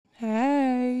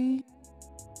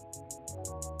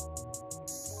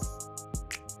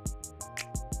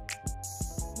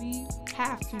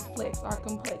have to flex our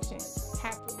complexion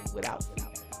happily without fear.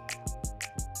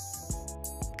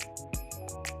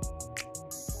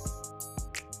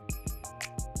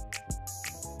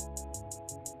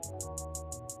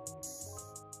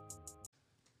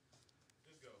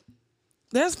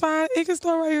 That's fine. It can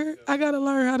start right here. I gotta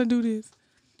learn how to do this.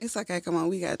 It's okay. Come on,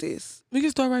 we got this. We can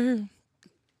start right here.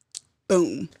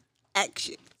 Boom.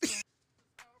 Action.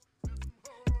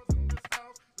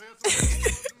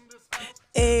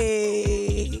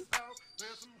 Hey.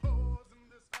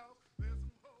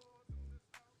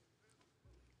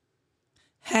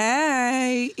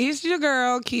 Hey, it's your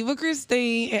girl, Kiva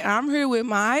Christine, and I'm here with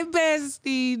my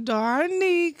bestie,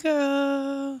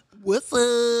 Darnika. What's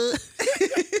up?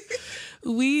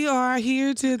 We are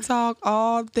here to talk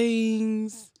all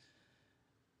things,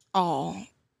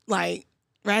 like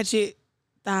Ratchet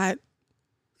Thought.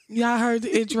 Y'all heard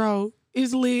the intro.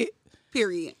 It's lit.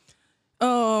 Period.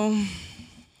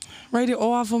 Rated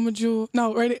R for mature.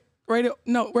 No, rated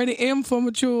M for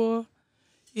mature.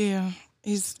 Yeah,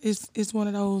 it's one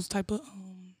of those type of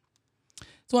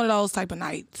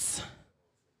nights.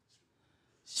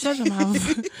 Shut your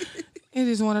mouth. It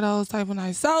is one of those type of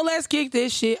nights. So let's kick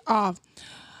this shit off.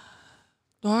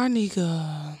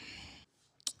 Darnika,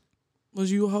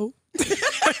 was you a hoe?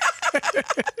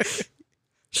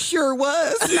 Sure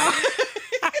was. No.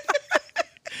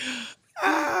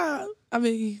 I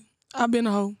mean, I've been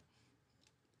a hoe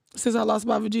since I lost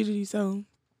my virginity, so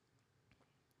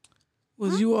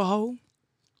was you a hoe?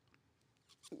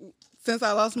 Since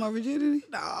I lost my virginity?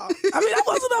 No. I mean, I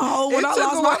wasn't a hoe when I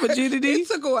lost my virginity. It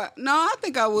took a while. No, I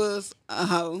think I was a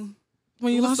hoe.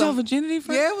 When you lost your virginity,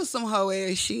 friend? Yeah, it was some hoe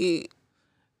ass shit.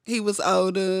 He was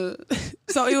older.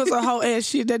 So it was a hoe ass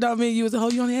shit. That don't mean you was a hoe.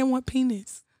 You only had one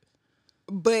penis.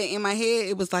 But in my head,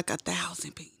 it was like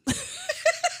 1,000 penis.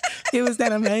 It was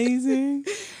that amazing.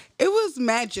 It was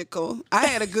magical. I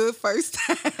had a good first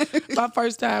time. My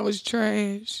first time was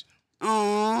trash.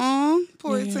 Aww,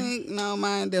 poor Yeah. Tink. No,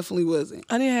 mine definitely wasn't.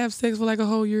 I didn't have sex for like a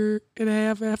whole year and a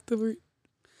half afterward.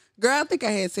 Girl, I think I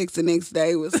had sex the next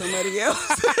day with somebody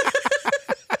else.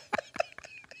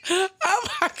 Oh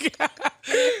my God.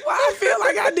 Why I feel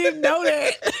like I didn't know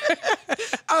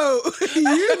that. Oh,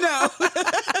 you know.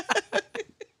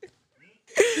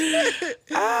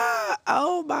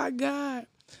 Oh my God.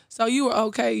 So you were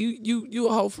okay. You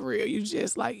a hoe for real. You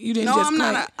just like you didn't No, just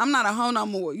I'm not a hoe no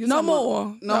more. You no talking more.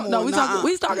 about- No, we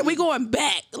nuh-uh. talking we going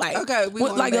back. Like Okay, we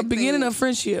going like a back beginning then. of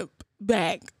friendship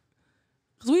back.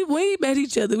 Cause we met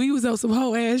each other. We was on some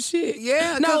hoe ass shit.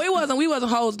 Yeah, No, 'cause- it wasn't. We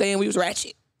wasn't hoes then. We was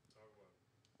ratchet.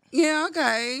 Yeah,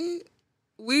 okay.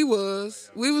 We was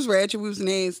ratchet. We was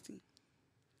nasty.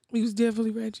 We was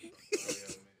definitely ratchet.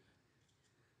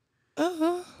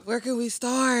 Where can we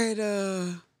start?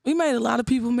 We made a lot of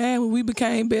people mad when we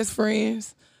became best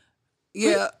friends.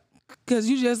 Yeah. Cause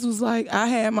you just was like, I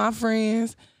had my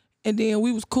friends, and then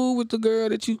we was cool with the girl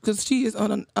that you, cause she is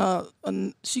on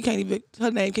she can't even, her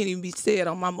name can't even be said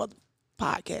on my mother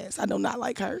podcast. I do not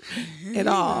like her at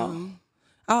all.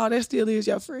 Oh, that still is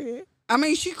your friend. I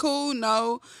mean, she cool.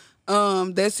 No,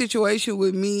 that situation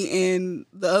with me and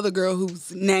the other girl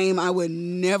whose name I would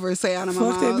never say out of my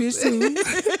mouth. Fuck that bitch too.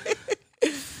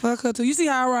 Fuck her too. You see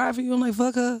how I ride for you? I'm like,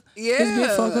 fuck her. Yeah. It's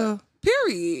been fuck her.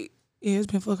 Period. Yeah, it's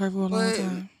been fuck her for a long But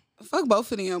time. fuck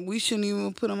both of them. We shouldn't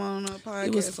even put them on a podcast.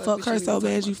 It was Like, fuck we her shouldn't so even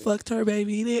bad talk you about fucked her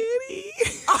baby daddy.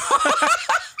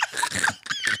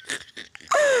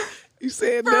 You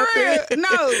said that. nothing.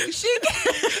 No, she.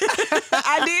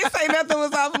 I did say nothing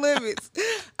was off limits.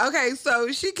 Okay,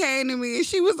 so she came to me and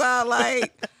she was all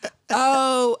like,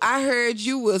 "Oh, I heard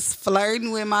you was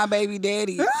flirting with my baby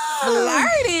daddy."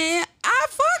 Flirting? I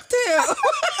fucked him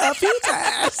A few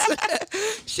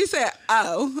times. She said,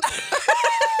 "Oh."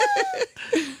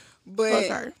 But Fuck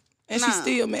her. And Nah. she's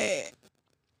still mad.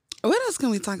 what else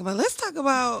can we talk about? Let's talk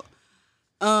about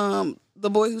the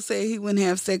boy who said he wouldn't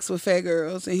have sex with fat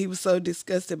girls and he was so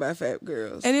disgusted by fat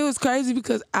girls. And it was crazy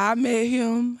because I met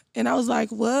him and I was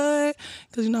like, what?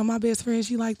 Because, you know, my best friend,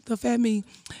 she like the fat me.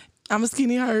 I'm a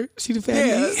skinny her. She the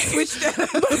fat me. Switch that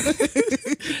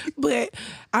up. But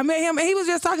I met him and he was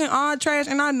just talking all trash.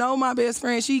 And I know my best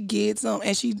friend, she gets them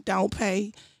and she don't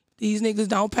pay. These niggas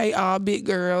don't pay all big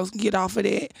girls. Get off of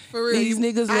that. For real. These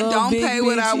niggas I love don't big pay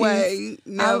what I bitches. weigh.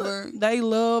 Never. They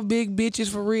love big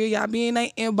bitches for real. Y'all be in their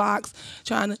inbox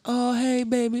trying to, oh, hey,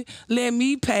 baby, let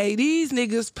me pay. These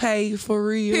niggas pay for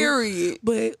real. Period.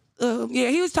 But, yeah,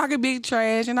 he was talking big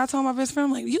trash. And I told my best friend,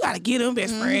 I'm like, you got to get him,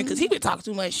 best friend, because he been talking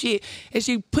too much shit. And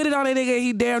she put it on that nigga,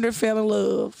 he damn near fell in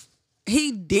love.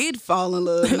 He did fall in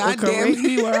love. Not damn. Correct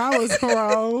me where I was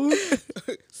wrong.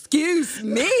 Excuse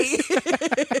me.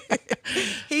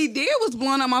 He did was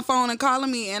blowing up my phone and calling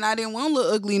me, and I didn't want to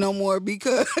look ugly no more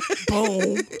because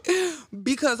Boom.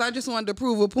 because I just wanted to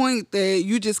prove a point that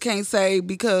you just can't say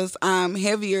because I'm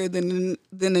heavier than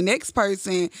the next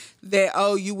person that,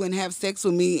 oh, you wouldn't have sex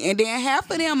with me. And then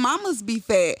half of them mamas be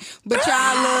fat, but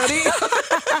y'all love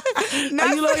it.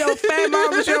 Now you love your fat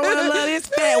mama, but you don't want to love this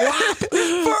fat wop.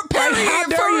 For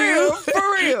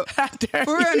real. How dare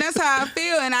For real, and that's how I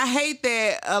feel. And I hate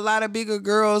that a lot of bigger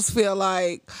girls feel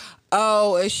like,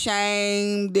 oh,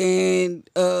 ashamed and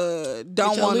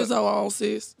don't want to. Lizzo on,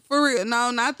 sis. For real, no,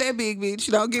 not that big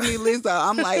bitch. Don't give me Lizzo.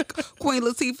 I'm like Queen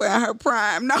Latifah in her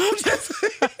prime. No, I'm just.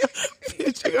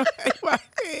 Bitch, you gonna make my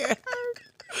head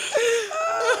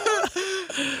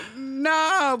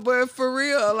No, but for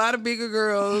real, a lot of bigger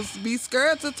girls be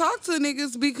scared to talk to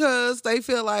niggas because they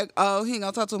feel like, oh, he ain't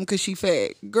gonna talk to him because she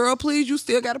fat. Girl, please, you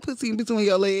still got a pussy in between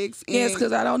your legs. And Yes,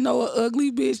 because I don't know an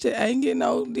ugly bitch that ain't getting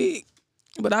no dick.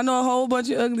 But I know a whole bunch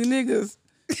of ugly niggas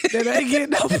that ain't getting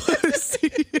no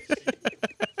pussy.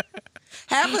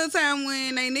 half of the time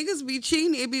when they niggas be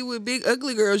cheating, it be with big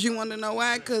ugly girls. You want to know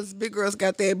why? Because big girls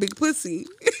got that big pussy.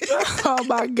 Oh,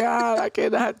 my God. I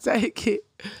cannot take it.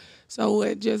 So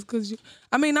what, just because you...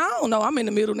 I mean, I don't know. I'm in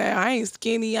the middle now. I ain't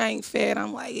skinny. I ain't fat.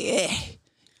 I'm like, yeah,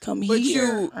 come But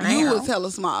here. you was hella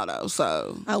small, though,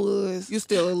 so... I was. You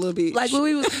still a little bit... Like when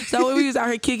we was out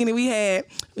here kicking it, we had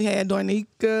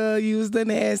Dornica, you was the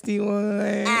nasty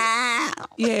one. Ow.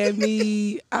 You had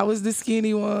me, I was the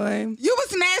skinny one. You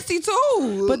was nasty,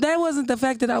 too. But that wasn't the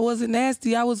fact that I wasn't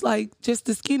nasty. I was like just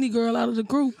the skinny girl out of the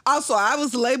group. Also, I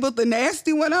was labeled the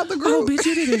nasty one out the Oh, group. bitch,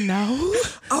 you didn't know?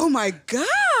 Oh, my God.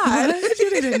 What? You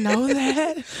didn't know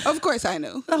that? Of course I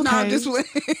knew. Okay. No, I'm just...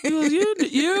 You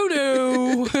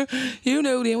knew. You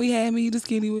knew. Then we had me, the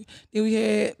skinny one. Then we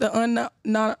had the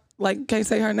not like, can't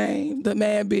say her name, the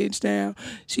mad bitch down.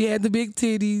 She had the big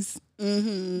titties.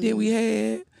 Mm-hmm. Then we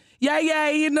had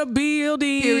Yay in the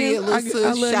building. Period, little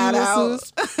sis. Shout out.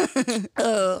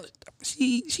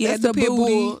 She had the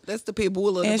booty. That's the pit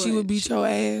bull of the And she would bunch. beat your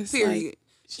ass. Period. Like,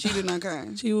 She did not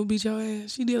care. she would beat your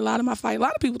ass. She did a lot of my fighting. A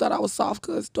lot of people thought I was soft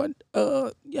because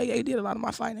Yay did a lot of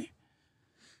my fighting.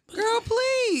 Girl,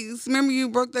 please. Remember you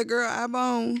broke that girl eye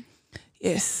bone?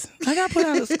 Yes. I got put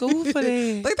out of school for that.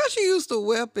 They thought she used a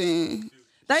weapon.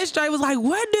 They straight was like,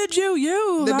 what did you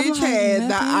use? The I'm bitch like, had the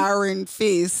nothing. iron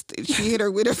fist. She hit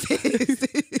her with a fist.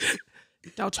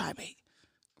 Don't try me.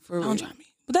 For real. Don't try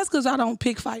me. But that's because I don't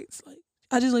pick fights. Like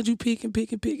I just let you pick and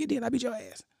pick and pick, and then I beat your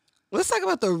ass. Let's talk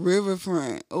about the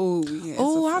riverfront. Oh, yeah.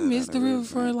 Oh, I missed the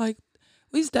riverfront. Like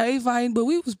we stayed fighting, but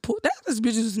we was this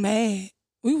bitch was mad.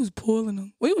 We was pulling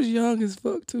them. We was young as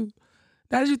fuck too.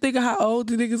 Now that you think of how old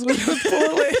the niggas was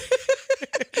pulling.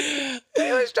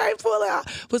 They was straight pulling out.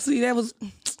 But see,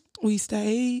 we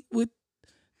stayed with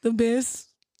the best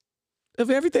of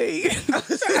everything.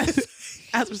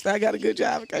 I got a good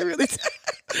job. I can't really tell.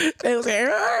 They was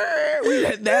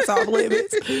like, that's off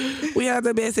limits. We had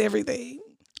the best everything.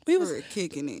 We was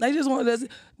kicking it. They just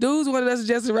dudes wanted us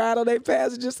just to ride on their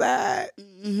passenger side.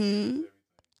 Mm-hmm.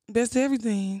 Best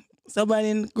everything. Somebody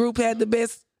in the group had the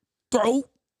best throat.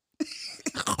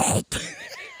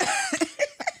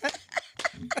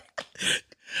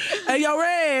 Hey, yo,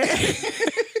 Red.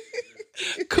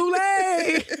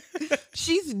 Kool-Aid.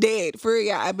 She's dead. For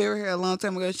real, I buried her a long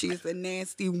time ago. She's a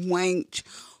nasty wank.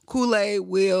 Kool-Aid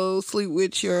will sleep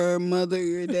with your mother,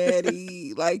 your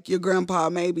daddy, like your grandpa,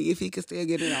 maybe, if he could still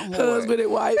get it on hard. Husband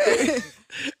and wife.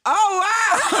 Oh,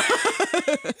 wow.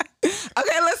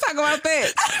 Okay, let's talk about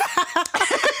that.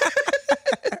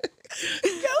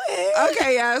 Go ahead.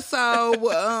 Okay, y'all.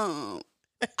 So,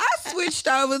 I switched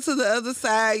over to the other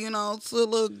side, to a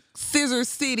little Scissor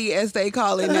City, as they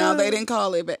call it now. They didn't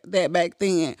call it that back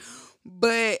then.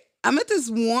 But I met this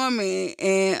woman,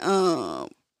 and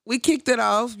we kicked it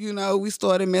off. We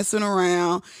started messing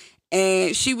around,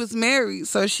 and she was married.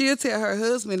 So she'll tell her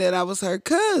husband that I was her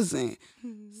cousin.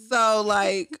 So,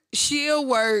 like, she'll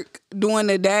work during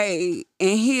the day,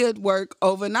 and he'd work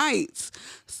overnights.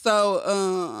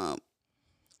 So,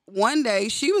 one day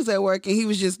she was at work and he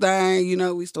was just there.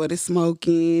 We started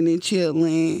smoking and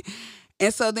chilling.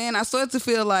 And so then I started to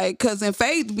feel like Cousin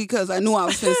Faith because I knew I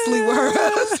was going to sleep with her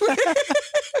husband.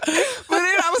 But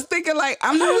then I was thinking, like,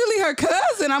 I'm not really her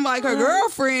cousin. I'm like her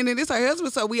girlfriend and it's her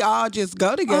husband. So we all just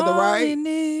go together, right?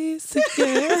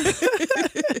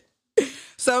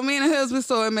 So me and her husband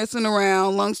started messing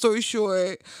around. Long story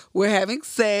short, we're having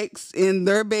sex in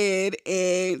their bed,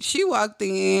 and she walked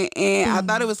in, and I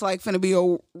thought it was like finna be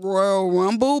a Royal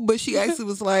Rumble, but she actually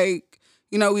was like,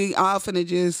 we all finna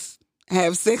just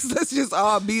have sex. Let's just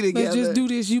all be together. Let's just do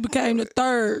this. You became the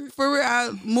third. For real,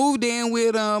 I moved in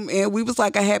with them, and we was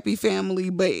like a happy family,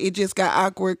 but it just got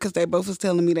awkward because they both was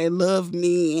telling me they loved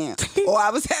me, or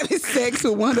I was having sex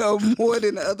with one of them more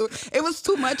than the other. It was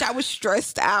too much. I was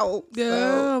stressed out.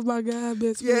 Yeah, oh my God,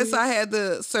 best friend. Yes, I had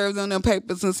to serve them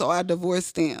papers, and so I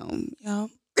divorced them. Yeah.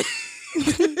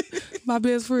 My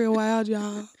best friend wild,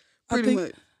 y'all. Pretty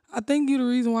much. I think you're the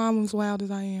reason why I'm as wild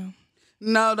as I am.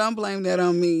 No, don't blame that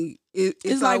on me.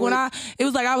 It's like it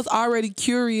was like I was already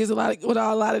curious about with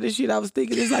a lot of this shit I was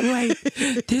thinking. It's like, wait,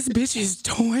 this bitch is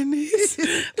doing this?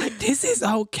 Like, this is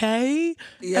okay?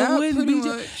 Yeah, pretty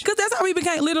much. Because that's how we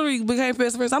literally became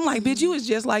best friends. I'm like, bitch, you was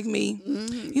just like me.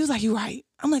 He was like, you right.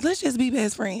 I'm like, let's just be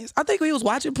best friends. I think we was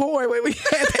watching porn when we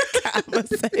had that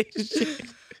conversation.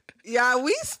 Yeah,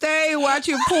 we stay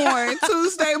watching porn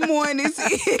Tuesday mornings,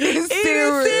 eating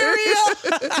cereal.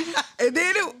 And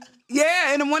then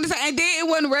in the morning, and then it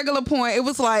wasn't regular porn. It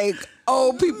was like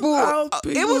old people.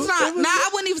 It was not. I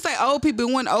wouldn't even say old people.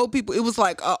 It wasn't old people. It was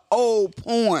like old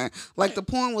porn. Like the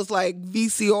porn was like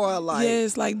VCR, like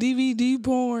yes, like DVD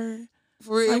porn.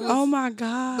 For real, like, oh my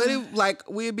God. But it like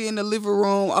we'd be in the living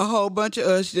room, a whole bunch of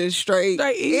us just straight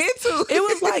into it.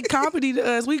 Was like comedy to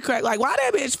us. We cracked like, why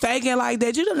that bitch faking like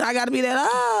that? You know I gotta be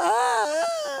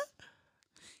that.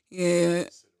 Yeah,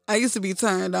 I used to be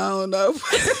turned on though.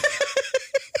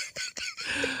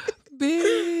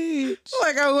 Bitch.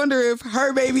 Like I wonder if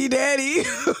her baby daddy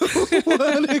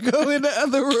want to go in the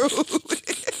other room.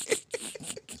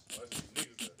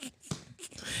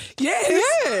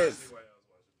 Yes.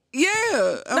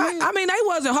 Yeah. I mean, they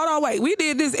wasn't. Hold on, wait. We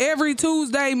did this every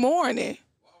Tuesday morning.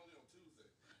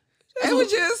 It was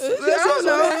just, I don't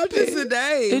know, just a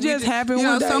day. It just happened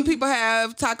one day. Some people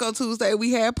have Taco Tuesday.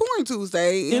 We had Porn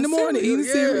Tuesday. In the morning, eating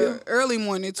cereal. Early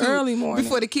morning, too. Early morning.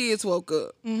 Before the kids woke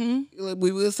up. Mm-hmm.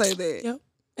 We will say that. Yep.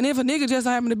 And if a nigga just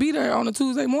happened to be there on a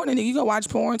Tuesday morning, nigga, you go watch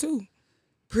porn, too.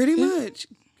 Pretty much.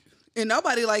 And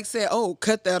nobody like said, "Oh,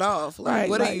 cut that off." Like, right,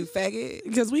 what like, are you, faggot?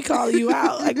 Because we calling you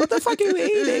out. Like, what the fuck you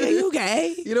eating? Nigga? You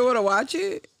gay? You don't want to watch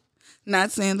it?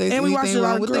 Not saying there's and we anything watch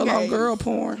wrong with the gays. girl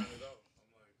porn.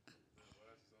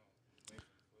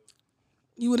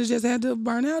 You would have just had to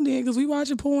burn out then, because we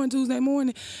watching porn Tuesday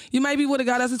morning. You maybe would have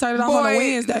got us to turn it off on a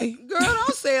Wednesday. Girl,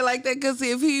 don't say it like that, because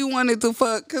if he wanted to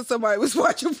fuck because somebody was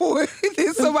watching porn,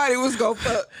 then somebody was going to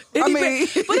fuck. But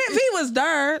if he was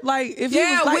there, like, if he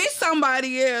was like, with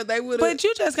somebody, they would have. But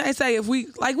you just can't say we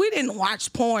didn't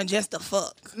watch porn just to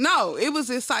fuck. No, it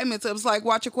was excitement. It was like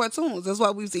watching cartoons. That's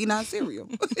why we was eating our cereal.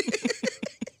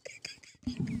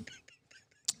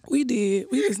 We did.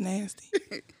 We was nasty.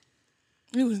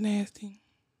 It was nasty.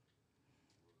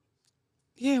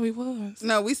 Yeah, we was.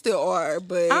 No, we still are,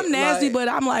 but I'm nasty, but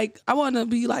I'm like, I want to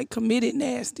be like committed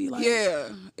nasty. Like, yeah,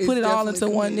 put it all into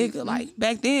one nigga. Like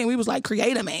back then, we was like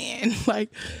create a man.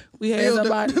 Like we had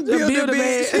somebody build a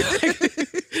man.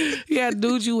 You had the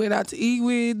dude you went out to eat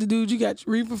with, the dude you got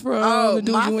your reefer from, the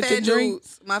dude you went to drink.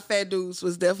 My fat dudes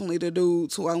was definitely the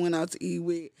dudes who I went out to eat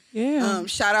with. Yeah.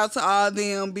 Shout out to all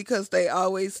them because they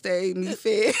always stayed me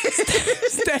fed.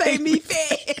 Stay me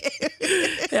fed.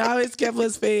 They always kept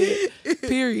us fed.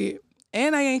 Period.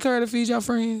 And I ain't care to feed your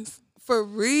friends. For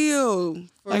real.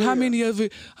 How many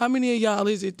of y'all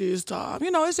is it this time?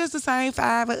 You know, it's just the same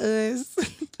 5 of us.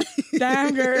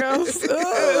 Damn girls. Cut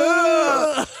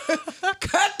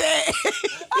that.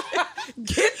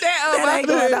 Get that up. That ain't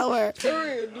going nowhere.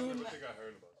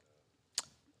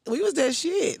 We was that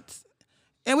shit.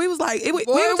 And we was like, we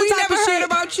never heard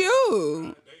about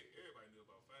you.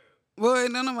 Boy,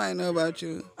 nobody know about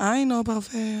you. I ain't know about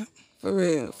Fab. For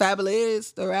real.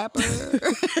 Fabulous, the rapper.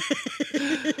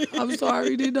 I'm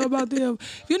sorry, didn't know about them.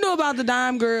 You knew about the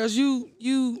Dime Girls. You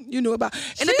knew about.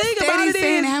 And the thing about it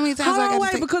is, how many times I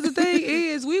got to because the thing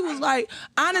is, we was like,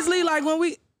 honestly, like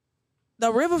when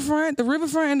the riverfront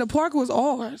and the park was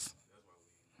ours.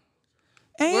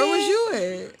 And where was you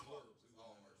at?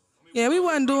 Yeah, we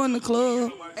wasn't doing the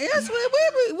club. Yes,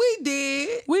 we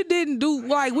did. We didn't do,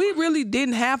 like, we really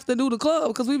didn't have to do the club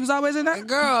because we was always in that.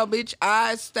 Girl, bitch,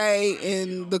 I stay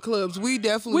in the clubs. We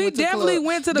definitely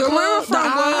went to the club. The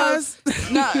Eyes.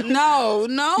 No.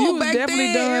 You was back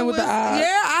definitely then, done with the Eyes.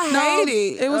 Yeah, I hate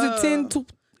it. It was a 10 to...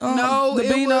 no, the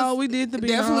it Beano. was We did the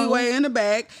Beano. definitely way in the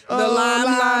back. The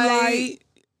Limelight.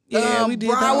 Yeah, we did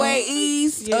Broadway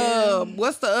East. Yeah.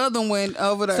 What's the other one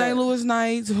over there? St. Louis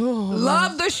Nights.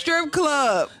 Love the strip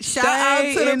club. Shout out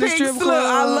to the Pink strip Slip. club.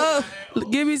 I love.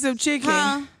 Give me some chicken.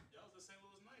 Huh?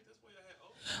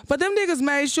 But them niggas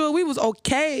made sure we was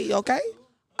okay. All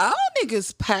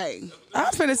niggas pay. I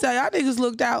was finna say, y'all niggas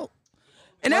looked out.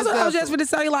 And that's Most what I was just definitely.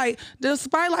 gonna say. Like,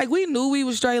 despite like we knew we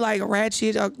was straight like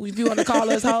ratchet, or if you want to call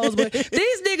us hoes, but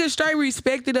these niggas straight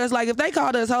respected us. Like if they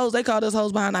called us hoes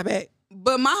behind our back.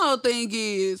 But my whole thing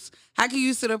is, how can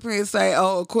you sit up here and say,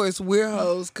 oh, of course we're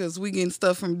hoes because we getting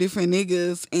stuff from different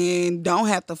niggas and don't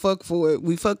have to fuck for it.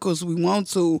 We fuck because we want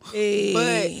to. Hey.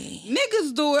 But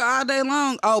niggas do it all day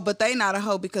long. Oh, but they not a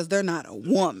hoe because they're not a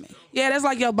woman. Yeah, that's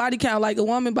like your body count. Like a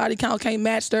woman body count can't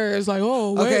match theirs. Like,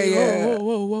 oh, wait, Okay, yeah.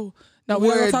 whoa. No,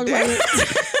 we're gonna talk about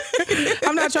it.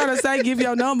 I'm not trying to say give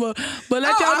your number, but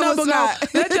let your number go.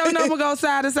 Let your number go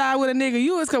side to side with a nigga.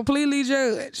 You was completely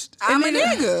judged. I'm a And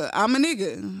then- nigga. I'm a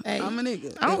nigga. Hey, I'm a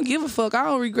nigga. I don't give a fuck. I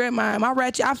don't regret mine. My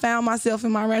ratchet. I found myself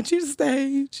in my ratchet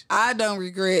stage. I don't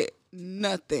regret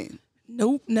nothing.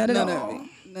 Nope, not at None all. of it.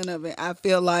 None of it. I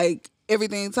feel like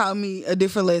everything taught me a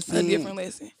different lesson. A different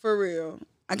lesson. For real.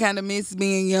 I kind of miss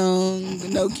being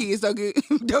young. No kids. Don't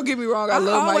get me wrong. I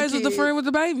love my always kids. was the friend with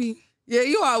the baby. Yeah,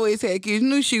 you always had kids. You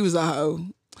knew she was a hoe.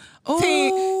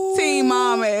 Ooh. Teen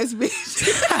mom ass bitch.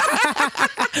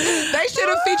 They should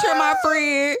have featured my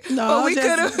friend. No, but we could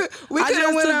I have. We just could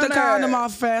have went took on the there. condom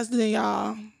off faster than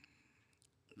y'all.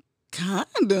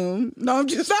 Condom? No, I'm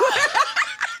just.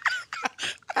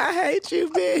 I hate you,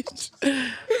 bitch.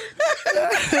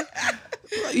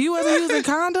 You wasn't using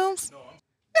condoms?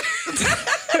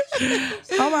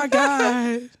 Oh my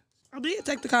God. I did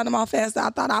take the condom off faster. I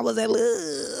thought I was in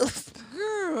love.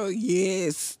 Girl,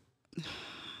 yes.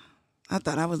 I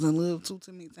thought I was in love too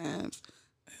many times.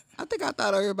 I think I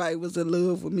thought everybody was in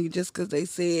love with me just because they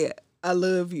said, I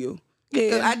love you. 'Cause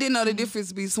Yeah. I didn't know the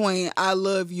difference between I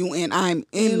love you and I'm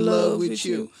in love with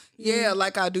you. Yeah,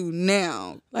 like I do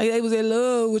now. Like they was in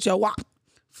love with your wop.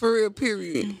 For real,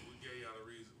 period. What gave y'all the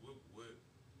reason?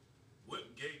 What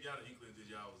gave y'all the inkling that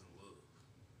y'all was in love?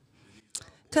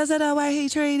 Cause of the way he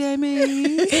treated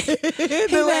me. He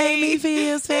made me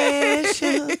feel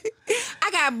special.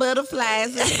 I got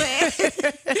butterflies inside.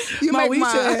 You My make weak my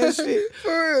ass shit. for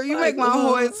real. You Like, make my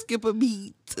heart skip a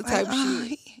beat type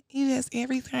shit. He just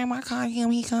every time I call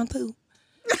him, he come through.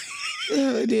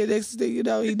 Yeah, then next thing you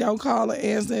know, he don't call or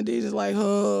answer, and then just like,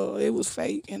 oh, it was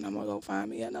fake, and I'm gonna go find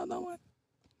me another one.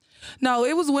 No,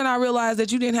 it was when I realized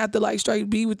that you didn't have to like straight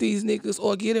be with these niggas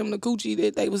or get them the coochie,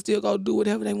 that they would still go do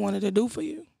whatever they wanted to do for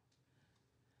you.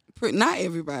 Not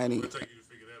everybody. It take you to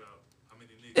figure that out. How many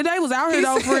niggas? And they was out here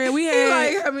though, friend. We He had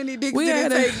like, how many dicks we did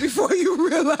it had a- take before you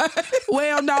realized?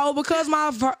 well, no, because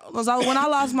when I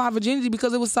lost my virginity,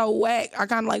 because it was so whack, I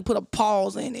kind of like put a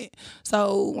pause in it.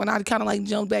 So when I kind of like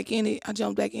jumped back in it,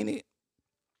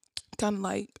 kind of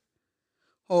like.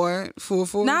 Hard, full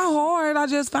force. Not hard.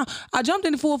 I jumped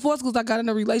into full force because I got in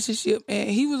a relationship and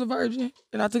he was a virgin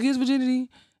and I took his virginity.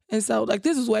 And so like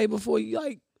this was way before you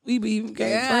like we even became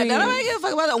Yeah, friends. don't nobody give a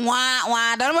fuck about the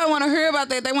wine. Don't nobody want to hear about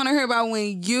that. They want to hear about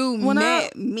when you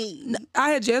met me.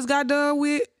 I had just got done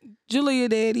with Julia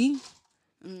Daddy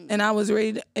and I was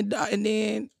ready to, and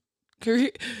then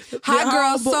Hot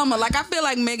girl summer. Like I feel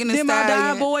like Megan Thee then my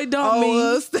Stallion. die boy dumped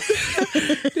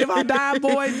me. Then my die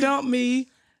boy dumped me.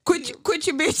 Quit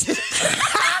your bitches.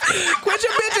 Quit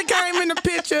your bitch and came in the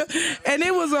picture and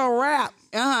it was a wrap.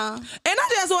 Uh-huh. And I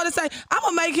just want to say, I'm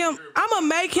gonna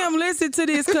make him listen to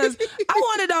this because I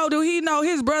want to know, do he know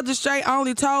his brother straight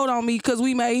only told on me because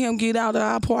we made him get out of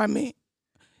our apartment?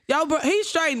 He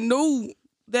straight knew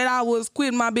that I was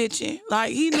quitting my bitching.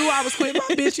 Like he knew I was quitting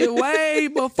my bitching way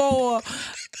before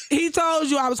he told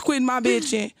you I was quitting my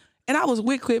bitching. And I was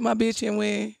with quitting my bitching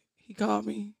when he called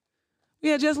me. We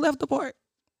had just left the park.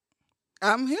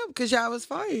 I'm here because y'all was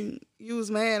fighting. You was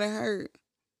mad and hurt.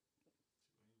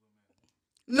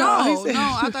 No, he No, said-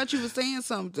 I thought you was saying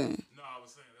something. No, I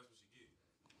was saying that's what she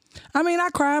get. I mean, I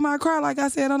cried like I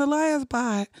said on the last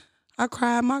pod. I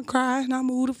cried, and I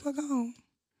moved the fuck on.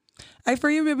 Hey, for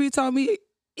you remember you told me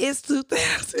it's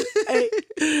 2008.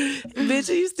 Bitch,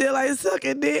 you still ain't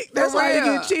sucking dick. That's For why you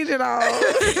real. get cheated on.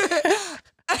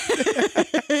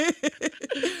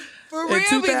 For In real,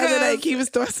 2008, because Kiva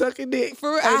start sucking dick.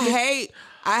 for real,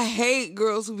 I hate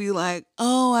girls who be like,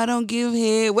 "Oh, I don't give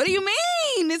head." What do you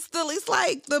mean? It's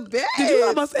like the best. Did you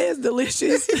almost say it's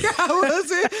delicious? I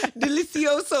wasn't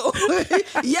delicioso.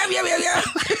 Yum.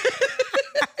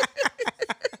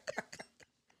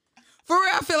 For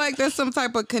real, I feel like there's some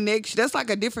type of connection. That's like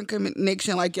a different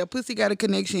connection. Like your pussy got a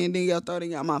connection, and then your throat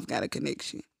and your mouth got a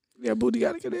connection. Your booty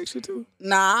got a connection too.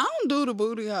 Nah, I don't do the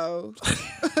booty hoes.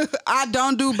 I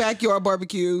don't do backyard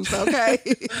barbecues, okay?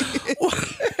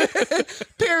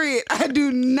 Period. I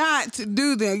do not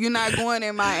do them. You're not going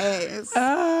in my ass.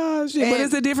 Oh shit! But And-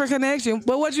 it's a different connection.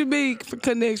 But what you mean for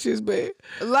connections, babe?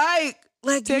 Like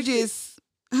you just,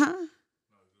 huh?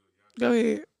 Go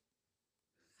ahead.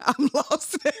 I'm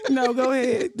lost. No, go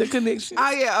ahead. The connection.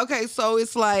 Oh yeah, okay. So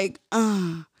it's like,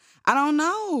 I don't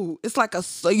know. It's like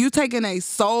you taking a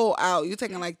soul out. You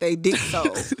taking like they dick soul.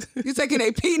 You taking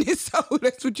a penis soul.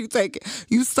 That's what you taking.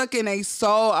 You sucking a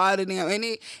soul out of them, and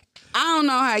I don't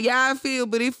know how y'all feel,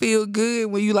 but it feel good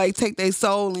when you like take their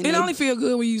soul. And it only feel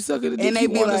good when you suck it. And they you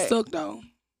be want to like- suck though.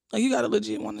 Like you gotta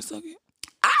legit want to suck it.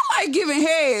 I like giving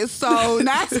head, so 9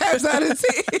 times out of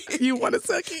 10, You want to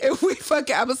suck it. if we fuck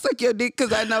it, I'ma suck your dick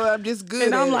because I know I'm just good.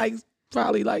 And at I'm it. like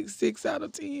probably like 6 out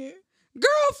of 10.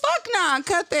 Girl, fuck nah,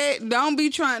 cut that. Don't be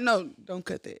trying. No, don't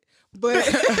cut that. But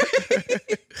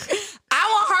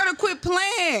I want her to quit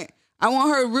playing. I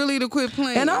want her really to quit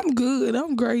playing. And I'm good.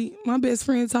 I'm great. My best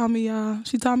friend taught me, y'all.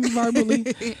 She taught me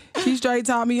verbally. She straight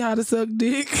taught me how to suck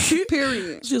dick.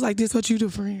 Period. She was like, this what you do,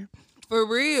 friend. For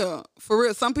real. For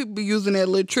real. Some people be using that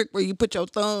little trick where you put your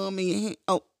thumb in your hand.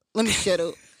 Oh, let me shut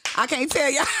up. I can't tell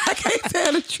y'all. I can't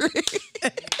tell the trick.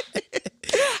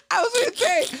 I was gonna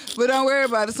say, but don't worry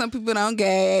about it. Some people don't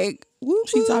gag. Whoop,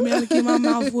 She taught me how to whoop. keep my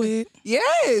mouth wet.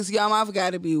 Yes, y'all mouth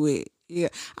got to be wet. Yeah.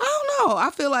 I don't know. I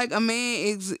feel like a man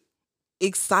is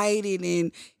excited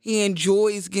and he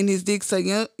enjoys getting his dick sucked.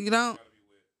 You know?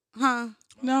 Huh?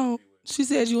 No, she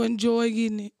said you enjoy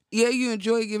getting it. Yeah, you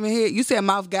enjoy giving head. You said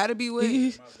mouth got to be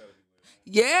wet?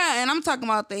 Yeah, and I'm talking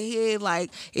about the head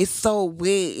like it's so wet,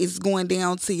 it's going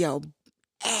down to your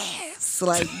ass,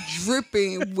 like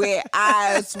dripping, wet,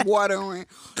 eyes watering,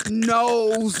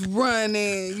 nose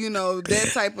running, you know, that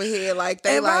type of head. Like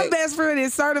they And my like. best friend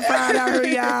is certified out here,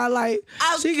 y'all. Like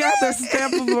she got the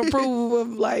stamp of approval of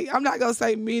like, I'm not gonna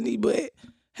say many, but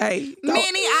hey. don't-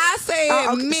 Many, I said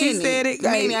Oh, okay, many. she said it.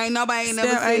 Many, Hey, ain't nobody never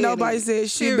Stamp, said ain't nobody it. said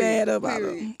she Period, bad about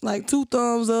period. her. Like 2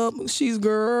 thumbs up. She's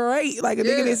great. Like a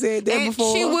nigga that said that and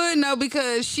before. she would know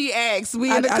because she asked. We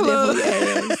I- in the I club.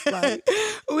 definitely asked, like,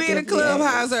 we in the definitely club.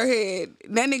 asked. How's her head?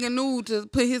 That nigga knew to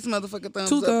put his motherfucking thumbs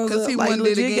 2 up thumbs because up. he Like wanted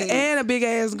it legit, again. and a big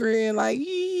ass grin. Like,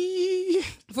 yee.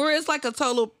 For it's like a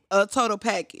total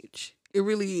package. It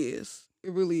really is.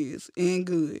 It really is. And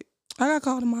good. I got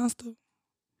called a monster.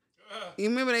 You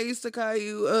remember they used to call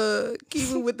you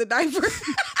Kiva with the diaper?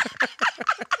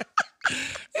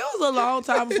 It was a long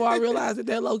time before I realized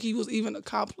that low key was even a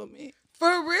compliment. For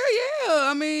real, yeah.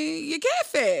 I mean, you get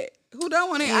fat. Who don't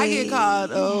want it? I get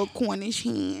called Cornish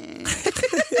hen.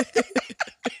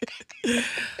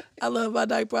 I love my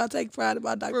diaper. I take pride in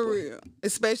my diaper. For real.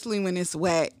 Especially when it's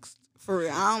waxed. For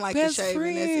real. I don't like Best the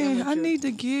shaving. That's friend, immature. I need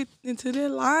to get into that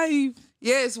life.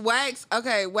 Yes, wax.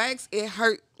 Okay, wax, it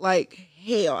hurt like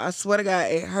hell. I swear to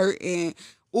God, it hurt. And,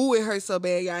 ooh, it hurt so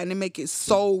bad, y'all. And it make it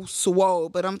so swole.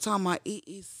 But I'm talking about it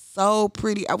is so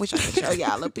pretty. I wish I could show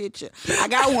y'all a picture. I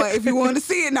got one if you want to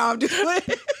see it. No, I'm just playing.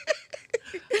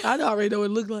 I already know what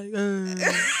it looked like.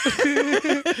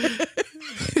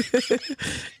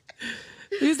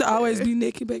 We used to always be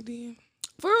naked back then.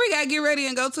 For real, we gotta get ready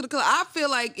and go to the club. I feel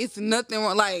like it's nothing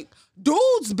wrong. Like,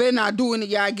 dudes been not doing it,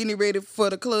 y'all getting ready for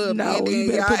the club. No, and you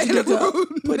then better put y'all your in the dick up. room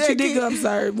Put your dick naked. up,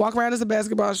 sir. Walk around as a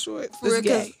basketball short. For real, It's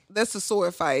 'cause gay. that's a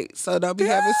sword fight. So don't be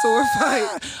having sword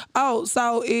fight. Oh,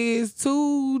 so is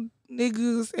 2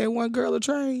 niggas and 1 girl a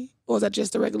train? Or is that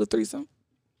just a regular threesome?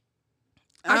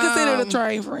 I consider it a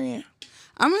train friend.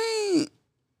 I mean,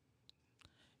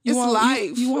 You it's want,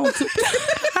 life. You want to?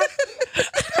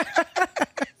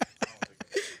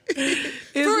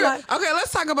 It's for real. like Okay,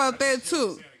 let's talk about that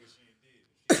too.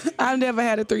 I've never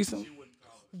had a threesome.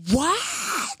 What?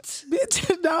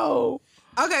 Bitch, no.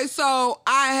 Okay, so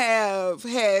I have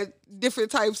had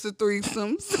different types of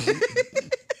threesomes.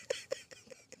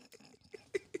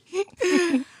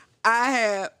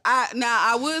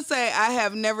 I would say I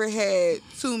have never had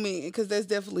 2 men because that's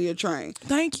definitely a train.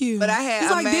 Thank you. But I had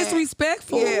it's a like man-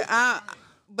 disrespectful. Yeah,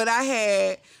 but I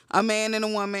had a man and a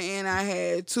woman, and I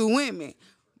had 2 women.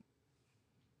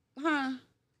 Huh?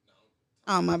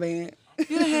 Oh, my bad.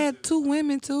 You done had 2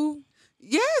 women too.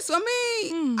 Yes, I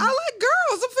mean, I like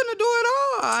girls. I'm finna do it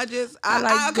all. I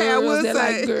like okay, girls I would that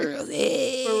say, like girls.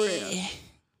 Yeah. For real.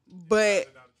 But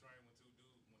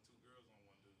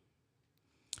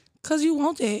Cause you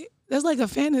want that. That's like a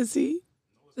fantasy.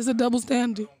 It's a double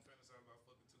standard.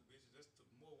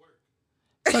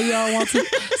 So you don't want to.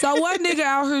 So what nigga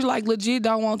out here like legit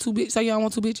don't want 2 bitches? Say you don't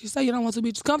want 2 bitches. Say you don't want 2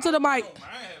 bitches. Come to the mic.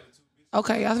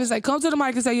 Okay, I was gonna say come to the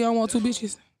mic and say you don't want 2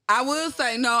 bitches. I will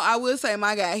say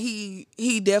my guy,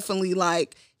 he definitely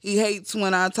like, he hates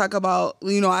when I talk about,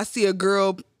 you know, I see a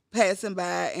girl passing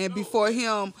by and before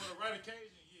him, For the right occasion,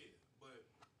 yeah, but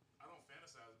I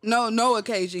don't fantasize. no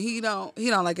occasion, he don't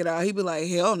like it all. He be like,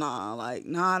 hell nah, like,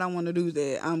 nah, I don't want to do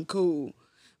that. I'm cool.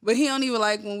 But he don't even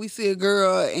like when we see a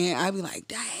girl and I be like,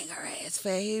 dang, her ass ass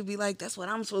fat. He'd be like, that's what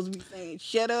I'm supposed to be saying.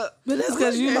 Shut up. But that's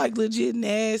because you like legit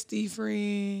nasty,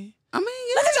 friend. I mean,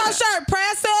 Look at your shirt,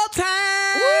 press up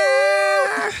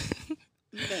time.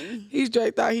 He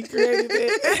straight thought he created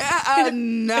it.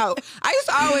 No. I used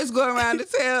to always go around to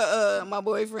tell my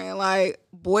boyfriend, like,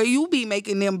 boy, you be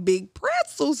making them big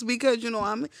pretzels because, you know,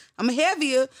 I'm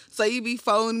heavier, so you be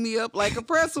folding me up like a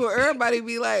pretzel. Everybody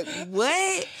be like,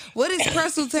 what? What is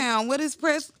Pretzel Town? What is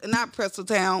not Pretzel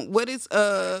Town? What is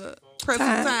Pretzel Time? Like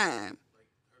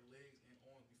her legs and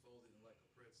arms be folded in like a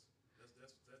pretzel.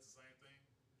 That's the same thing.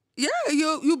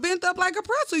 Yeah, you bent up like a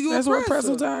pretzel. That's where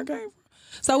Pretzel Time came from.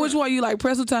 So which one you like,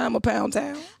 Pretzel Time or Pound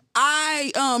Town?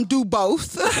 I do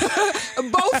both.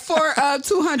 Both for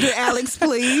 200 Alex,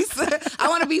 please. I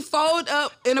want to be folded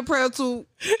up in a pretzel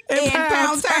in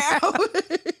Pound Town.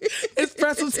 It's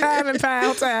Pretzel Time and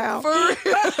Pound Town. For real.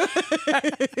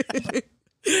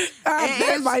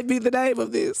 That might be the name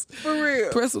of this. For real.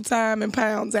 Pretzel Time and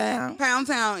Pound Town. Pound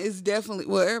Town is definitely,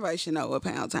 well, everybody should know what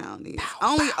Pound Town is.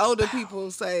 Only older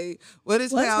people say, what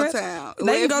is Pound Town?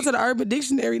 They can go to the Urban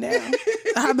Dictionary now.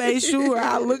 I made sure.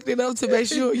 I looked it up to make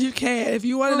sure you can. If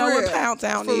you want to know what Pound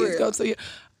Town is, go to your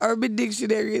Urban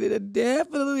Dictionary and it'll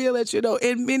definitely let you know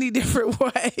in many different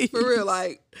ways. For real,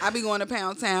 like, I be going to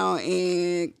Pound Town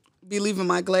and be leaving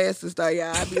my glasses though,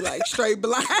 yeah. I be like straight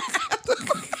blind.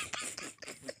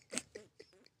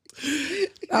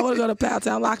 I want to go to Pound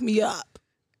Town. Lock me up.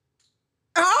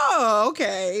 Oh,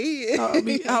 okay.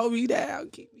 Hold me down.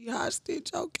 Keep me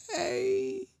hostage,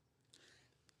 okay?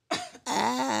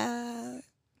 I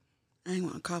ain't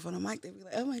want to cough on the mic. They be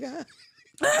like, oh my God.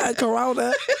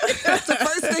 Corona. That's the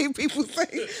first thing people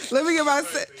say. Let me get my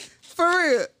for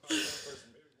real.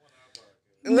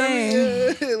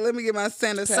 Let me get my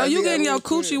sanitizer. So you getting your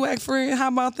coochie whack, friend? How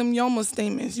about them Yoma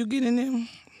stamens? You getting them?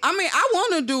 I mean, I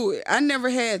want to do it. I never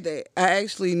had that. I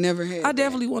actually never had I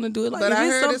definitely want to do it. Like, but I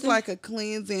heard it's like a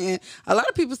cleansing. A lot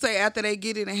of people say after they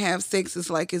get it and have sex,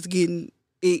 it's like it's getting,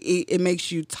 it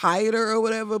makes you tighter or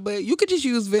whatever. But you could just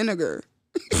use vinegar.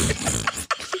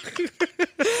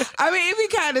 I mean, it be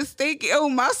kind of stinky. Oh,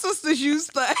 my sisters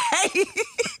used to hate.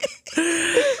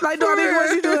 Like, Dorothy,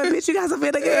 what you doing, bitch? You got some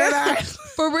vinegar in her.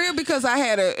 For real, because I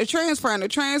had a transfer, and the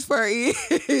transfer is,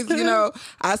 you know,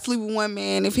 I sleep with one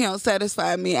man. If he don't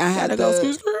satisfy me, I have to go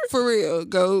screw. For real,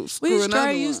 go screw another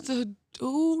one. We used to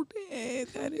do that.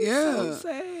 That is so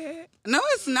sad. No,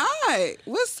 it's not.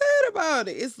 What's sad about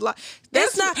it? It's like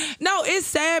it's not. No, it's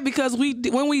sad because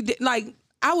when we did, like,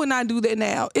 I would not do that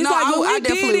now. It's no, like when I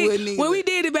definitely wouldn't either. When we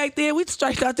did it back then, we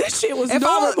straight thought that shit was if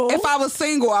normal. If I was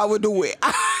single, I would do it.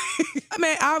 I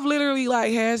mean, I've literally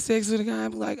like had sex with a guy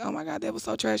and be like, oh my God, that was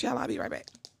so trash. Y'all, I'll be right back.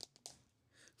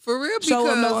 For real, because show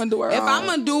him no underwear if on. I'm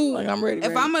gonna do, like, I'm ready.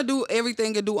 If I'm gonna do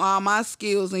everything and do all my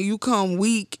skills, and you come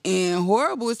weak and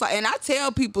horrible, it's like, and I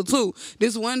tell people too.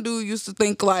 This one dude used to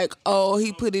think like, oh,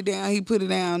 he put it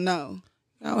down. No,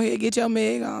 go ahead, get your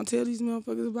Meg on. Tell these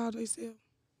motherfuckers about themselves.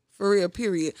 For real,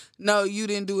 period. No, you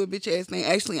didn't do a bitch ass thing.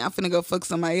 Actually, I'm finna go fuck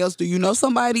somebody else. Do you know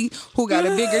somebody who got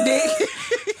a bigger dick?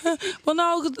 Well,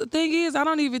 no, 'cause the thing is, I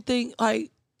don't even think,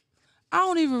 like,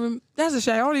 that's a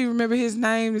shame. I don't even remember his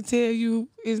name to tell you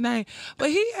his name. But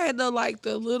he had the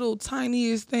little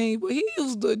tiniest thing, but he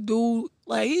used to do,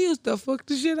 like, he used to fuck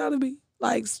the shit out of me.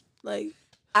 Like.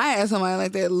 I had somebody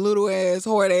like that little ass,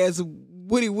 hard ass,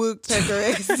 Woody Woodpecker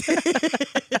ass.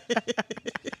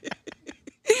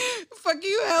 Fuck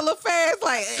you hella fast,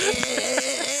 like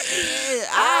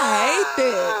I hate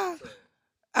that.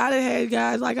 I done had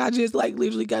guys like I just like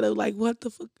literally gotta like what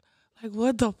the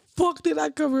fuck did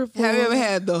I come here for? Have you ever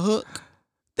had the hook?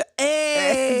 The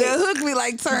hook be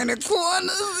like turning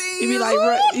corners. You be like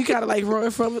you gotta like run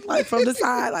from it like from the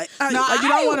side like you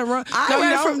don't want to run. I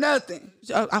run from nothing.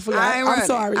 I forgot. I'm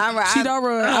sorry. She don't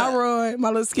run. I run. My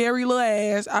little scary little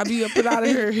ass. I be up and out of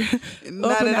here.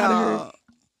 Not at all.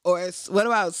 Or what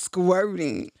about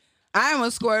squirting? I am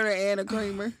a squirter and a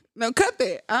creamer. No, cut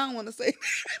that. I don't want to say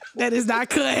that. Is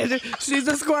not cut. She's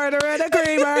a squirter and a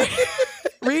creamer.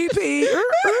 Repeat.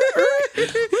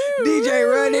 DJ,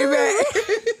 run it back.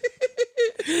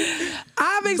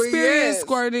 I've experienced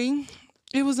squirting.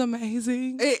 It was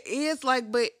amazing. It is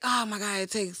like, but oh my God,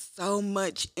 it takes so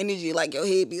much energy. Like your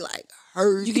head be like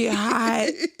hurt. You get hot.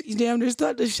 You damn near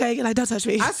start to shake. Like, don't touch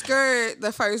me. I scared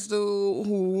the first dude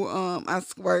who I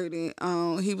squirted.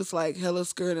 He was like hella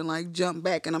scared and like jumped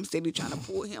back, and I'm steady trying to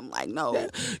pull him. Like, no,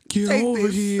 get over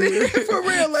here. For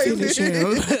real, lady.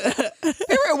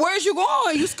 Where's you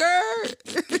going? You scared?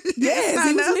 Yes,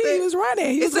 he was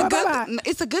running.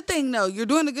 It's a good thing though. You're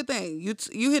doing a good thing.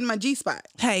 You hitting my G spot.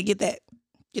 Hey, get that.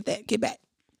 Get back.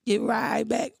 Get right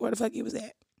back. Where the fuck you was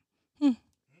at?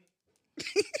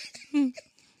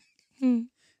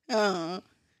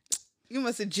 You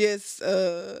must have just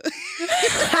I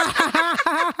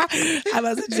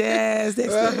must have just for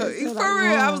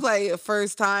real. I was like a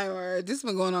first timer. This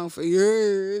been going on for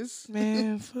years.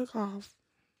 man, fuck off.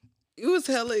 You was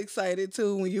hella excited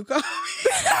too when you called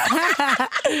me.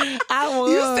 I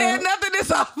was. You said nothing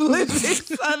is off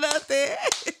limits or nothing.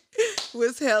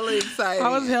 Was hella excited. I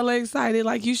was hella excited.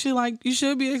 Like you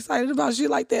should be excited about shit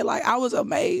like that. Like I was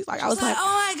amazed. Like I was like,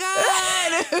 oh my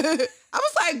God. I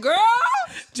was like, girl,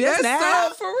 Just that's now?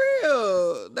 so for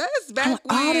real. That's back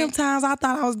when. all them times I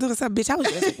thought I was doing something, bitch, I was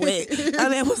just wet.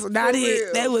 That was not For it.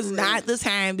 real, That was for not the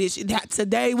time, bitch.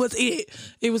 Today was it.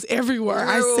 It was everywhere.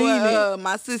 I seen it.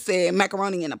 My sis said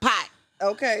macaroni in a pot.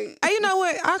 Okay. Hey, you know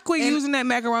what? I quit using that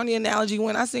macaroni analogy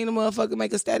when I seen a motherfucker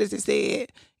make a status that said,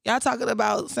 y'all talking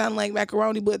about sounding like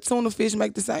macaroni, but tuna fish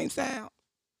make the same sound.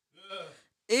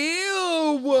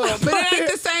 Ew, but it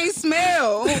ain't the same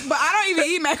smell. But I don't even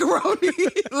eat macaroni.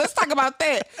 Let's talk about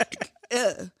that.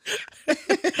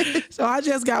 So I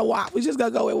just got WAP. We just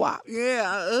gonna go with WAP.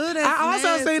 Yeah. That's I also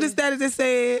nasty. seen the status that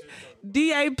said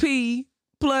DAP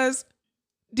plus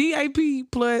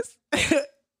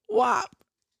WAP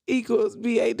equals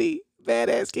BAD.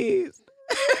 Badass kids.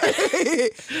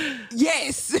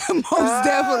 Yes, most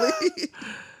definitely.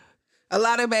 A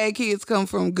lot of bad kids come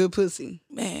from good pussy.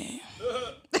 Man.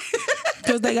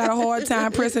 Because they got a hard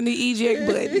time pressing the eject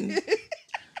button.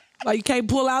 Like you can't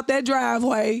pull out that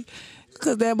driveway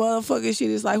because that motherfucking shit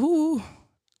is like, ooh.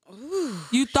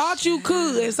 You thought you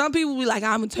could. And some people be like,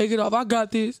 I'm going to take it off. I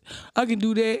got this. I can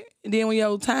do that. And then when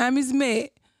your time is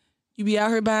met, you be out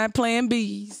here buying Plan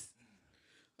Bs.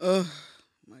 Oh,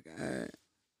 my God.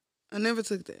 I never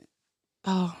took that.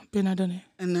 Oh, been I done it.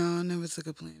 And no, I never took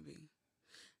a Plan B.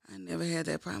 I never had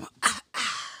that problem.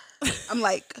 I'm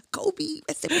like, Kobe.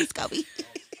 Rest in peace, Kobe.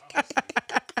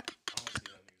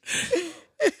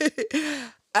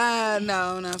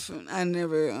 No, not from. I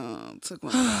never took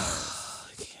one.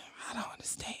 I don't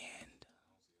understand.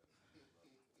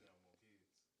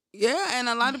 Yeah, and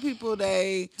a lot of people,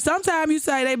 Sometimes you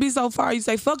say they be so far, you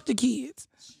say, fuck the kids.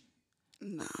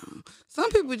 no.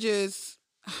 Some people just,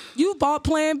 You bought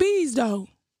Plan Bs, though.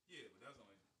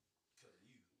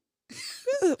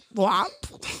 WAP.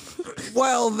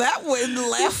 well, that went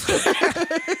left.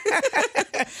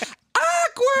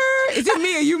 Awkward. Is it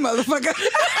me or you, motherfucker?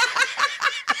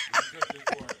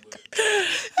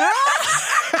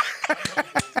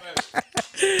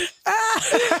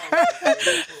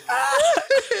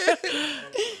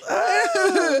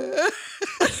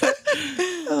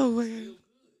 Oh, man.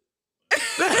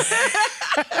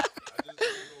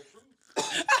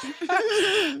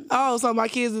 Oh, so my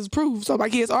kids is proof. So my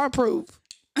kids are proof.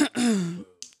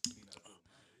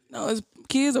 No,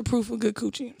 kids are proof of good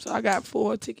coochie. So I got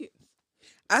 4 tickets.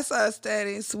 I saw a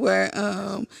status where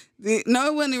no, it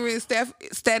wasn't really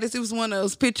status. It was one of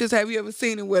those pictures. Have you ever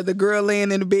seen it where the girl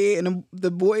laying in the bed and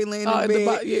the boy laying in the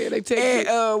bed? Yeah, they take And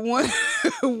it.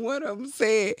 one of them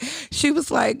said, she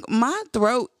was like, my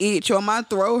throat itch or my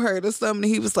throat hurt or something.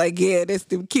 He was like, yeah, that's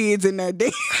them kids in there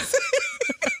dancing.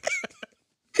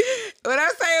 When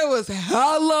I say it was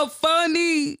hella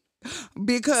funny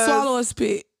because Swallow or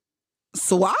spit.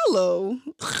 Swallow.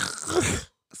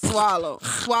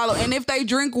 And if they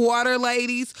drink water,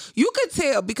 ladies, you could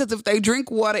tell because if they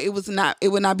drink water, it would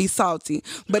not be salty.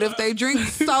 But if they drink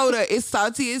soda, it's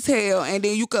salty as hell, and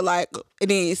then you could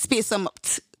spit some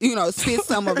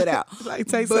of it out. Like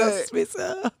take some, spit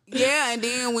some. Yeah, and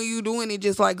then when you doing it,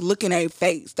 just like looking at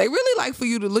face. They really like for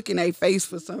you to look in their face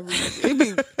for some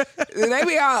reason. They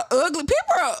be all ugly.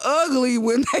 People are ugly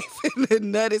when they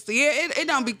feeling nutty. So yeah, it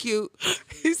don't be cute.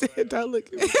 He said, don't look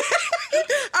at me.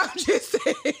 I'm just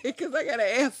saying, because I got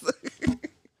to answer.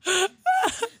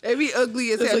 They be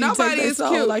ugly as hell. So Nobody is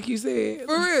cute. like you said.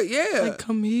 For real, yeah. Like,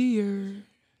 come here.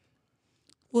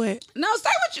 What? No, say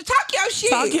what you talk your shit.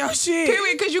 Talk your shit.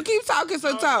 Period, because you keep talking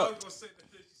so I was talk. gonna say that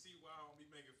you see why I don't be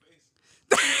making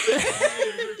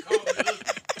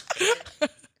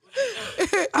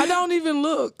faces. I don't even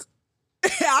look.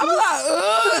 I'm like,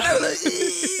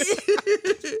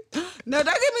 no,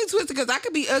 don't get me twisted, because I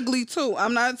could be ugly too.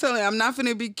 I'm not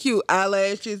finna be cute.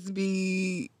 Eyelashes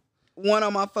be one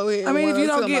on my forehead. I mean, one if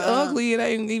you on don't get my arm. ugly, it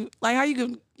ain't even, like how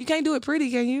you can't do it pretty,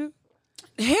 can you?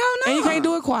 Hell no. And you can't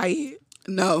do it quiet.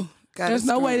 No. There's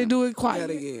no way to do it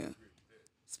quiet. Yeah.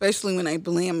 Especially when they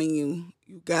blaming you.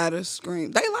 You gotta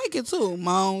scream. They like it too.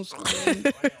 Moan, scream.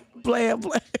 Blam,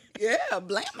 blam. Yeah,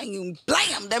 blaming you.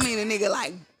 Blam. That mean a nigga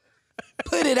like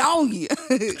put it on you.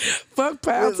 Fuck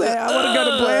Pound Town. I want to go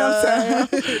to Blam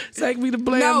Town. Take me to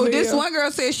Blamville. No, this one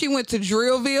girl said she went to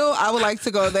Drillville. I would like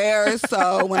to go there.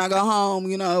 So when I go home,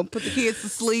 put the kids to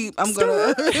sleep. I'm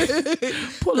gonna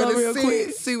Pull up real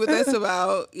quick. see what that's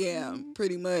about. Yeah,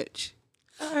 pretty much.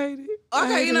 I hate it.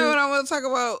 Okay, you know what I want to talk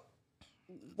about?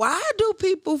 Why do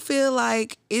people feel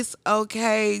like it's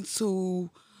okay to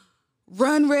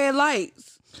run red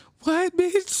lights? What,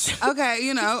 bitch? Okay,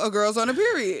 a girl's on a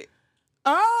period.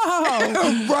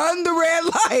 Oh. Run the red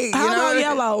light. How about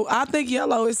yellow? I think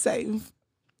yellow is safe.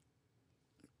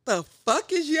 The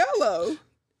fuck is yellow?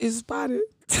 It's spotted.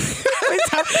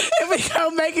 If we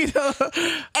don't make it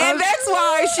and that's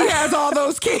why she has all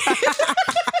those kids.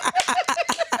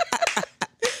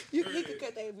 You can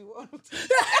cut that if you want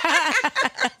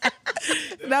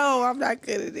to. No, I'm not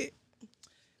good at it.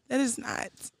 That is not.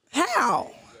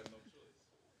 How?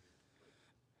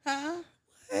 Huh?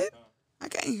 What? I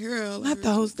can't hear her. Not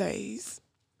those days.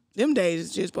 Them days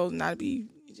is just supposed to not be.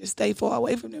 Just stay far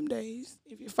away from them days.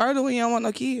 If you're further when you don't want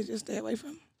no kids, just stay away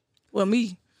from them. Well,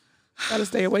 me. Gotta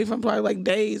stay away from probably like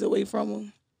days away from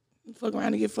them. Fuck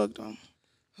around and get fucked on.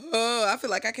 I feel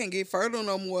like I can't get fertile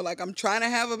no more. Like I'm trying to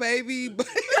have a baby, but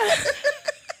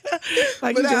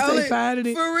like you just ain't finding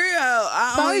it. For real.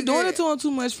 I Probably doing it to him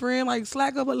too much, friend. Like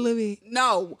slack up a little bit.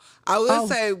 No, I would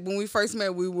say when we first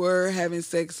met, we were having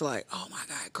sex. Like, oh my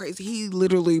god, crazy! He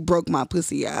literally broke my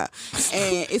pussy out,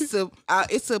 and it's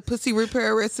a pussy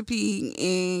repair recipe,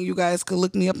 and you guys could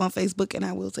look me up on Facebook, and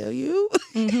I will tell you.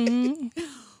 Mm-hmm.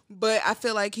 But I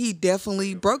feel like he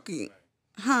definitely broke it,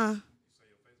 huh?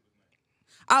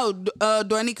 Oh,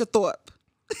 Dornica Thorpe.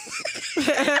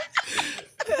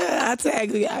 I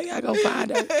tag you. I go find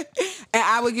her. And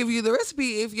I would give you the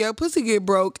recipe if your pussy get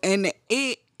broke, and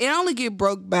it only get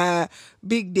broke by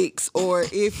big dicks, or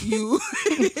if you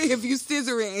if you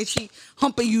scissor it and she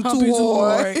humping you too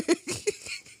hard.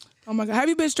 Oh my god, have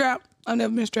you been strapped? I've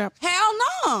never been strapped. Hell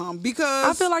no, because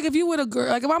I feel like if you with a girl,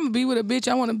 like if I'm gonna be with a bitch,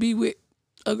 I want to be with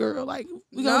a girl. Like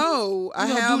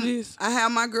I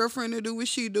have my girlfriend to do what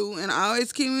she do, and I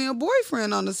always keep me a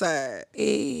boyfriend on the side.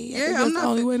 Yeah, that's the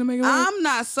only way to make it work. I'm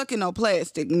not sucking no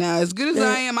plastic. Now, as good as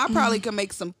I am, I probably can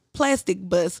make some plastic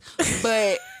bust,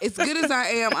 but as good as I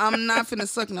am, I'm not finna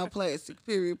suck no plastic.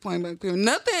 Period. Point blank. Period.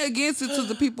 Nothing against it to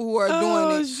the people who are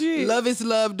doing it. Shit. Love is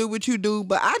love. Do what you do,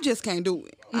 but I just can't do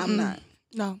it. I'm not.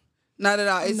 No. Not at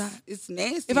all. It's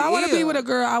nasty. If I want to be with a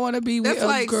girl, I want to be with a girl.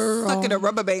 That's like sucking a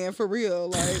rubber band for real.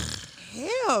 Like,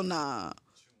 hell nah.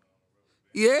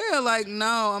 Yeah, like,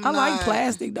 no, I'm not. I like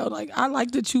plastic, though. Like, I like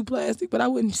to chew plastic, but I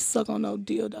wouldn't suck on no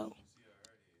dildo.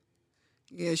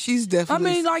 Yeah, she's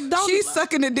definitely. I mean, like, don't. She's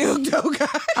sucking the dildo,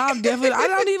 guys. I'm definitely. I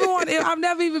don't even want. I've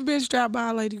never even been strapped by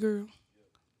a lady girl.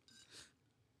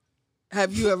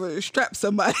 Have you ever strapped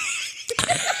somebody?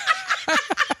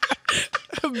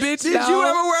 Bitch, Did you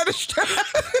ever wear the strap?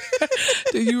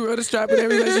 Did you wear the strap in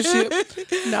every relationship?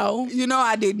 No.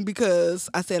 I didn't, because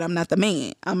I said I'm not the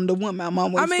man. I'm the woman. I'm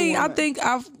always the woman. I think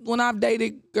when I've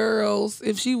dated girls,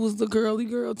 if she was the girly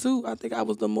girl too, I think I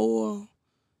was the more.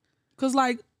 Cause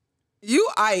like you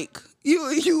Ike, you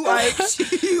Ike.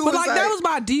 But like that was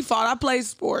by default. I played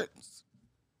sports.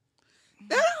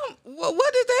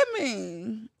 What does that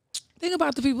mean? Think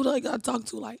about the people that like, I talk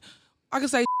to. Like I could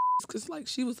say because like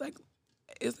she was like.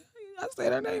 I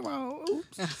said her name wrong.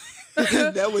 Oops.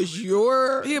 That was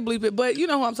your... He'll bleep it, but you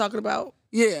know who I'm talking about.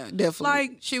 Yeah, definitely.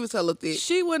 Like, she was hella thick.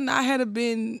 She would not have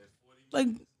been... Like,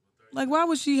 why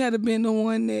would she have been the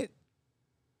one that...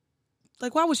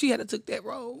 Like, why would she have took that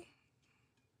role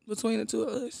between the two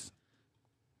of us?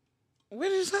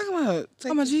 What are you talking about?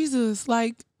 Oh, my Jesus.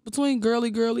 Like, between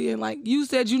girly and like, you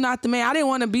said you're not the man. I didn't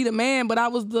want to be the man, but I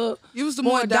was the... You was the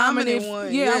more dominant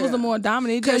one. Yeah, I was the more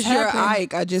dominant. Because you're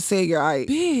Ike. I just said you're Ike.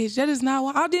 Bitch, that is not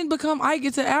why. I didn't become Ike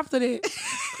until after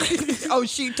that. Oh,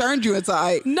 she turned you into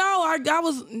Ike. No, I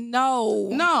was... No.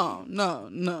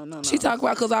 No. She talked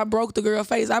about because I broke the girl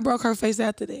face. I broke her face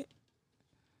after that.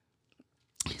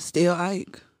 Still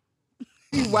Ike.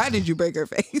 Why did you break her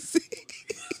face?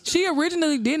 She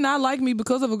originally did not like me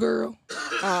because of a girl.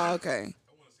 Oh, okay.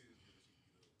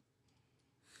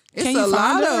 It's a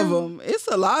lot of them. It's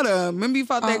a lot of them. Remember you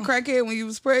fought that crackhead when you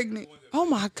was pregnant? Oh,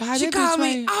 my God. She called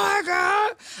me, oh, my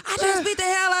God. I just beat the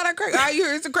hell out of crack. All you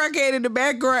hear is a crackhead in the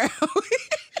background.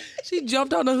 She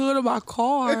jumped on the hood of my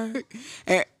car.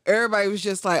 And everybody was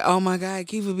just like, oh, my God,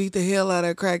 Kiva beat the hell out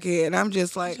of crackhead. And I'm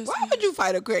just like, why would you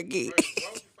fight a crackhead?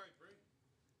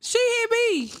 She hit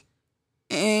me.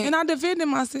 And I defended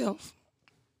myself.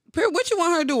 What you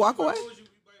want her to do, walk away?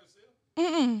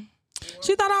 Mm-mm.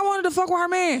 She thought I wanted to fuck with her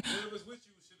man.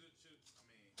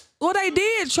 Well, they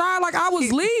did try like I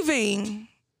was leaving.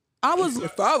 I was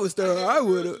If I was there, I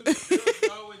would have. Always be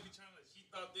trying to. She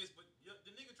thought this, but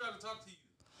the nigga tried to talk to you.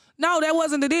 no, that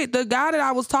wasn't it. The guy that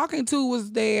I was talking to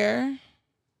was there,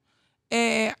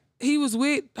 and he was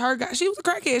with her guy. She was a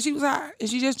crackhead. She was high, and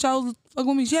she just chose to fuck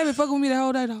with me. She had been fucking with me the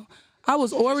whole day though. I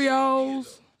was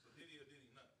Oreos.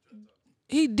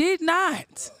 He did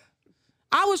not.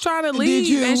 I was trying to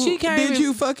leave, and she came. Did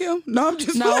you fuck him? No, I'm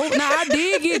just No, I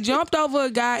did get jumped over a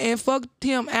guy and fucked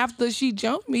him after she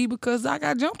jumped me because I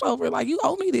got jumped over. Like, you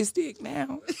owe me this dick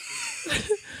now.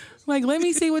 Like, let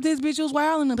me see what this bitch was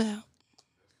wilding about.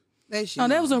 That shit. No,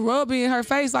 that was a rub in her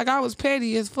face like I was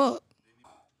petty as fuck.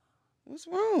 What's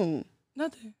wrong?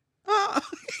 Nothing. Oh.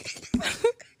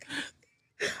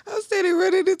 I'm standing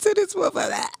running into this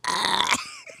motherfucker.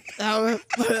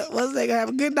 What's they gonna have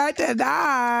a good night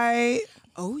tonight?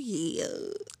 Oh yeah.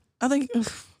 I think.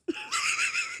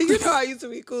 You know I used to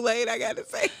be Kool-Aid, I gotta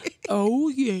say. Oh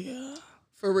yeah,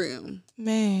 For real.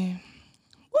 man.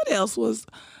 What else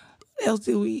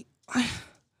did we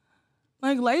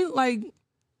like? Like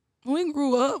when we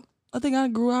grew up. I think I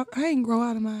grew up. I ain't grow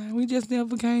out of mine. We just never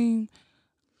became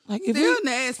like if Still we,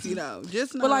 nasty though.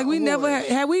 Just not but like we never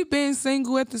horrid. had we been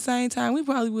single at the same time. We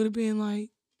probably would have been like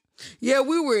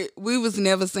We was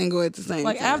never single at the same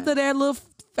time. after that little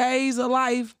phase of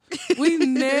life. We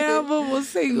never was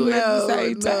single at the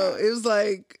same time. No, it was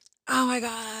like, oh my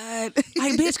God.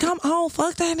 Like, bitch, come on,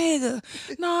 fuck that nigga.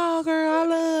 No, girl, I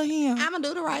love him. I'ma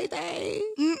do the right thing.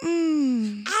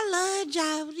 Mm-mm. I love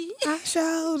Jody. I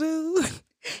sure do.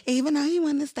 Even though he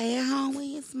wanted to stay at home with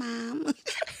his mom.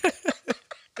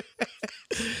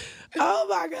 Oh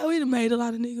my God, we done made a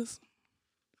lot of niggas.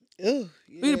 Ugh,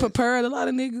 We done prepared a lot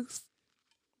of niggas.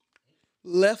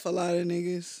 left a lot of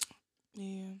niggas.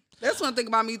 Yeah. That's one thing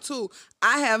about me too.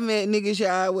 I have met niggas,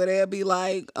 y'all, where they'll be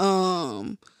like,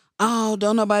 oh,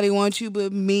 don't nobody want you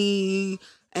but me.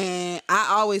 And I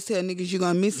always tell niggas, you're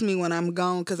gonna miss me when I'm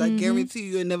gone, because I guarantee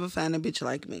you'll never find a bitch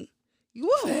like me. You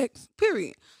won't. Facts.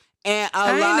 Period. And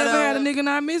I ain't never had a nigga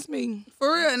not miss me.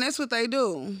 For real, and that's what they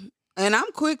do. And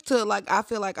I'm quick to, like, I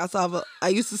feel like I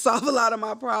used to solve a lot of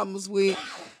my problems with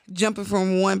jumping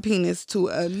from one penis to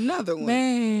another one.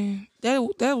 Man, that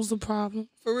was a problem.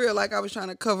 For real, like I was trying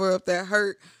to cover up that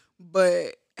hurt,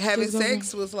 but having Just gonna-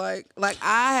 sex was like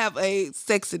I have a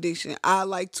sex addiction. I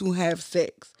like to have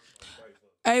sex.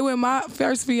 Hey, when my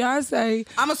first fiance,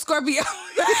 I'm a Scorpio.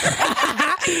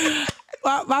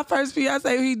 my first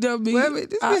fiance, he dumped me. Wait a minute,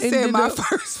 this I bitch said ended my up-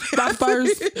 first. My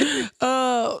first.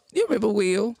 You remember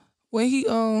Will when he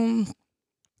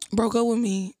broke up with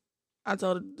me? I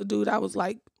told the dude I was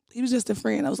like, he was just a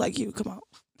friend. I was like, you come on,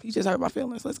 he just hurt my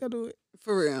feelings. Let's go do it.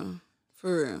 For real.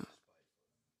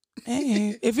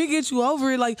 Man, if it gets you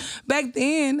over it, like back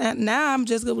then, now I'm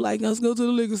just gonna be like, let's go to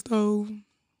the liquor store.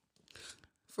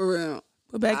 For real.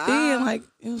 But back then, like,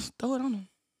 it was throw it on them.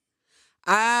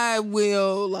 I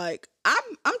will, like,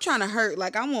 I'm trying to hurt.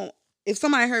 Like, I want, if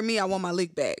somebody hurt me, I want my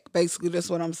lick back. Basically, that's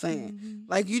what I'm saying. Mm-hmm.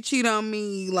 Like, you cheat on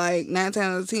me, like, 9 times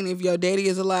out of 10, if your daddy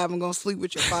is alive, I'm going to sleep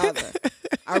with your father.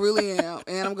 I really am.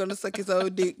 And I'm going to suck his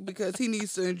old dick because he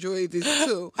needs to enjoy this,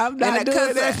 too. I'm not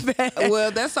doing that bad.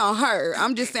 Well, that's on her.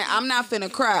 I'm just saying, I'm not finna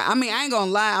cry. I mean, I ain't going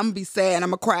to lie. I'm going to be sad.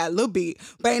 I'm going to cry a little bit.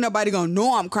 But ain't nobody going to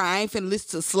know I'm crying. I ain't finna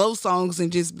listen to slow songs and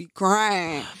just be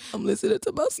crying. I'm listening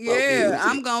to my slow Yeah, music.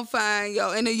 I'm gonna find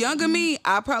and the younger me,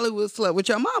 I probably would slept with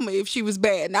your mama if she was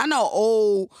bad. And I know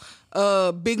old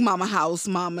big mama house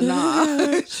mama.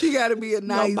 Nah, she gotta be a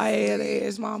No nice. bad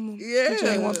ass mama. Yeah. But you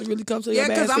ain't want to really come to your Yeah,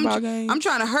 because basketball game. I'm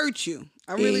trying to hurt you.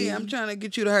 I really Yeah. am trying to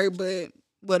get you to hurt, but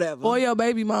whatever. Or your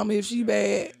baby mama if she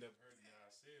bad.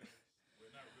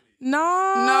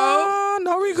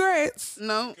 No regrets.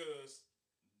 No, Because just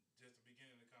the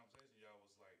beginning of the conversation, y'all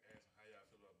was like asking how y'all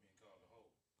feel about being called a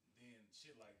hoe. Then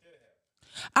shit like that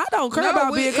happened. I don't care No,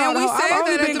 about we- being called and a we hoe. said I've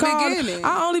only that at been the called. beginning.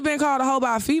 I only been called a hoe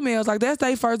by females. Like that's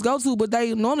their first go to, but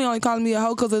they normally only calling me a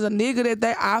hoe because there's a nigga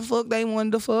that I fuck they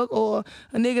wanted to fuck, or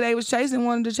a nigga they was chasing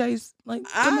wanted to chase. Like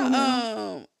come on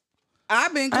now.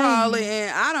 I've been calling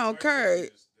and I don't care.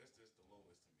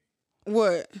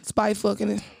 What? Spite fucking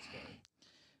it.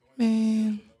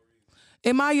 Man.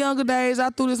 In my younger days, I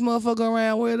threw this motherfucker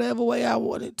around whatever way I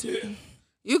wanted to.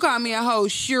 You call me a hoe?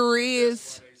 Sure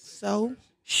is. So,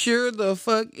 Sure the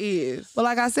fuck is. but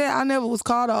like I said, I never was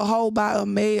called a hoe by a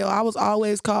male. I was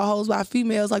always called hoes by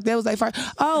females. Like that was like first,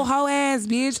 oh, hoe ass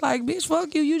bitch. Like, bitch,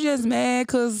 fuck you. You just mad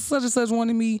because such and such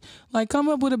wanted me. Like, come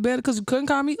up with a better, because you couldn't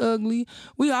call me ugly.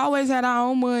 We always had our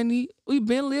own money. We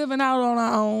been living out on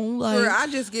our own. Like, Girl,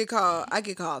 I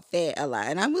get called fat a lot.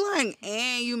 And I be like,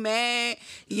 and you mad?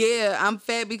 Yeah, I'm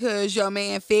fat because your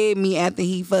man fed me after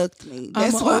he fucked me. I'm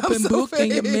That's an why open I'm so book fat.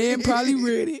 and your man probably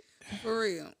read it. For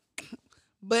real.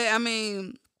 But I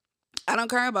mean, I don't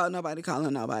care about nobody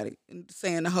calling nobody and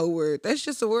saying the whole word. That's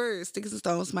just a word. Sticks and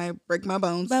stones might break my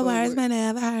bones. But words forward. may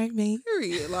never hurt me.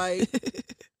 Period. Like,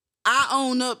 I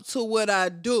own up to what I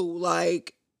do.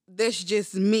 Like, that's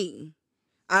just me.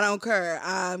 I don't care.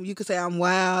 You can say I'm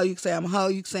wild. You can say I'm a hoe.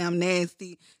 You can say I'm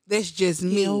nasty. That's just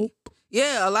me. Nope.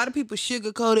 Yeah, a lot of people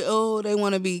sugarcoat it. Oh, they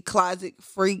want to be closet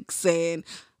freaks and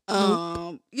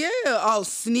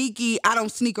sneaky. I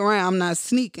don't sneak around. I'm not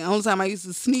sneaking. Only time I used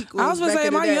to sneak was I was gonna back say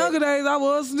in in the my day. younger days I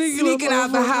was Sneaking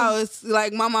out the house.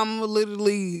 Like my mama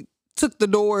literally took the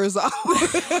doors off.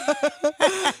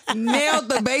 Nailed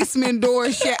the basement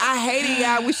door shut. I hated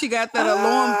y'all when she got that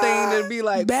alarm thing to be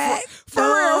like back for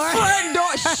real, door. front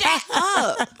door. Shut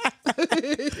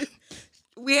up.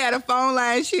 We had a phone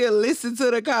line. She'll listen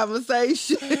to the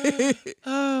conversation.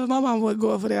 My mom wasn't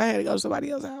going for that. I had to go to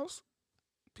somebody else's house.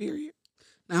 Period.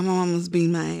 Now my mama's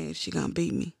beating my ass. She gonna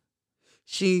beat me.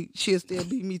 She'll still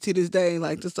beat me to this day.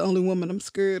 Like that's the only woman I'm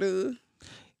scared of.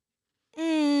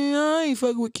 I ain't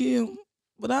fucking with Kim,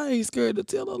 but I ain't scared to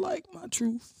tell her like my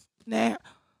truth. Now,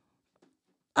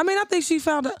 I mean, I think she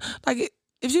found out. Like,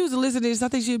 if she was to listen to this, I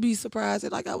think she'd be surprised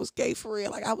that like I was gay for real.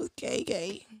 Like I was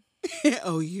gay.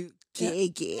 Oh, you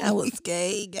gay. I was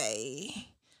gay.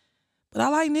 But I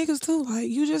like niggas too. Like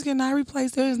you just cannot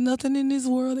replace. There's nothing in this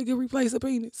world that can replace a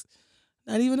penis.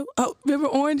 Not even. Remember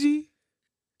Orangey?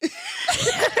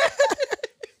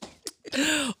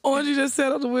 Orangey just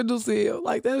sat on the windowsill.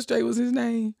 Like that straight was his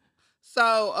name.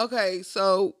 So, okay,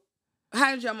 so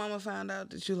how did your mama find out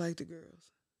that you liked the girls?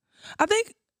 I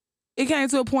think it came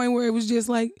to a point where it was just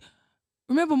like,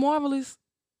 remember Marvelous?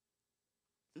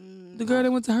 The girl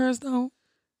that went to Hearthstone?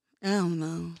 I don't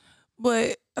know.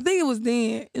 But I think it was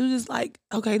then. It was just like,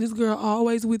 okay, this girl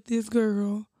always with this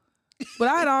girl. But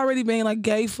I had already been like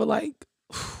gay for like,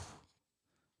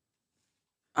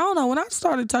 I don't know, when I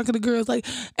started talking to girls, like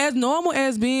as normal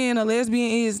as being a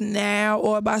lesbian is now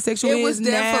or a bisexual It was is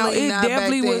now, definitely it not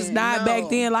definitely back was then. not No. back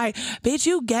then. Like, bitch,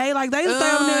 you gay. Like they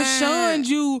down there shunned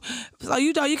you. So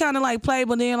you thought you kind of like play,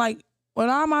 but then like when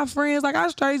all my friends, like I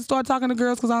straight started talking to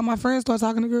girls because all my friends started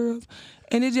talking to girls.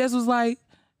 And it just was like,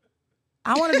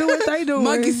 I want to do what they do.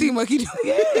 Monkey see, monkey do.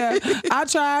 Yeah, I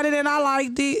tried it and I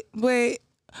liked it, but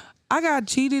I got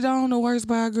cheated on the worst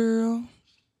by a girl.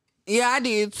 Yeah, I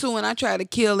did too, and I tried to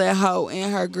kill that hoe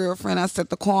and her girlfriend. I set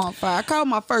the car on fire. I called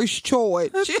my first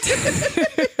charge. But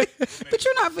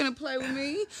you're not finna play with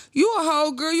me. You a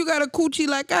hoe, girl. You got a coochie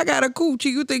like I got a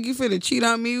coochie. You think you finna cheat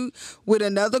on me with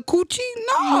another coochie?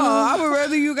 No, I would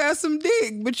rather you got some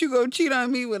dick, but you go cheat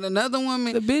on me with another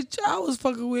woman. The bitch I was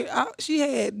fucking with, she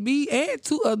had me and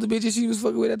two other bitches she was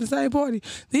fucking with at the same party.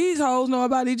 These hoes know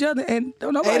about each other and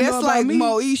don't nobody Hey, know that's about like me.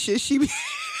 Moesha. She be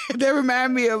that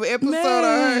remind me of an episode of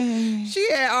her. Man. She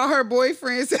had all her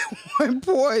boyfriends at one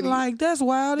party. Like, that's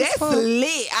wild as That's fuck.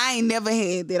 lit. I ain't never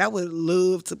had that. I would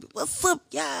love to. What's up,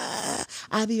 y'all?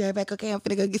 I'll be right back. Okay, I'm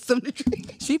finna go get something to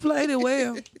drink. She played it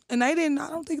well. And I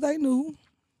don't think they knew.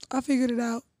 I figured it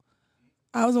out.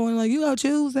 I was the one like, you go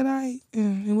choose tonight.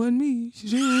 It wasn't me. She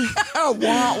chose. Wah,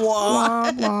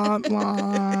 wah. Womp, womp,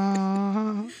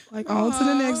 womp. Like, on to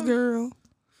the next girl.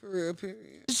 For real,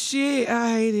 period. Shit,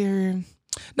 I hate her.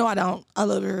 No, I don't. I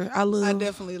love her. I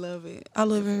definitely love it. I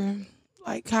love her.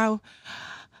 Like, how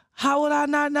would I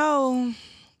not know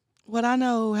what I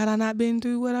know had I not been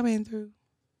through what I've been through?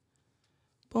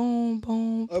 Boom,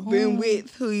 boom, Or boom. been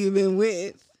with who you been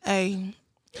with. Hey.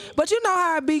 But you know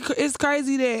how it's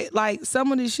crazy that, like,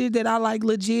 some of the shit that I, like,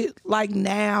 legit, like,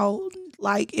 now,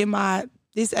 like, in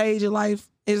this age of life,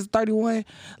 is 31,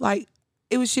 like,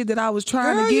 it was shit that I was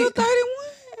trying Girl, to you get. 31?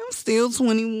 I'm still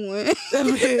 21.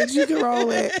 Bitch, you can roll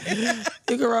it.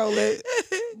 You can roll it.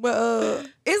 But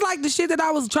it's like the shit that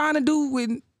I was trying to do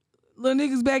with little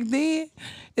niggas back then.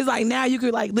 It's like now you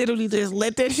could like literally just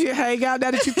let that shit hang out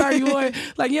now that you're 31.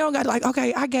 Like you don't got to like,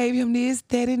 okay, I gave him this,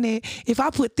 that, and that. If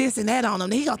I put this and that on him,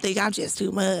 then he gonna think I'm just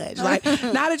too much. Like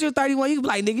now that you're 31, you can be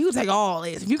like, nigga, you can take all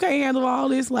this. If you can't handle all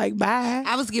this, like bye.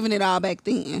 I was giving it all back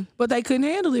then. But they couldn't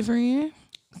handle it, friend.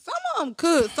 Some of them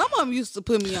could. Some of them used to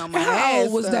put me on my And how ass.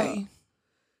 old was though. they?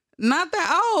 Not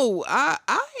that old. I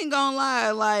ain't gonna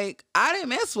lie. Like, I didn't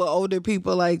mess with older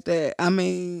people like that. I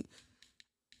mean,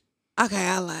 okay,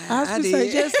 I lied. I was I gonna did.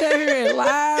 say, just sit here and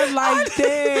lie like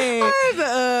that.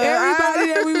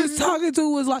 Everybody that we was talking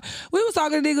to was like, we was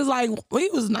talking to niggas like, we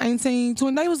was 19,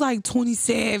 20. They was like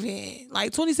 27,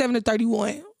 like 27 to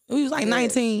 31. We was like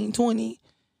 19, 20.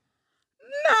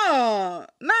 No,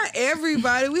 not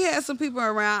everybody. We had some people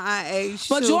around our age.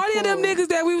 Majority of them too. niggas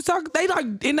that we was talking, they like,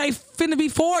 and they finna be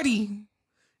 40.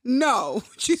 No,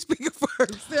 she's speaking for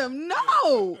herself.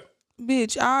 No.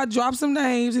 Bitch, I'll drop some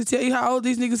names and tell you how old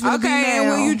these niggas finna be now. Okay, and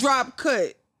when you drop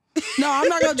cut. No, I'm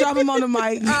not gonna drop them on the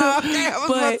mic. Okay, I was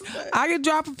but about to say. I can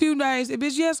drop a few names. And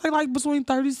bitch, yes, they like between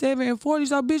 37 and 40.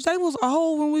 So bitch, they was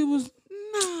old when we was.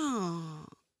 No.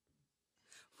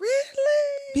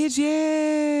 Really? Bitch,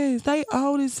 yes, they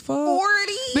old as fuck.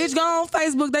 40? Bitch, go on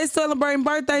Facebook. They celebrating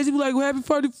birthdays. You be like, well, happy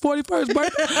 41st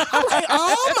birthday. I'm like,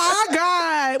 oh my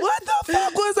God. What the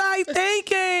fuck was I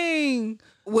thinking?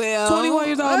 Well. 21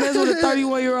 years old, messing with a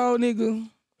 31-year-old nigga.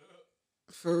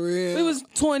 For real. He was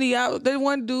 20. There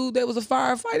one dude that was a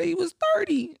firefighter. He was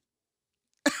 30.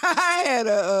 I had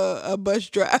a bus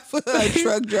driver, a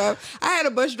truck driver. I had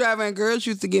a bus driver, and girls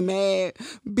used to get mad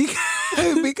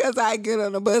because I get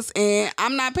on the bus and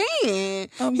I'm not paying.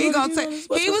 He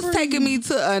was taking me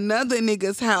to another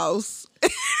nigga's house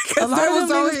because that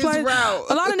was on his route.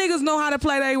 A lot of niggas know how to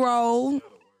play their role.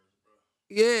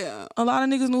 Yeah. A lot of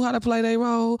niggas knew how to play their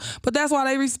role. But that's why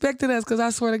they respected us, because I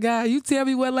swear to God, you tell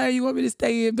me what lane you want me to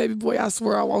stay in, baby boy, I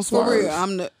swear I won't swerve. For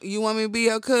real. You want me to be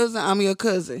your cousin? I'm your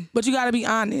cousin. But you got to be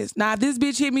honest. Now, if this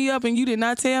bitch hit me up and you did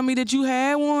not tell me that you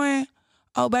had one,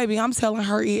 oh, baby, I'm telling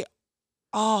her it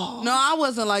all. No, I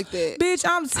wasn't like that. Bitch,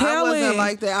 I'm telling. I wasn't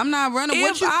like that. I'm not running.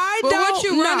 If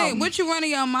What you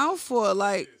running your mouth for?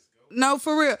 Like, no,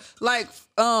 for real. Like,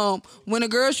 when the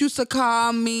girls used to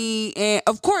call me, and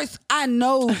of course I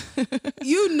know,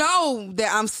 you know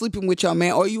that I'm sleeping with your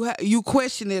man, or you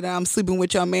question it that I'm sleeping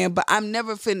with your man, but I'm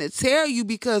never finna tell you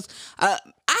because I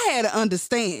had an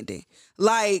understanding.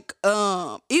 Like,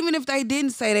 even if they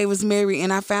didn't say they was married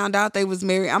and I found out they was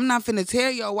married, I'm not finna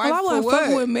tell your wife I wasn't for what.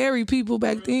 fucking with married people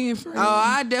back then. Friend. Oh,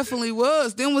 I definitely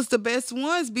was. Them was the best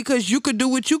ones because you could do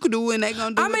what you could do and they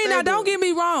gonna do. I mean, now don't get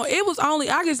me wrong. It was only,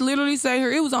 I can literally say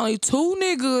here, it was only 2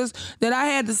 niggas that I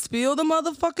had to spill the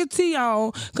motherfucking tea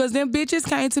on, because them bitches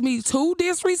came to me too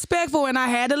disrespectful and I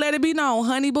had to let it be known,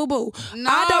 honey boo boo.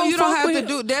 No, you don't have to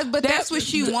do that, but that's what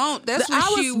she want. That's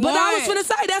what she want. But I was finna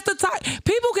say, that's the type.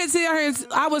 People can sit here and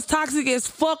I was toxic as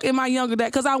fuck in my younger days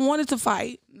because I wanted to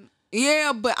fight.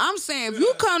 Yeah, but I'm saying if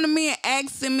you come to me and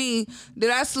asking me, did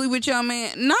I sleep with your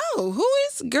man? No, who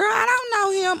is girl? I don't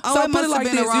know him. Oh, So it put it must like have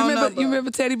been this. the wrong number. You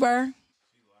remember Teddy Bear?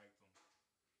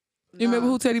 You remember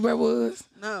who Teddy Bear was?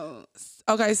 No.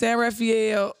 Okay, San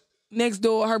Rafael, next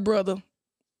door, her brother.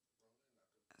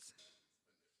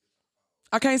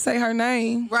 I can't say her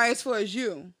name. Right, as far as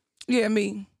you. Yeah,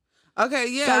 me. Okay,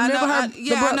 yeah, So I never know.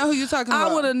 heard I know who you're talking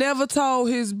about. I would have never told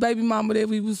his baby mama that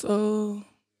we was doing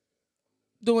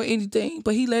anything,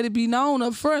 but he let it be known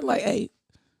up front, like, hey,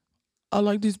 I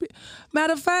like this bitch.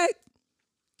 Matter of fact,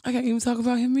 I can't even talk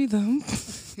about him either.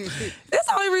 That's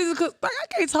the only reason, because like, I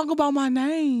can't talk about my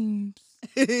names.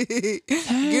 Give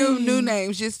them new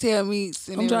names. Just tell me.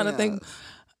 I'm trying to think.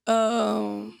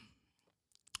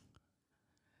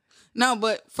 No,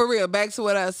 but for real, back to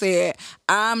what I said.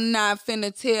 I'm not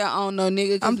finna tell on no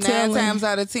nigga because 9 times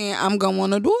out of 10, I'm gonna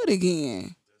want to do it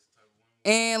again.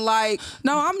 And like,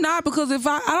 no, I'm not, because if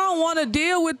I don't want to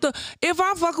deal with if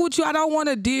I fuck with you, I don't want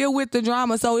to deal with the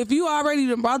drama. So if you already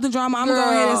done brought the drama, I'm gonna go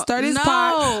ahead and stir this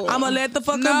pot. I'm gonna let the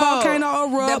fucking volcano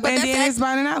erupt and then it's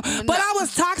burning out. But I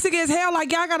was toxic as hell.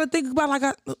 Like, y'all gotta think about, like,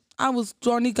 I was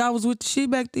Jornique. I was with the shit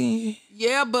back then.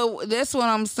 Yeah, but that's what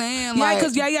I'm saying. Yeah, like,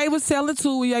 because Yaya was selling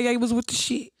too. Yaya was with the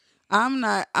shit. I'm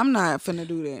not finna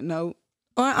do that. No.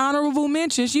 Honorable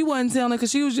mention, she wasn't telling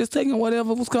because she was just taking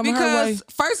whatever was coming her way. Because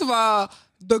first of all,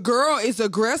 the girl is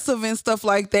aggressive and stuff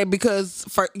like that because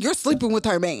you're sleeping with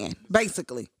her man,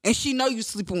 basically, and she know you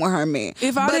sleeping with her man.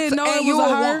 If I didn't know it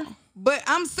was her, but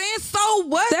I'm saying, so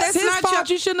what? That's his not fault.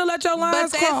 You shouldn't have let your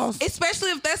lines cross.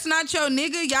 Especially if that's not your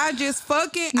nigga, y'all just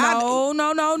fucking. No.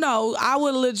 I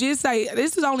would legit say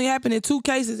this has only happened in 2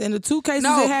 cases. In the 2 cases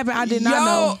it happened, I did not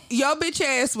know. Your bitch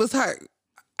ass was hurt.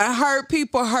 And hurt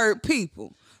people hurt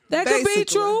people. That could be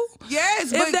true.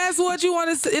 Yes, if that's what you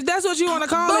want to. If that's what you want to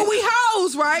call it. But we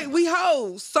hoes, right? We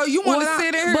hoes. So you want to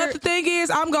sit there? But the thing is,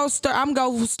 I'm gonna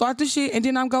start the shit, and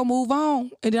then I'm gonna move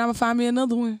on, and then I'm gonna find me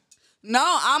another one.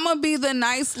 No, I'm gonna be the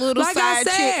nice little side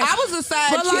chick. I was a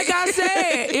side chick. But like I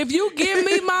said, if you give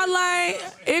me my lane,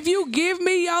 if you give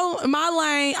me my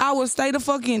lane, I will stay the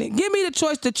fuck in it. Give me the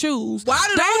choice to choose. Why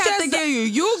do they have to give you?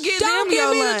 You give them your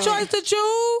lane. Don't give me the choice to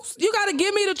choose. You gotta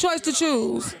give me the choice to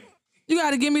choose. You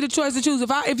gotta give me the choice to choose.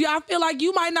 If I feel like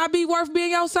you might not be worth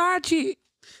being your side chick.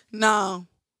 No.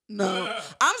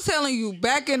 I'm telling you,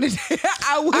 back in the day,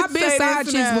 I've been side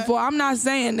chicks before. I'm not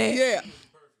saying that. Yeah.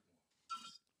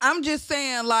 I'm just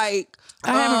saying, like,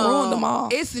 I haven't ruined them all.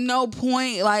 It's no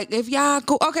point, like, if y'all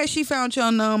cool, okay, she found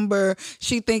your number,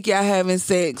 she think y'all having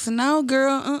sex. No,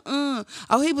 girl, Oh,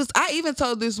 I even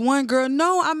told this one girl,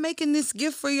 no, I'm making this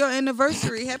gift for your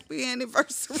anniversary. Happy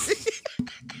anniversary.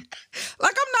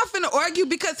 Like, I'm not finna argue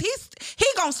because he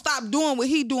gonna stop doing what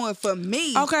he doing for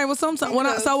me. Okay, well, sometimes what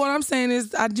I'm saying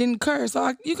is I didn't curse,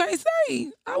 so you can't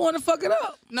say I want to fuck it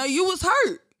up. No, you was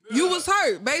hurt. You was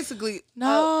hurt, basically.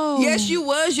 No. Yes, you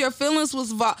was. Your feelings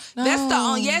was No. That's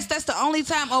the only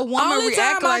time a woman Only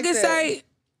react time like I can that. say,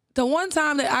 the one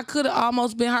time that I could have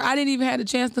almost been hurt, I didn't even have the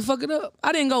chance to fuck it up.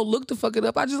 I didn't go look to fuck it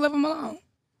up. I just left him alone.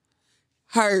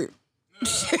 Hurt.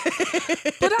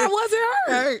 But I wasn't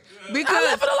hurt. Because I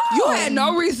left it alone. you had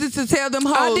no reason to tell them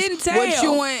hoes I didn't tell. what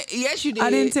you went. Yes, you did. I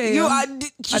didn't tell.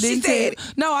 She I didn't said.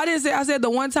 tell. No, I didn't say. I said the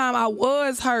one time I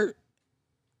was hurt.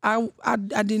 I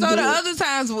didn't. So do the it. other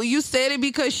times when you said it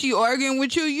because she arguing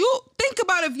with you, you think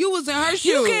about if you was in her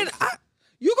shoes.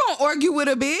 You gonna argue with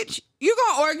a bitch. You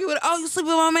gonna argue with, oh, you sleep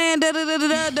with my man, da da da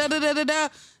da da da da da da.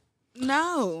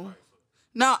 No,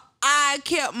 I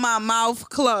kept my mouth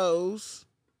closed,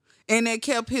 and it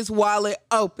kept his wallet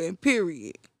open.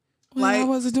 Period. Well, I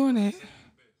wasn't doing that.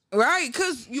 Right,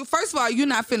 because first of all, you're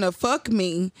not finna fuck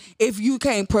me if you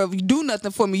can't do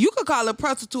nothing for me. You could call a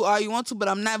prostitute all you want to, but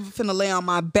I'm not finna lay on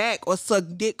my back or suck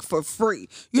dick for free.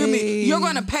 You hear me? You're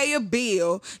gonna pay a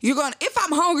bill. If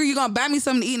I'm hungry, you're gonna buy me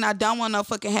something to eat, and I don't want no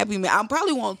fucking Happy Meal. I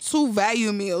probably want 2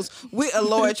 value meals with a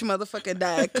large motherfucking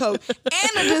Diet Coke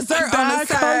and a dessert on the Diet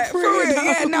side. Coke For real. free,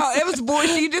 Yeah, no, it was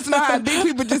bullshit. You just know how big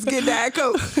people just get Diet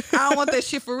Coke. I don't want that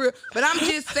shit for real. But I'm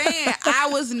just saying, I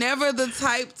was never the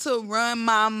type to run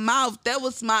my mouth. That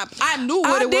was I knew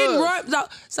what it was.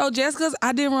 So just because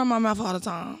I didn't run my mouth all the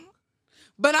time.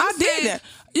 But I did that.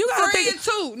 You gotta friend think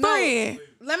too. Friend. No,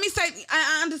 let me say,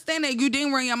 I understand that you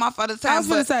didn't run your mouth all the time. I was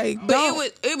gonna say,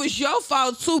 but it was your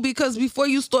fault too, because before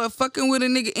you start fucking with a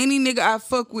nigga, any nigga I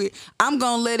fuck with, I'm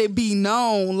gonna let it be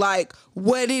known like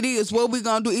what it is, what we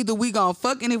gonna do. Either we gonna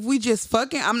fuck, and if we just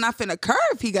fucking, I'm not finna curve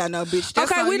if he got no bitch.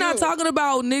 That's okay, on we you. not talking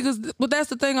about niggas, but that's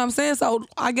the thing I'm saying. So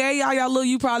I gave y'all look,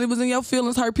 you probably was in your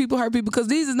feelings, hurt people, because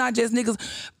these is not just niggas.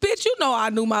 Bitch, you know I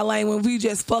knew my lane when we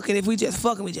just fucking. If we just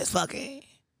fucking, we just fucking.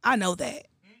 I know that.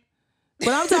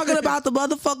 But I'm talking about the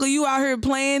motherfucker you out here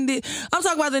playing. I'm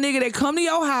talking about the nigga that come to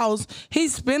your house.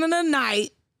 He's spending the night.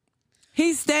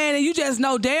 He's standing. You just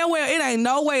know damn well it ain't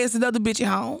no way it's another bitch at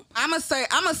home. I'ma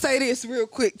say this real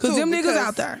quick Cause them niggas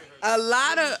out there. A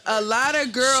lot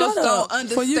of girls Shut up don't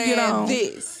before you get on.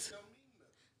 understand this.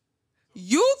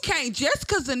 You can't, just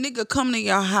cause a nigga come to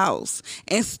your house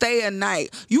and stay a night,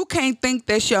 you can't think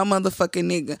that's your motherfucking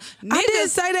nigga. I didn't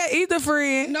say that either,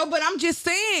 friend. No, but I'm just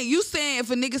saying, you saying if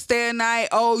a nigga stay a night,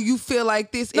 oh, you feel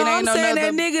like this, No, it ain't I'm no saying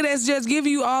another. that nigga that's just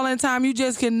giving you all in time, you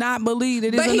just cannot believe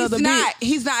that it's But another bitch.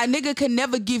 he's not. A nigga can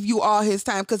never give you all his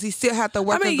time because he still have to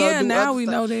work I mean, and go yeah, do now other we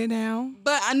stuff. know that now.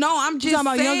 But I know, I'm just talking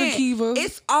about saying, younger Kiva.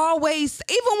 it's always,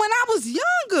 even when I was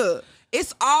younger,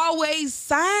 it's always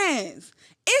signs.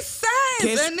 It's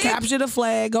signs. Capture the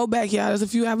flag. Go back, y'all. There's a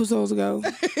few episodes ago.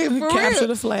 For Capture real.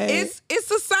 the flag.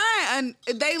 It's a sign. And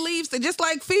they leave, just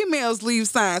like females leave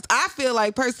signs. I feel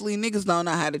like personally niggas don't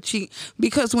know how to cheat,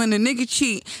 because when the nigga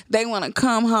cheat, they want to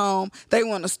come home. They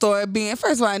want to start being,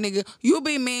 first of all, nigga, you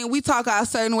be mean. We talk out a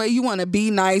certain way. You want to be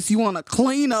nice. You want to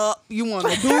clean up. You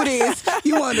want to do this.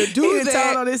 You want to do He that.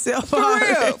 told on himself For real.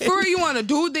 already. For real. You want to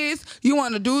do this. You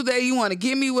want to do that. You want to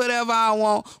give me whatever I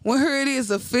want. When here it is,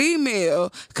 a female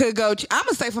could go. I'm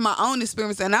gonna say from my own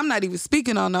experience, and I'm not even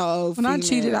speaking on no When I female.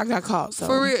 cheated, I got caught. So.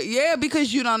 For real, yeah,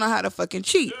 because you don't know how to fucking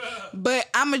cheat. But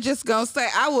I'm just gonna say,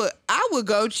 I would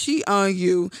go cheat on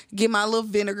you, get my little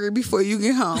vinegar before you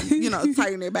get home. You know,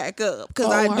 tighten it back up, because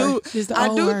I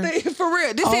do think, for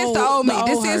real. This is the old me.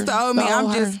 This is the old me.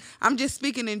 I'm just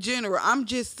speaking in general. I'm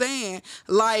just saying,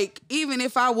 like, even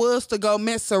if I was to go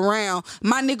mess around,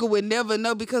 my nigga would never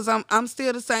know, because I'm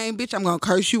still the same bitch. I'm gonna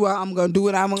curse you out. I'm gonna do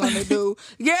what I'm gonna do.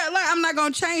 Yeah, like, I'm not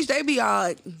gonna change. They be all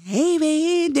like, hey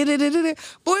man, da-da-da-da-da.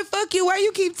 Boy, fuck you. Why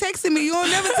you keep texting me? You don't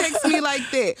never text me like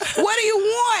that. What do you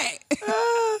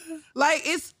want? Like,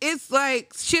 it's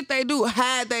like shit they do.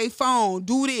 Hide their phone.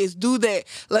 Do this, do that.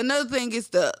 Like, another thing is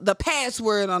the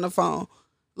password on the phone.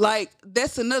 Like,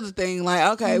 that's another thing.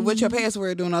 Like, okay, what's your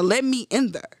password doing? Or let me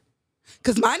in there.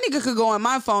 Because my nigga could go on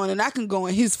my phone and I can go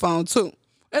on his phone too.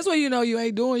 That's when you know you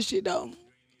ain't doing shit, though.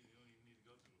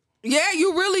 Yeah,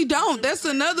 you really don't. That's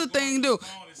another thing, dude.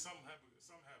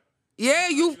 Yeah,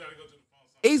 you.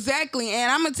 Exactly,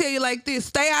 and I'm gonna tell you like this: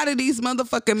 stay out of these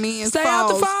motherfucking men's Stay out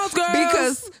the phones, girls.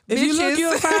 because if you look,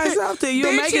 you'll find something.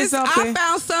 You're making something. I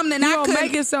found something. You're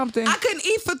making something. I couldn't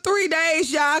eat for 3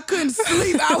 days, y'all. I couldn't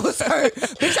sleep. I was hurt.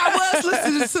 Bitch, I was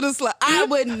listening to the slut. I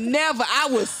would never. I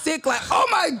was sick. Like, oh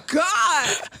my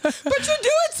god! But you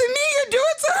do it to me. You do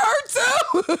it to her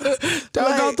too.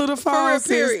 Don't go through the phone.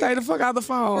 For real, Sis. Stay the fuck out the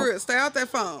phone. For real, stay out that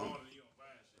phone.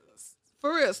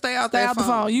 For real, stay out Stay that out the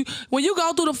phone. When you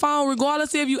go through the phone,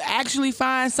 regardless if you actually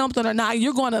find something or not,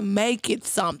 you're gonna make it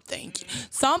something.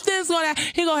 Something's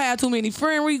he gonna have too many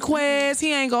friend requests.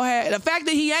 He ain't gonna have the fact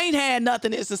that he ain't had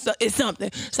nothing is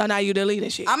something. So now you deleting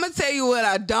shit. I'm gonna tell you what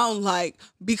I don't like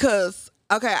because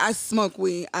okay, I smoke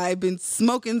weed. I've been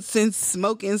smoking since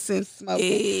smoking.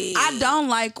 Hey. I don't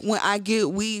like when I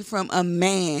get weed from a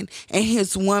man and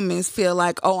his women feel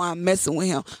like, oh, I'm messing with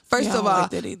him. First Yeah, I of don't all,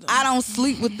 like that either. I don't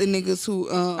sleep with the niggas who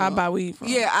I buy weed from.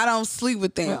 Yeah, I don't sleep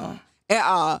with them at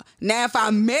all. Now, if I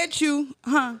met you,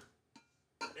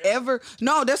 ever?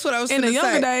 No, that's what I was In the gonna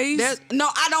younger say. days. No,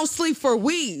 I don't sleep for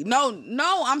weed. No,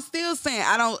 I'm still saying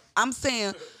I don't. I'm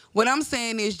saying. What I'm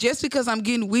saying is just because I'm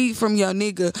getting weed from your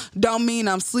nigga don't mean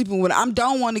I'm sleeping with him. I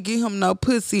don't want to give him no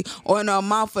pussy or no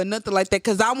mouth or nothing like that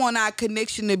because I want our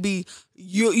connection to be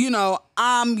you know,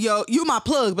 you my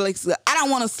plug, but like, I don't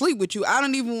want to sleep with you. I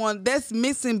don't even want, that's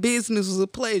mixing business with a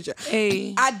pleasure.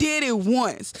 Hey. I did it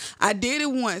once.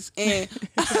 And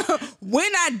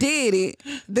when I did it,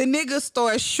 the nigga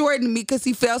started shorting me because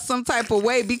he felt some type of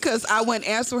way because I wouldn't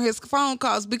answer his phone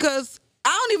calls because I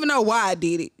don't even know why I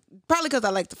did it. Probably because I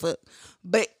like to fuck.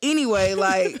 But anyway,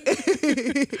 like,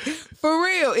 for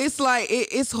real, it's like,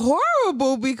 it's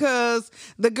horrible because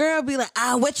the girl be like,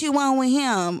 what you want with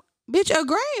him? Bitch, a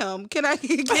gram. Can I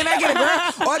get a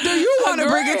gram? Or do you want to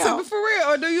bring it to me for real?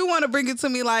 Or do you want to bring it to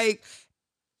me like,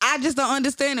 I just don't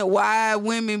understand it. Why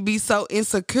women be so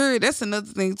insecure. That's another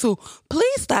thing too.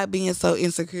 Please stop being so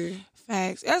insecure.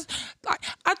 Facts. That's like,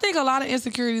 I think a lot of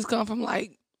insecurities come from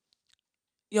like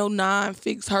your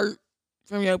non-fixed hurt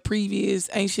from your previous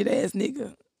ain't shit ass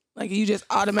nigga. Like you just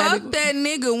automatically fuck that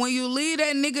nigga. When you leave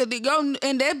that nigga to go,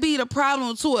 and that be the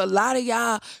problem too. A lot of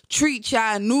y'all treat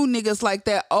y'all new niggas like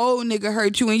that old nigga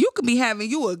hurt you, and you could be having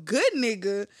you a good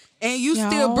nigga, and you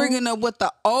still bringing up what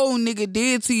the old nigga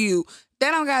did to you.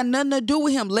 That don't got nothing to do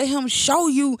with him. Let him show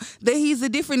you that he's a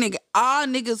different nigga. All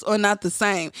niggas are not the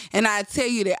same, and I tell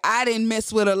you that I didn't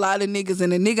mess with a lot of niggas,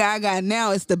 and the nigga I got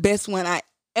now is the best one I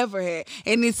ever had,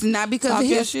 and it's not because of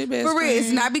his shit, for real.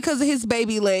 It's not because of his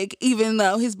baby leg, even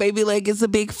though his baby leg is a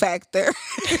big factor.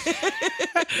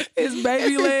 His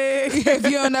baby leg. If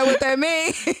you don't know what that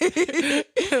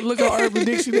means, look on Urban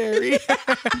Dictionary.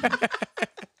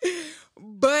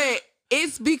 But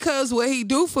it's because what he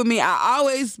do for me. I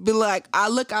always be like, I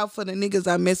look out for the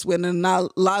niggas I mess with, and a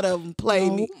lot of them play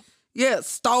me. Yeah,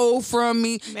 stole from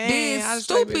me, did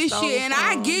stupid shit, and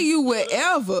I give you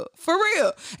whatever, for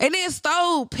real. And then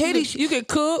stole petty shit. You can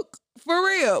cook. For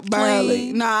real,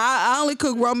 barely. Nah, I only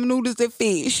cook ramen noodles and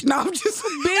fish. No, I'm just...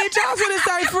 Bitch, I was gonna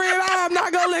say, friend, I'm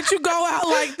not gonna let you go out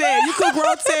like that. You cook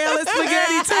rotel and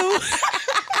spaghetti too.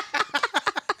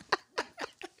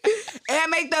 And I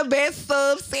make the best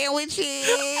sub sandwiches.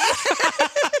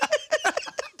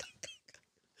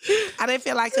 I didn't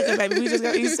feel like cooking, baby. We just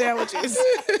gonna eat sandwiches.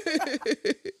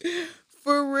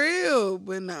 For real.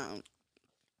 But no.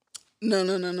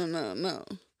 No.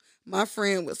 My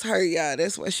friend was hurt, y'all.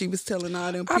 That's why she was telling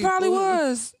all them people. I probably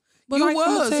was. But You like,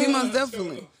 was. You most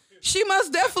definitely. She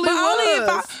most definitely But was. only if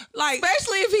I, like,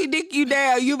 especially if he dick you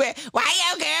down, you bet. Why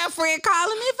your girlfriend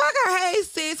calling me? Fuck her, hey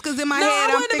sis. Because in my no, head, I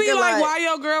I'm wouldn't thinking be like, why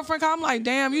your girlfriend call? I'm like,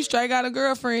 damn, you straight got a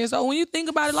girlfriend. So when you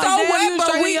think about it, like, so damn, what? you But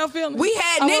straight in your feelings. we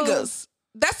had niggas.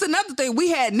 That's another thing. We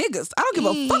had niggas. I don't give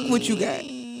a fuck what you got.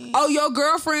 Oh, your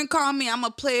girlfriend called me. I'ma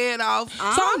play it off. So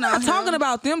I'm not talking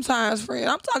about them times, friend.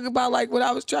 I'm talking about like when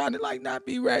I was trying to like not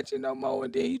be ratchet no more,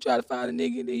 and then you try to find a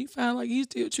nigga, and then you find like he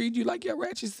still treat you like your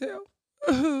ratchet self.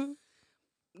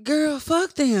 Girl,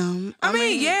 fuck them. I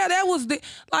mean, yeah, that was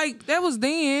that was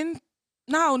then.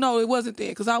 No, it wasn't then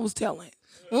because I was telling.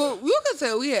 Well, you could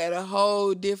tell we had a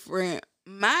whole different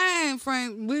mind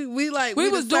frame. We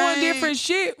was doing different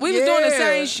shit. We was doing the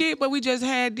same shit, but we just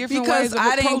had different ways of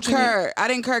approaching it. I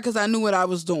didn't care because I knew what I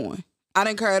was doing. I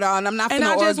didn't care at all, and I'm not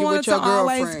finna argue with your girlfriend. And I just wanted to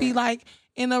always be like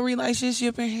in a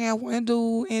relationship and have one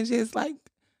dude and just like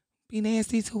be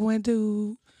nasty to one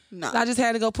dude. No, I just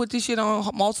had to go put this shit on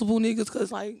multiple niggas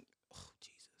because like, oh,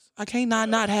 Jesus, I can't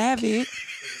not have it.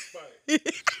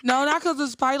 No, not because of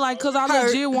spite, like because I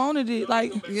legit wanted it.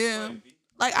 Like, yeah.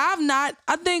 Like I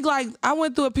think like I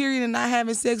went through a period of not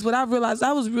having sex, but I realized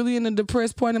I was really in a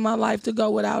depressed point in my life to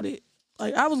go without it.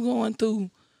 Like I was going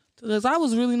through Because I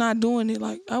was really not doing it.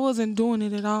 Like, I wasn't doing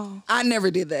it at all. I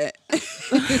never did that.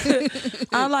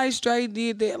 I like straight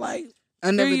did that. Like,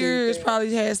 I never 3 did years that.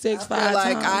 probably had sex 5 feel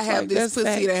like times. I have Like, this that's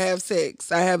pussy to facts. have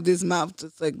sex. I have this mouth to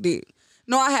suck dick.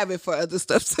 No, I have it for other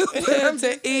stuff too.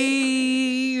 To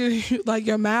eat, like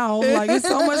your mouth. Like, it's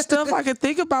so much stuff I can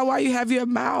think about while you have your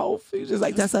mouth. You just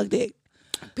like, that suck dick.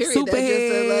 Period. That just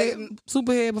Superhead,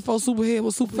 Superhead before Superhead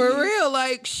was Superhead. for real,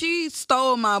 like she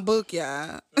stole my book,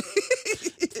 y'all.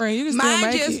 Friend, you can still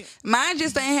make it. Mine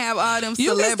just ain't have all them You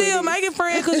celebrities. can still make it,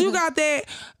 friend, because you got that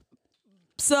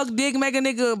suck dick, make a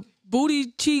nigga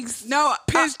booty cheeks No,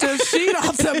 pitch the sheet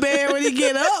off the bed when he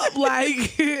get up.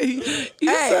 Like, you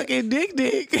sucking dick.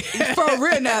 For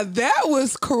real, now that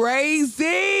was crazy.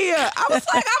 I was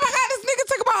like, oh my God, this nigga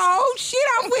took my whole shit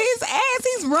off with his ass.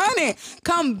 He's running.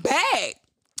 Come back.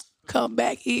 Come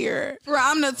back here. Bro,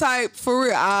 I'm the type, for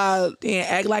real, Then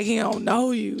act like he don't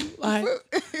know you. Like,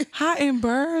 how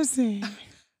embarrassing.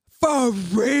 for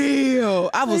real.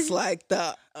 I was like,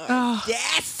 the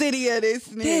audacity of this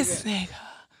nigga. This nigga.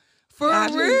 For I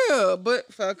just- real,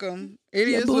 but fuck him. It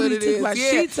Your is booty what it took is. my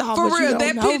Yeah, sheets off, for but you real.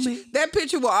 don't know me. That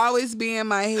picture will always be in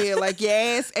my head. Like your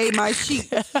ass ate my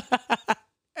sheets.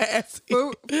 Ass,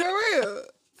 For real,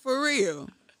 for real.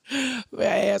 my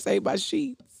ass ate my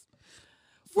sheets.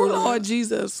 For For real. Lord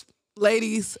Jesus.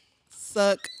 Ladies,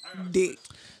 suck dick.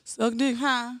 Suck dick.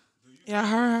 Huh? Yeah, I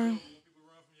heard her.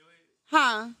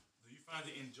 Huh? Do you find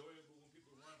it enjoyable when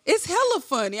people run? It's hella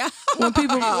funny.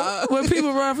 When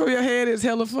people run from your head, it's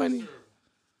hella funny.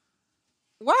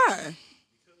 Why? What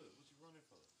you running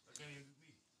for? I can't even do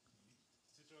me.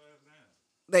 Sit your ass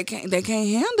down. They can't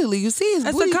handle it. You see, his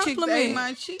That's a booty cheeks compliment. ate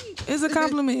my cheeks. It's a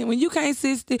compliment. When you can't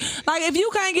sit still. Like, if you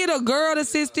can't get a girl to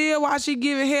sit still while she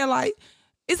giving head, like,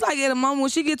 it's like at a moment when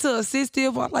she get to a sit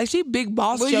still, like, she big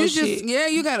boss Well, your you shit.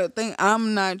 you gotta think.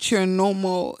 I'm not your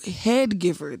normal head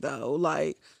giver though.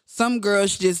 Like some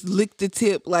girls just lick the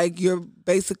tip like you're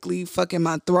basically fucking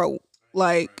my throat.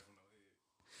 Like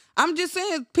I'm just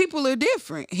saying, people are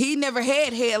different. He never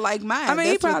had head like mine. I mean,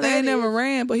 he That's what probably that ain't is. never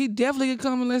ran, but he definitely could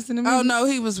come and listen to me. Oh no,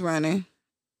 he was running.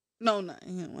 No, not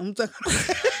him. I'm talking.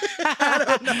 I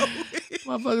don't know.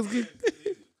 Motherfuckers get...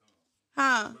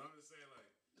 Huh? But I'm just saying, like,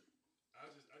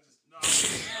 I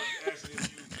was asking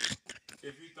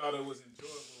if you thought it was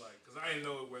enjoyable, like, because I didn't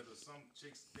know whether some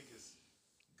chicks think it's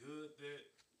good that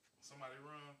somebody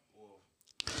run or,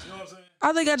 you know what I'm saying?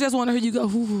 I think I just want to hear you go,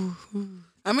 "Ooh, ooh."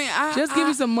 I mean, Just give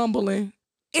me some mumbling.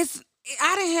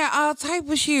 I done had all type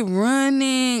of shit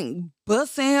running,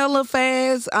 busting hella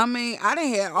fast. I mean, I done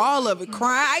had all of it.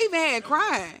 Crying. I even had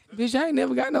crying. Bitch, I ain't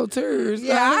never got no tears.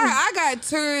 Yeah, I got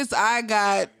tears. I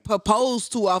got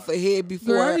proposed to off a head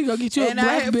before. Girl, you gonna get you a and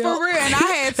black for belt. real. And I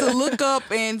had to look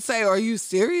up and say, "Are you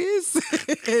serious?"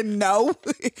 And no,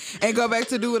 and go back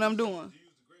to do what I'm doing.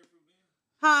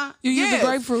 Huh? You use the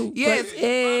grapefruit. Yes.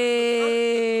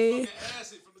 Hey.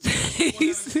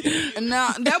 No,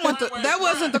 that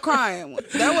wasn't the crying one.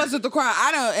 That wasn't the crying.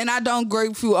 I don't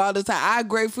grapefruit all the time. I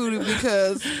grapefruit it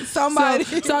because somebody.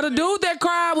 So the dude that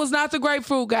cried was not the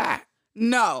grapefruit guy.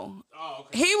 No,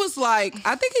 he was like,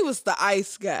 I think he was the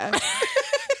ice guy.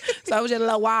 So it was just a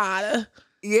little water.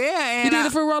 Yeah, You and did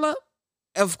the fruit roll up?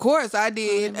 of course I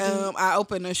did. I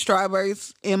opened the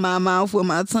strawberries in my mouth with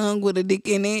my tongue with a dick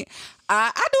in it. I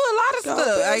do a lot of Go,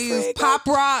 stuff. best I use friend, pop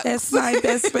rocks. That's my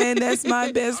best friend. That's my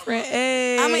best friend.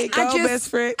 Hey, I mean, go best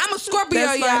friend. I'm a Scorpio,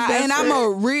 That's my y'all, best and I'm friend. a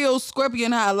real Scorpio.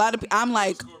 And how a lot of people, I'm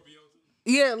like,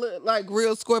 yeah, look, like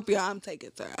real Scorpio. I'm taking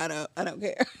it, sir. I don't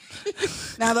care.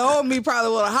 Now the old me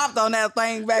probably would have hopped on that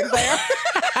thing back there.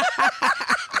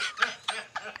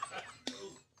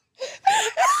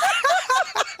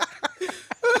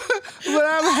 But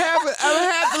I'm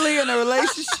happily in a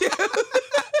relationship.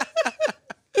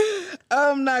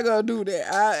 I'm not gonna do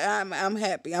that. I'm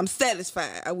happy. I'm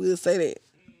satisfied. I will say that.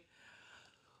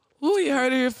 Ooh, you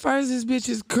heard it here first. This bitch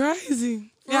is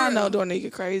crazy. Y'all real. know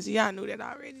Dornika crazy. Y'all knew that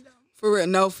already, though. For real,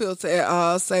 no filter at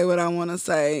all. Say what I want to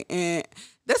say, and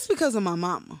that's because of my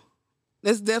mama.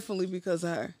 That's definitely because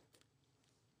of her.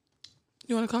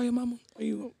 You want to call your mama? Or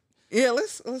you? Yeah,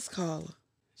 let's call her.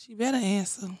 She better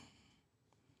answer.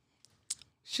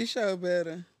 She sure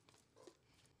better.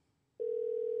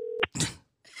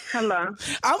 Hello.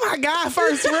 Oh my God!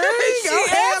 First ring. Go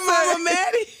ahead, Mama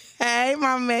Maddie. Hey,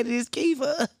 Mama Maddie, it's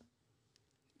Kiva.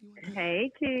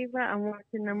 Hey, Kiva. I'm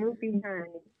watching the movie, honey.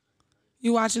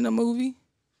 You watching the movie?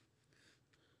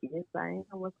 Yes, I am.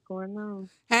 What's going on?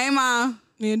 Hey, Mom.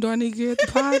 Me and Dornika at the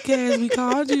podcast. We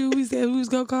called you. We said we was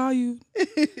gonna call you.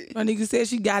 Dornika said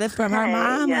she got it from her Hey,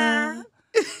 mama.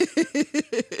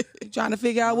 Trying to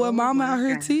figure out what mama out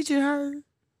here God. teaching her.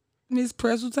 Miss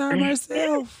Pressel Time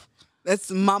herself.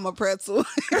 That's Mama Pretzel.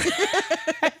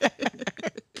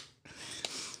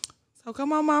 So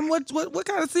come on, Mom. What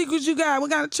kind of secrets you got? What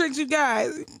kind of tricks you got?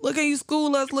 What can you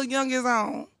school us little youngins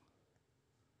on?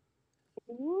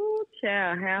 Ooh,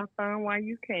 child, have fun while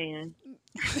you can.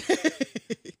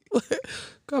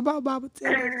 Come on, Mama.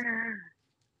 Tell us.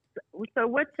 So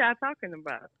what y'all talking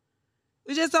about?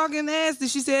 We just talking nasty.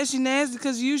 She said she nasty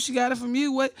because she got it from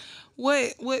you. What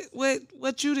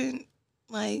you didn't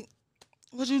like?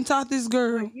 What you taught this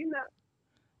girl? Well, you know,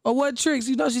 Or what tricks?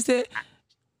 You know, she said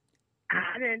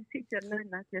I didn't teach her nothing.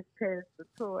 I just passed the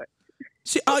torch.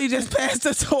 you just passed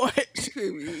the torch.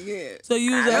 Yeah. So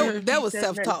you was at her. That was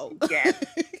self-taught. Yeah.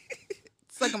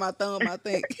 Sucking my thumb, I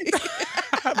think.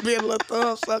 Being a little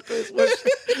thumb sucker is what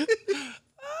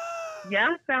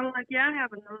Y'all sound like y'all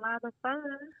having a lot of fun.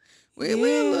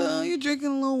 You drinking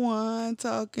a little wine,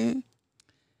 talking.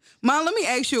 Mom, let me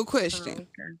ask you a question.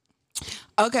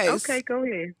 Okay. Okay, go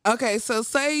ahead. Okay, so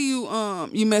say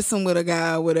you messing with a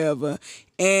guy or whatever,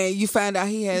 and you find out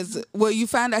he has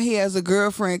a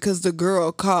girlfriend because the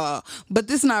girl called, but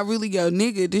this not really your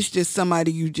nigga. This just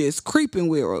somebody you just creeping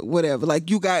with or whatever. Like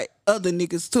you got other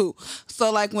niggas too.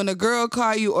 So like when a girl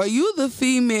call you, are you the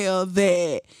female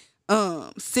that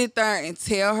sit there and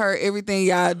tell her everything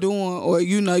y'all doing, or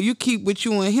you keep what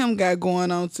you and him got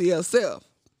going on to yourself?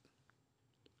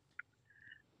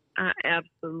 I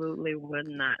absolutely would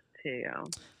not tell.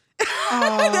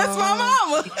 That's my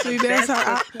mama. See, that's That's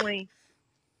her. between.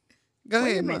 Go Wait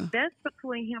a ahead, minute. ma. That's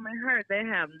between him and her. They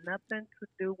have nothing to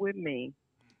do with me.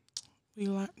 We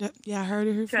like that. Yeah, I heard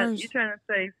it here You first. trying to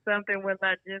say something when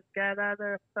I just got out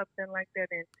of something like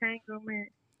that entanglement?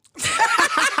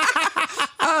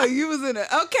 Oh, you was in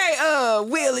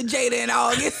Will and Jada and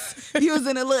August. You was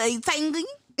in a little entangling.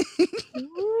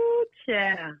 Ooh,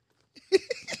 child.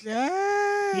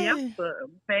 Yeah. Yep, but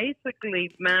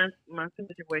basically my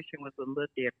situation was a little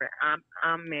different.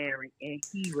 I'm married and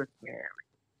he was married.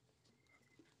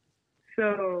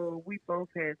 So we both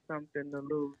had something to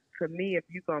lose. To me, if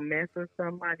you're gonna mess with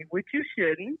somebody, which you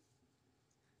shouldn't.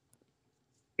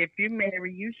 If you're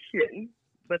married, you shouldn't.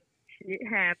 But shit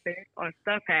happens or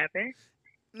stuff happens.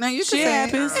 Now you Shit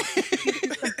happens.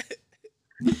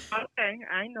 Okay,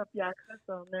 I ain't know if y'all cuss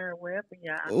on there or wherever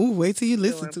y'all Ooh, wait till you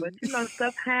listen doing, to but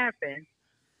stuff happens.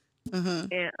 Uh-huh.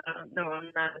 And no,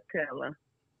 I'm not a teller.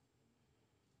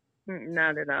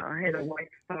 Not at all. I had a wife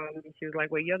call me. She was like,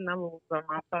 "Well, your number was on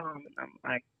my phone," and I'm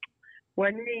like,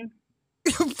 "Wasn't me?"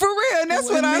 For real, and that's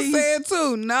what I me. said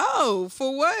too. No,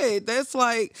 for what? That's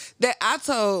like that. I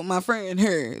told my friend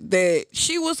her that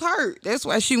she was hurt. That's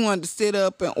why she wanted to sit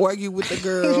up and argue with the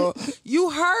girl.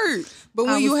 You hurt, but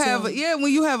when you have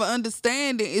when you have an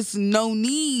understanding, it's no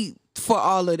need for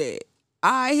all of that.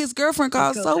 His girlfriend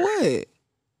called. So what?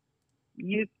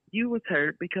 You was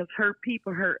hurt because hurt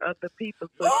people hurt other people,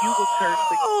 so you was hurt.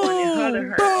 So you wanted her to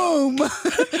hurt. Boom.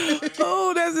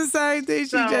 Oh, that's the same thing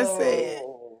she just said.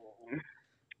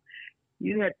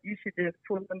 You should just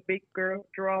pull them big girl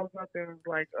drawers up and was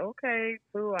like, okay,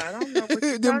 boo, I don't know what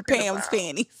you're Them talking Pam's about.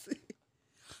 panties.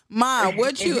 Ma,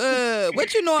 what you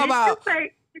know about?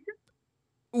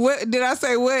 What did I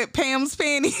say? What Pam's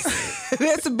panties?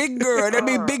 That's a big girl. That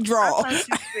be big draw. I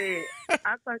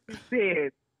thought you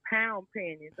said pound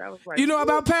panties. I was like, You know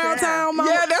about Pound Town, Mama?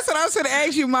 Yeah, that's what I was going to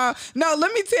ask you, Ma. No,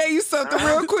 let me tell you something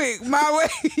real quick. My way.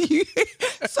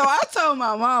 So I told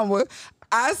my mama,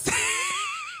 I said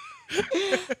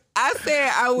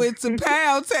I went to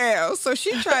Pound Town. So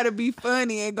she tried to be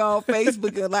funny and go on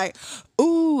Facebook and like,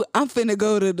 ooh, I'm finna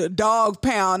go to the dog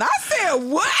pound. I said,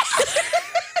 what?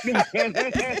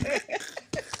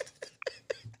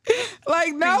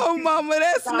 Like, no, mama,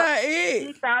 that's not it.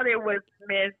 She thought it was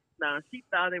messed. No, she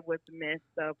thought it was messed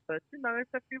up, but there's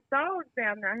a few dogs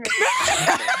down there.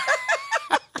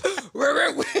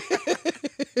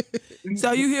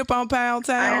 So you hip on Pound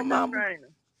Town, Mama?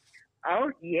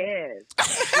 Oh yes.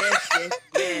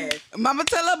 Yes. Mama,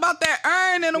 tell her about that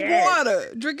urn in the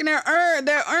water. Drinking that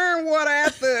urn water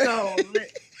after. So,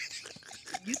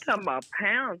 you talking about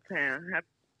Pound Town? Have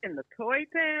you been to Toy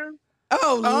Town?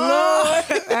 Oh, Lord.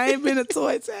 I ain't been to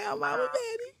Toy Town, Mama,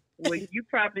 baby. Well, you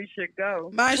probably should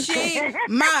go. She ain't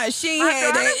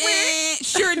had that.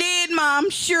 Sure did,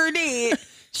 Mom. Sure did.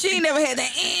 She ain't never had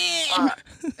that.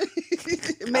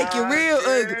 Make you real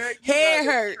ugly. Head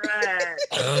hurt.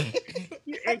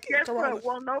 And guess what?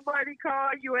 Won't nobody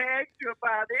call you and ask you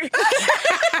about it.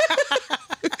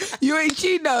 You ain't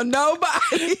cheating on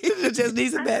nobody. Just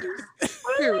need some batteries.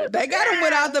 They got them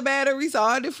without the batteries,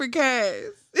 all different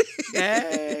kinds.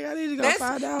 Dang, I need to go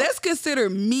find out. That's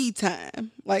considered me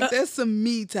time. Like, that's some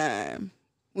me time.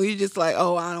 When you just like,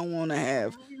 oh, I don't want to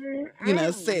have.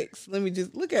 sex. Let me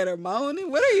just look at her moaning.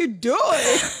 What are you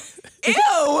doing?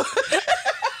 Ew.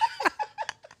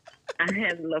 I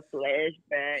had a little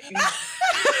flashback.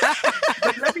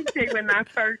 But let me tell you,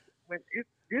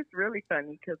 it's really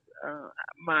funny because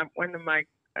one of my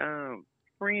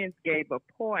friends gave a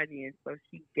party, and so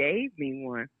she gave me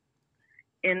one,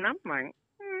 and I'm like,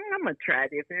 I'm gonna try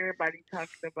this. Everybody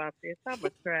talks about this. I'm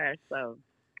gonna try. So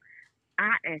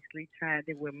I actually tried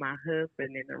it with my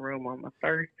husband in the room on the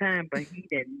first time, but he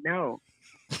didn't know,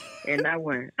 and I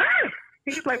went. Ah!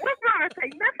 He's like, "What's wrong?" I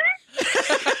say, "Nothing."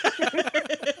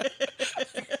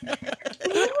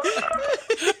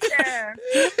 Yeah.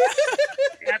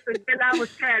 After that, I was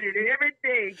trying it every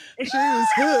day. She was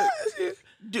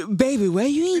hooked. Baby, why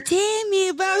you ain't telling me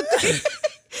about that?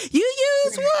 You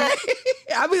use what?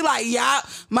 I be like, y'all.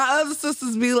 My other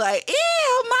sisters be like,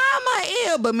 ew, mama,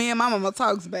 ew. But me and my mama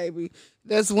talks, baby.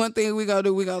 That's one thing we gonna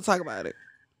do. We gonna talk about it.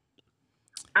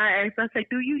 I asked, I say,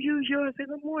 do you use yours in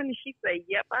the morning? She say,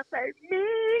 yep. I say,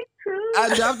 me too.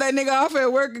 I drop that nigga off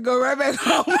at work and go right back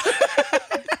home.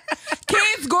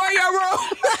 Kids, go in your room.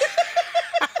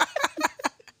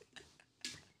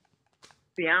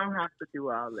 See, I don't have to do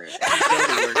all that. I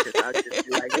go to work and I just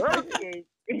be like, okay.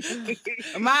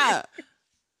 Ma,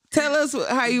 tell us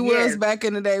how you was back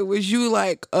in the day. Was you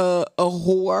like a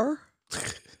whore?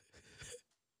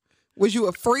 Was you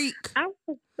a freak?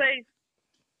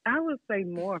 I would say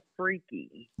more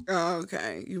freaky. Oh,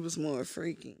 okay. You was more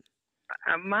freaky.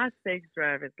 My sex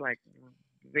drive is like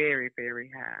very, very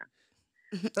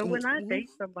high. But when I date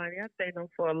somebody, I date them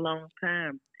for a long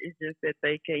time. It's just that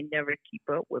they can never keep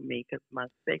up with me because my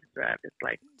sex drive is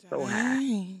like so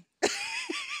high.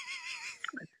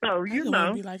 So I don't want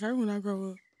to be like her when I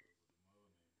grow up.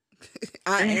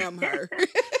 I am her.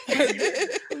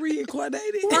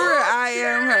 Reincarnated. I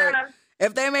am her.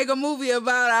 If they make a movie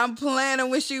about it, I'm planning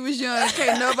when she was young.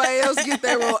 Can't nobody else get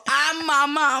that role. I'm my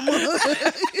mama.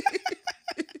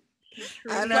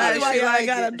 I know That's why you like ain't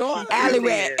got a daughter. Alley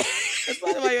rat. That's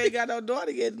probably why you ain't got no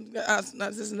daughter getting. That's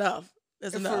enough.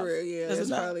 That's enough. For real, yeah. That's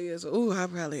probably is. Ooh, I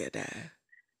probably had died.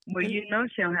 Well, you know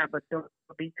she'll have a daughter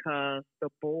because the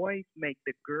boys make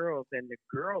the girls and the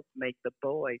girls make the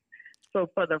boys. So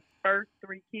for the first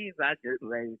 3 kids, I just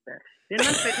raised them. Then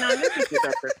I said, "Now let me get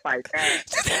up and fight back."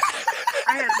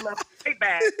 I had to fight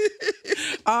back.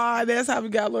 That's how we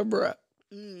got little bro.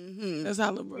 Mm-hmm. That's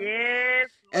how little bro. Yes.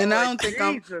 And Lord I don't think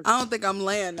Jesus. I don't think I'm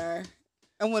laying there.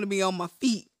 I want to be on my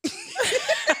feet.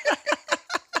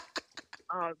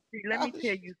 See, let me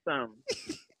tell you something.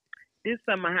 This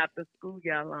something I have to school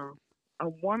y'all on. A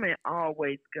woman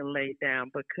always can lay down,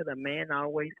 but could a man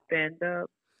always stand up?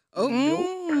 Oh,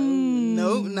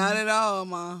 nope, not at all,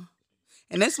 Ma.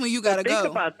 And that's when you gotta go.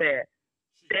 Think about that.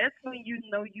 That's when you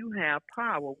know you have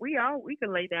power. We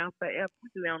can lay down forever. We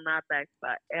can lay on our backs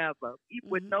forever.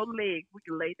 With no legs, we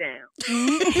can lay down.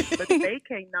 But they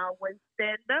can't always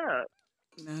stand up.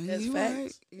 No, that's facts.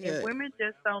 right. Yeah. And women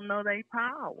just don't know their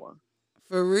power.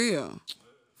 For real.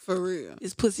 For real.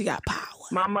 This pussy got power.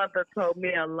 My mother told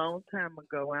me a long time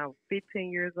ago, when I was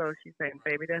 15 years old, she said,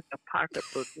 "Baby, that's a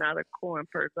pocketbook, not a coin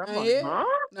purse." I'm like, huh?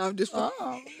 No, I'm just.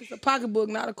 It's a pocketbook,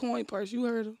 not a coin purse. You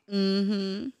heard her.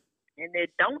 Mm-hmm. And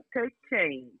it don't take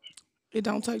change. It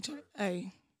don't take change.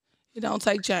 Hey, it don't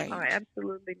take change. Oh,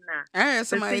 absolutely not. I heard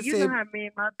somebody but see, say. You know how me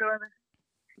and my daughter,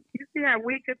 you see how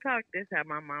we could talk? This is how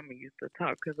my mama used to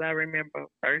talk. Because I remember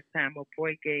first time a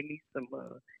boy gave me some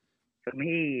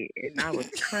head, and I was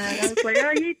crying. I was like,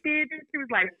 "Oh, he did this." She was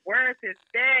like, "Where's his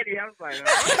daddy?" I was like,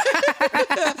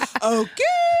 "Oh."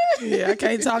 Okay. Yeah, I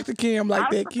can't talk to Kim like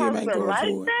I'm that. Kim ain't supposed to going like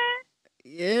for it. that?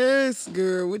 Yes,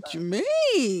 girl. What you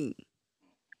mean?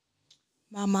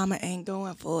 My mama ain't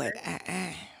going for it.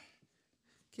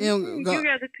 Kim, You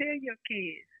got to tell your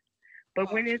kids.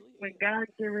 But when God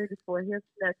get ready for it, he'll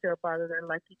snatch you up out of there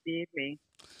like he did me.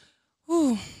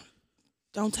 Ooh,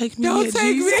 don't take me. Don't yet,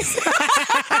 take me. Jesus.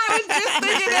 I was just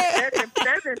thinking that.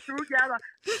 That's the truth, y'all.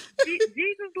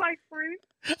 Jesus like free.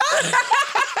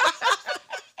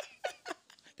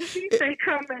 He say,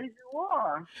 "Come as you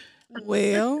are."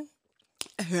 Well,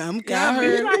 I'm y'all coming.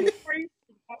 heard He me. like free.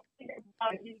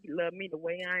 He love me the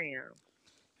way I am.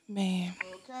 Man.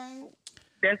 Okay.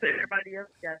 That's what everybody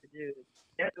else got to do.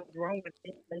 That's what's wrong with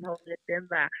things. They hold it them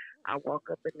by. I walk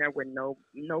up in there with no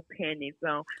panties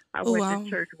on. I went to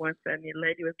church one Sunday. The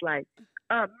lady was like,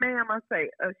 "Ma'am," I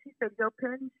say, she said, "Your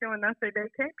panties showing." I said, "They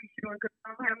can't be showing because I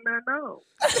don't have none on."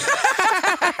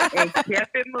 And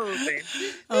kept it moving.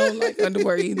 I don't like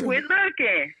underwear either. Quit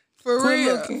looking. For Quit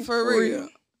real. looking. For real.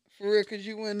 For real, because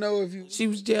you wouldn't know if you. She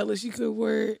was jealous. She couldn't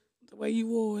wear it the way you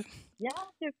wore it.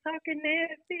 Y'all just talking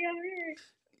nasty over here.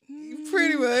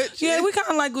 Pretty much. Yeah, we kind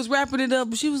of like was wrapping it up,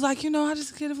 but she was like, I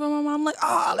just get it from my mom. I'm like,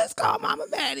 oh, let's call Mama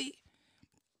Maddie.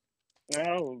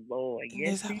 Oh Lord,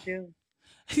 yes Yes, we do.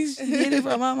 She get it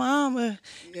from my mama.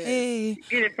 Yes. Hey.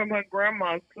 Get it from her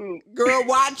grandma too. Girl,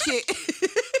 watch it.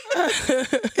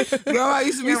 Grandma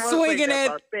used to be Grandma swinging think that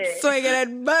about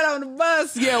that. butt on the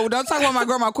bus. Yeah, well, don't talk about my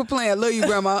grandma. Quit playing. I love you,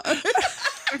 grandma.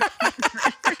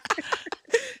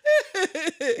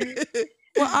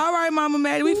 Well, all right, Mama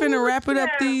Maddie, we finna wrap it up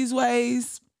these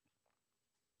ways.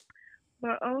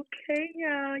 But okay,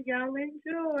 y'all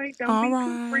enjoy. Don't All be right.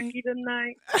 too freaky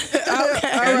tonight. All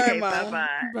right, Okay, Mom. bye-bye.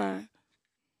 Bye.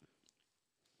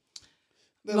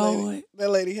 That Lord.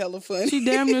 lady hella funny. She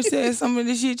damn near said some of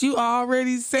the shit you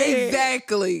already said.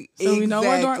 Exactly. So we know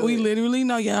exactly. where we literally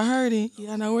know y'all heard it.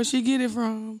 Y'all know where she get it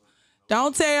from.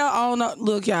 Don't tell. Oh no,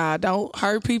 look, y'all. Don't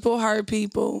hurt people. Hurt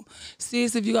people.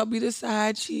 Sis, if you gonna be the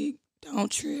side chick,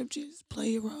 don't trip. Just play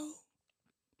your role.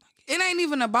 It ain't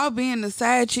even about being the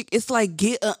side chick. It's like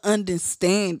get an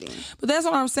understanding. But that's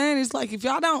what I'm saying. It's like if you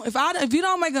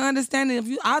don't make an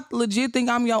understanding, I legit think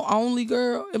I'm your only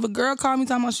girl. If a girl call me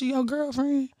talking about she your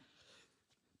girlfriend,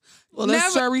 well,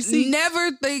 let's share receipts.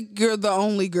 Never think you're the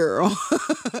only girl.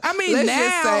 I mean, Let's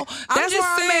now just say- that's where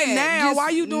I'm at now. just- Why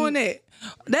you doing that?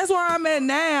 That's where I'm at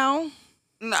now.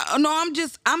 No,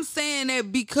 I'm saying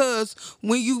that because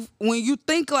when you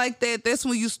think like that, that's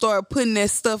when you start putting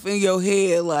that stuff in your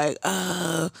head, like,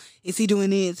 is he doing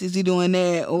this? Is he doing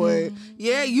that? Or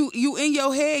yeah, you in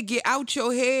your head, get out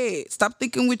your head. Stop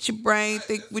thinking with your brain,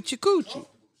 think with your coochie.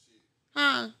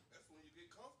 Huh?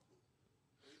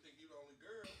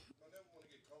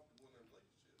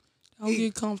 Don't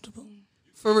get comfortable.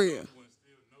 For real.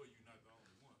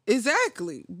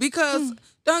 Exactly. Because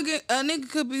don't get a nigga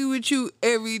could be with you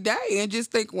every day and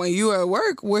just think when you at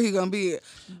work, where he gonna be at?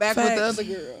 Back with the Facts. other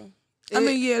girl. I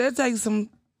mean, yeah, that takes some.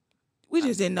 We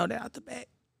just didn't know that out the back.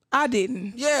 I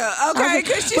didn't. Yeah, okay.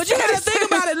 But you gotta think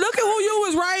about it. Look at who you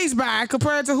was raised by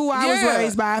compared to who I was Yeah.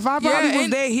 raised by. If I probably Yeah, was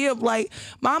and- that hip, like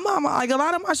my mama, like a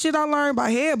lot of my shit I learned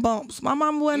by head bumps. My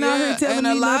mama wasn't out here telling and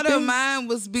me a lot nothing. of mine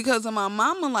was because of my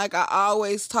mama. Like I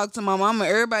always talk to my mama.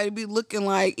 Everybody be looking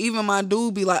like, even my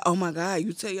dude be like, "Oh my God,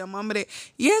 you tell your mama that?"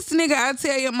 Yes, nigga, I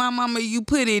tell your my mama you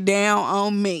put it down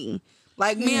on me.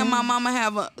 Like me and my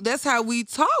mama that's how we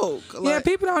talk. Yeah, Like,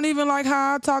 people don't even like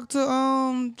how I talk to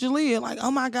Jalea. Like, oh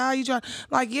my God, you try.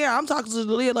 Like, yeah, I'm talking to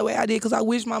Jalea the way I did because I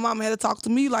wish my mama had to talk to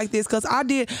me like this because I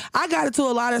got into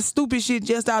a lot of stupid shit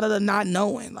just out of the not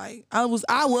knowing. Like, I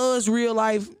was real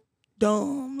life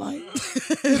dumb. Like,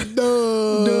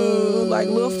 dumb. Like,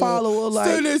 little follower.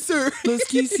 Like, little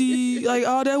skissy. Like,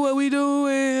 oh, that's what we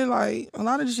doing. Like, a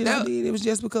lot of the shit I did, it was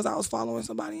just because I was following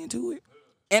somebody into it.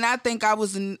 and I think I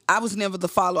was never the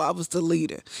follower. I was the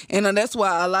leader. And that's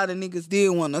why a lot of niggas did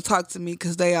want to talk to me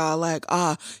because they are like,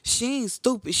 she ain't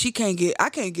stupid. I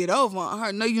can't get over on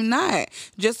her. No, you not.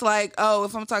 Just like,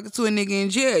 if I'm talking to a nigga in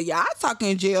jail, yeah, I talk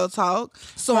in jail talk.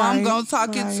 So I'm going to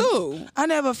talk it too. I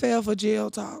never fell for jail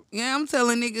talk. Yeah, I'm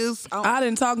telling niggas, I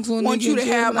didn't talk to a nigga want you in to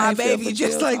jail have and I my ain't fell baby for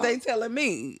just jail like talk. they telling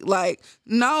me. Like,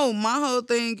 no, my whole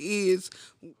thing is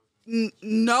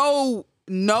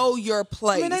know your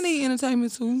place. I mean, they need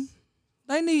entertainment too.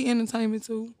 They need entertainment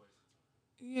too.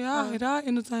 Yeah, I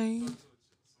entertain.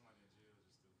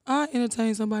 I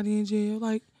entertain somebody in jail.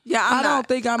 Like, Yeah, I don't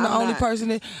think I'm the only not. person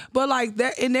that. But like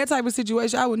that in that type of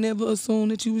situation, I would never assume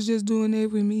that you was just doing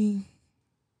that with me.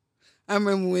 I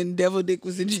remember when Devil Dick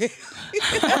was in jail.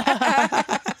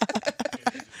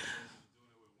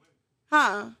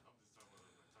 Huh?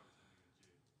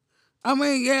 I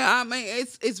mean,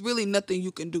 it's really nothing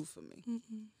you can do for me.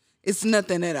 It's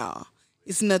nothing at all.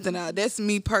 It's nothing at all. That's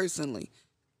me personally.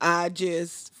 I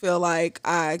just feel like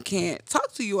I can't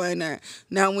talk to you right now.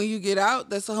 Now, when you get out,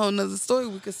 that's a whole nother story.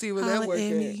 We can see where that Holla work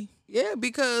at at. me. Yeah,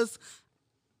 because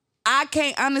I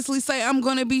can't honestly say I'm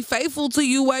gonna be faithful to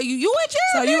you while you in jail.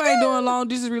 So you nigga. ain't doing long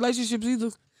distance relationships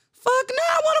either. Fuck no,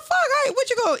 I wanna fuck. Hey, what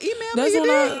you gonna email That's me? what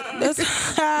You I. did? That's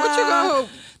What you gonna?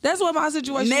 That's what my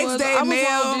situation Next was. day I was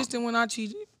mail. long distance when I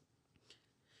cheated.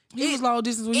 He was long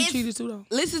distance when you cheated too, though.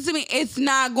 Listen to me. It's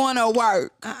not gonna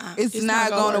work. It's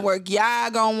not gonna work. Y'all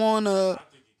gonna wanna.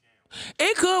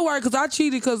 It could work because I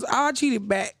cheated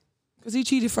back because he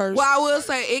cheated first. Well, I will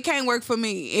say it can't work for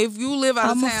me. If you live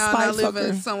out of I'm a town, I spite live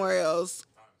in fucker. somewhere else.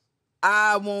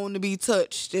 I want to be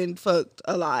touched and fucked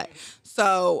a lot,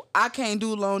 so I can't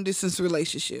do long distance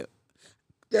relationship.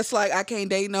 That's like I can't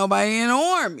date nobody in the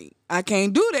army. I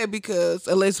can't do that because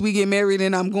unless we get married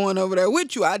and I'm going over there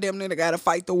with you, I damn near gotta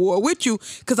fight the war with you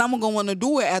because I'm gonna want to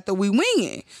do it after we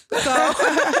win.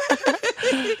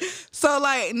 So, So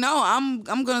like, no, I'm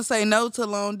gonna say no to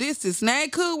long distance. Now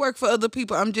it could work for other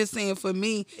people. I'm just saying for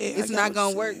me, it's not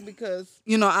gonna work because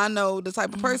I know the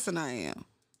type of person I am.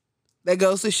 That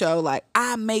goes to show like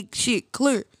I make shit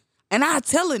clear, and I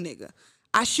tell a nigga.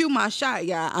 I shoot my shot,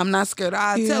 y'all. I'm not scared.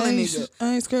 I tell a nigga.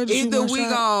 I ain't scared to shoot Either my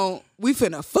shot. we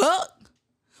finna fuck,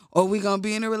 or we gonna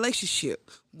be in a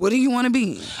relationship. What do you want to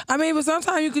be in? I mean, but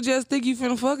sometimes you could just think you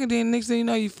finna fuck, and then next thing you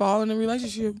know, you fall in a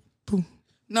relationship. Boom.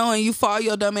 No, and you fall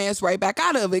your dumb ass right back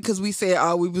out of it because we said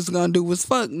all we was gonna do was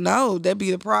fuck. No, that'd be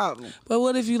the problem. But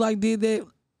what if you like did that,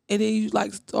 and then you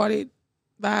like started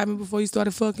vibing before you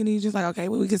started fucking, and you just like, okay,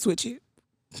 well, we can switch it.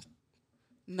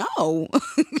 No.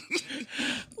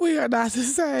 We are not the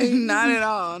same. Not at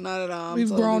all. Not at all. We've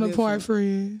grown apart,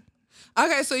 friend.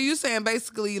 Okay, so you saying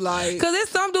basically like... Because there's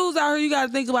some dudes out here you got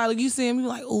to think about. Like, you see him, you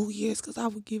like, oh, yes, because I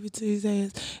would give it to his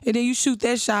ass. And then you shoot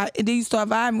that shot, and then you start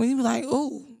vibing, and you be like,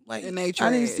 oh. Like, And they trash.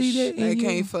 I didn't see that. They in you.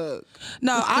 can't fuck.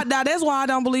 No, now that's why I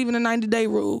don't believe in the 90-day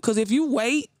rule. Because if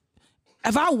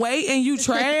I wait and you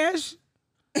trash...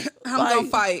 I'm gonna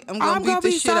fight. I'm gonna beat the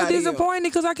be shit so out of you. disappointed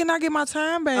because I cannot get my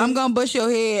time back. I'm gonna bust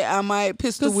your head. I might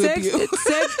pistol whip you.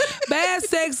 Bad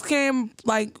sex can,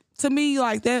 like, to me,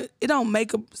 like that. It don't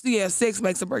make sex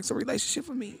makes or breaks a relationship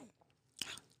for me.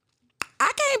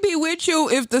 I can't be with you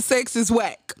if the sex is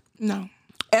whack. No.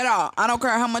 At all. I don't care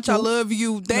how much I love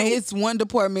you. That is one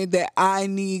department that I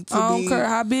need to be. I don't care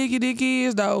how big your dick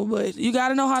is, though, but you got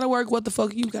to know how to work what the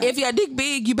fuck you got. If your dick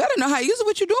big, you better know how to use it.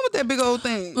 What you doing with that big old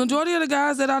thing? Majority of the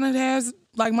guys that I done has,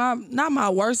 like, not my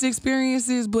worst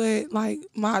experiences, but, like,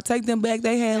 I take them back,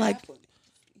 they had, like,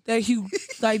 that huge,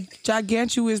 like,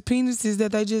 gigantuous penises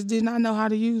that they just did not know how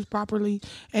to use properly,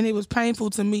 and it was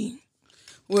painful to me.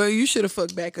 Well, you should have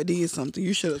fucked back or did something.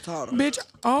 You should have taught them. Bitch,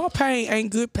 all pain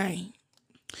ain't good pain.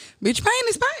 Bitch, pain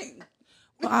is pain.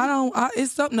 Well,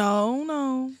 it's something,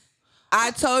 no.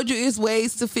 I told you it's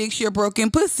ways to fix your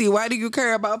broken pussy. Why do you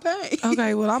care about pain?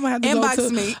 Okay, well, I'm going to have to Inbox go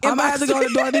to... me. I'm going to Inbox have to go to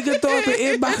me. Dorothy Thorpe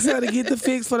and inbox her to get the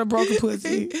fix for the broken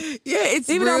pussy. Yeah, it's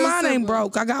Even though real mine ain't simple.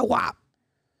 broke, I got WAP.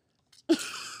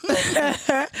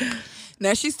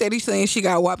 Now she steady saying she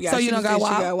got WAP. So you don't got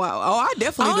WAP? She got WAP. Oh, I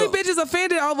definitely Only do. bitches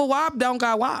offended over WAP don't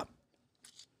got WAP.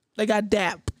 They got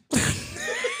DAP.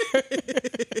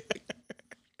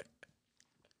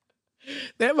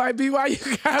 That might be why you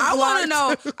got I want to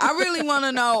blocked. know. I really want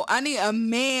to know. I need a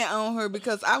man on her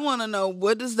because I want to know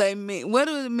what does they mean. What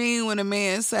does it mean when a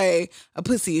man say a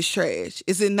pussy is trash?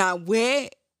 Is it not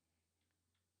wet?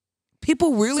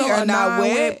 People really So are a not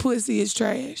non-wet wet. pussy is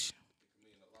trash.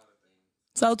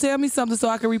 So tell me something so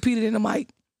I can repeat it in the mic.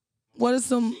 What is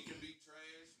some...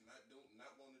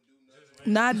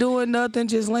 Not doing nothing,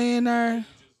 just laying there.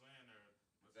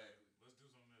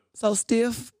 So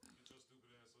stiff.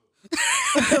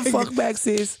 Fuck back,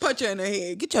 sis. Punch her in the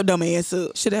head. Get your dumb ass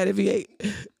up. Should have had a V8.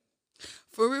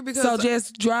 For real, because So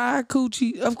just dry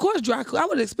coochie. Of course, dry. I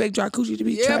would expect dry coochie to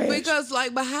be yeah, trash. because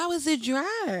like, but how is it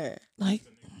dry? Like,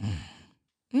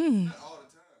 You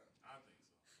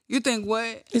think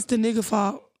what? it's the nigga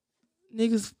fault.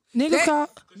 Niggas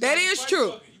fault. That is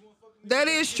true. That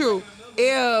is true.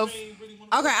 If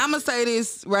okay, I'm gonna say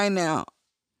this right now.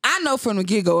 I know from the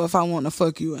get-go if I want to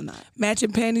fuck you or not.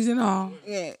 Matching panties and all.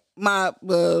 Yeah, I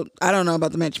don't know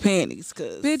about the match panties,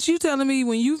 cause Bitch, you telling me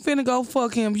when you finna go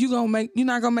fuck him, you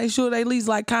not gonna make sure they at least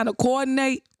like kind of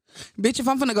coordinate? bitch, if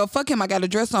I'm finna go fuck him, I got a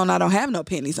dress on. I don't have no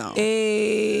panties on.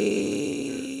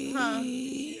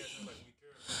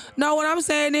 No, what I'm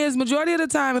saying is majority of the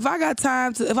time, if I got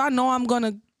time to, if I know I'm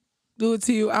gonna do it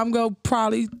to you, I'm gonna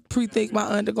probably pre-think my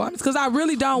undergarments because I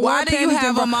really don't Why wear do you panties.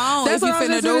 have them on That's if what you I was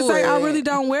finna just gonna do say. I it? really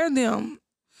don't wear them.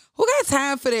 Who got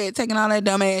time for that? Taking all that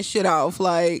dumb ass shit off.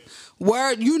 Like,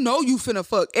 where you know you finna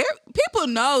fuck. People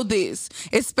know this,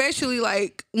 especially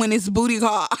like when it's booty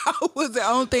call. I was the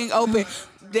only thing open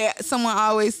that someone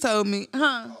always told me,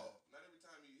 huh?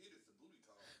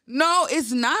 No,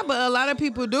 it's not, but a lot of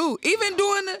people do. Even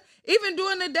during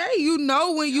the day, you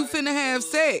know when you finna have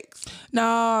sex.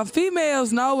 Nah,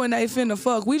 females know when they finna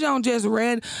fuck. We don't just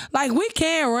like we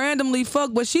can randomly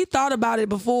fuck, but she thought about it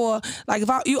before. Like if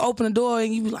you open the door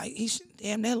and you be like,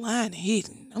 damn, that line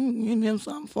hitting. I'm gonna give him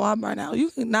something before I burn out. You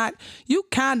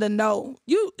kinda know.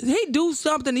 He do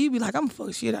something and you be like, I'm gonna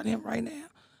fuck shit out of him right now.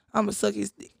 I'm gonna suck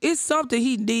his dick. It's something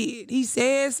he did. He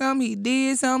said something, he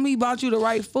did something, he bought you the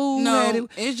right food. No,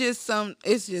 it's just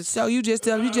So you just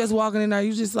tell him, you just walking in there,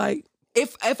 you just like,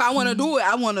 if I want to do it,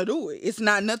 I want to do it. It's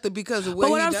not nothing because of what.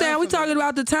 But what I'm saying, we talking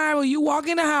about the time when you walk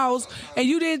in the house and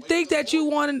you didn't think that you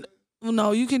wanted. Well,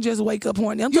 no, you can just wake up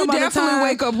horny. I'm You talking about the definitely time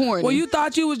wake up horny. Well, you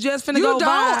thought you was just finna You go don't?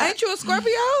 vibe. Ain't you a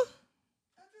Scorpio?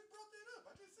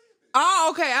 Oh,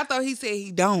 okay. I thought he said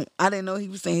he don't. I didn't know he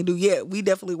was saying he do. Yeah, we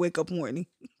definitely wake up horny.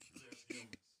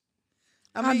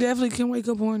 I definitely can wake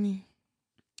up horny.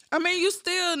 I mean, you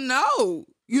still know.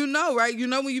 You know, right? You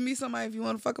know when you meet somebody if you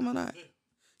want to fuck them or not.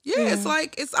 Yeah, it's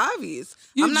like, it's obvious.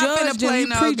 I'm not finna play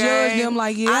no prejudge game. them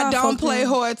like, yeah, I don't fuck play them.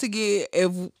 hard to get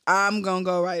if I'm going to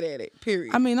go right at it,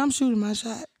 period. I mean, I'm shooting my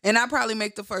shot. And I probably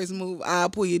make the first move.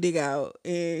 I'll pull your dick out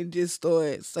and just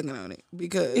start sucking on it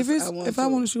because If I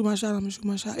want to shoot my shot, I'm gonna shoot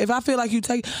my shot. If I feel like you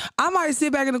take, I might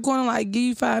sit back in the corner, like give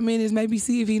you 5 minutes, maybe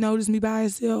see if he noticed me by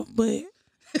himself. But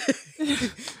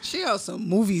She on some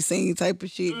movie scene type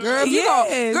of shit. Girls, you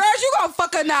Yes. gonna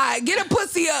fuck a knot. Get a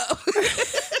pussy up.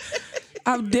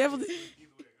 I'm definitely.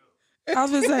 I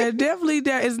was gonna say definitely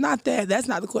that it's not that. That's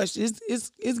not the question.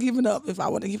 It's giving up if I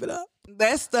want to give it up.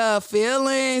 That's the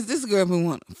feelings. This girl been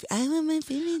want. I want my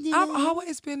feelings. I've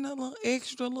always been a little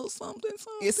extra, little something.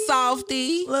 It's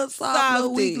softy, little soft,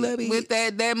 little weak, little bit. with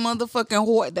that motherfucking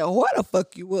heart. The heart will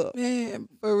fuck you up. Man,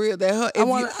 For real, that heart. I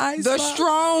want an ice the box.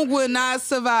 strong will not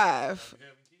survive.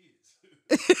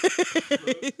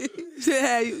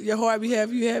 your heart be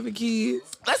happy you having kids.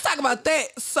 Let's talk about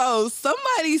that. So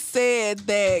somebody said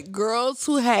that girls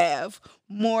who have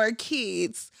more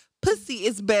kids, pussy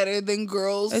is better than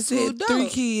girls They who said don't. 3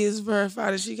 kids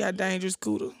verified that she got dangerous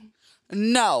cooter.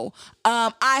 No,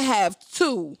 I have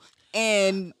 2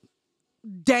 and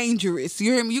dangerous.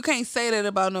 You hear me? You can't say that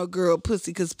about no girl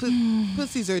pussy because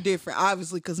pussies are different.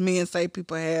 Obviously, because men say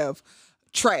people have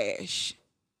trash.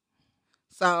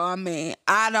 So, I mean,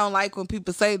 I don't like when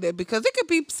people say that because it could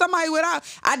be somebody without.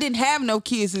 I didn't have no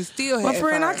kids and still had My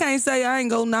friend, I 5. can't say I ain't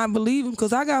gonna not believe them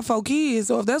because I got 4 kids.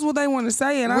 So if that's what they want to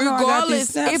say, and I know I got this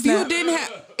Regardless,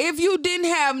 if you didn't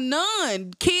have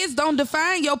none, kids don't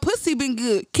define your pussy been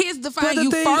good. Kids define But the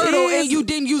you thing fertile is- and you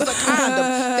didn't use a condom.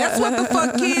 That's what the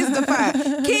fuck kids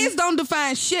define. Kids don't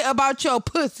define shit about your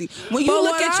pussy. When you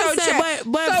look at your child.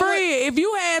 but So friend, if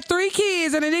you had 3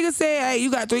 kids and a nigga said, "Hey, you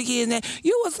got 3 kids," now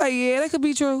you would say, "Yeah, that could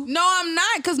be true." No, I'm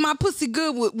not, because my pussy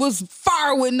good was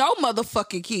far with no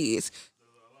motherfucking kids.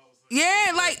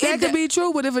 Yeah, like That could be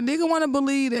true, but if a nigga want to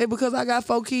believe that because I got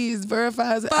 4 kids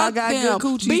verifies that I Fuck got them. good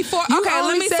coochie, Before- you okay, let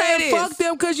only me say said this. fuck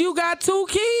them because you got 2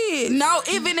 kids. No,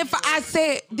 even if I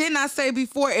said, didn't I say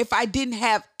before, if I didn't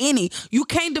have any, you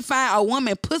can't define a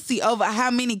woman pussy over how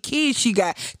many kids she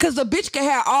got. Because a bitch can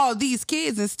have all these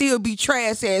kids and still be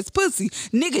trash ass pussy.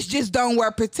 Niggas just don't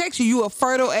wear protection. You a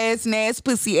fertile ass, nasty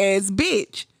pussy ass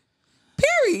bitch.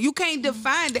 Period. You can't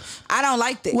define that. I don't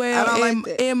like that. Well, I don't like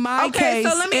that. in my Okay,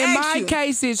 case, so let me in ask my you.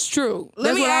 case, it's true. Let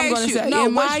That's me what I'm ask gonna you. say. No,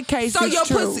 in my case, so it's your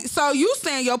true. pussy. So you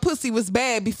saying your pussy was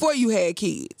bad before you had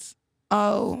kids?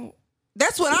 Oh,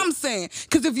 That's what I'm saying.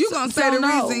 Because if you gonna say so the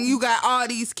no. reason you got all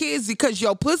these kids because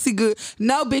your pussy good,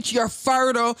 no, bitch, you're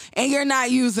fertile and you're not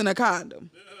using a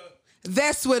condom.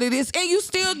 That's what it is. And you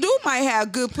still might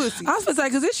have good pussy. I was gonna say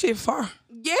because this shit far.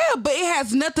 Yeah, but it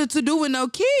has nothing to do with no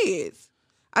kids.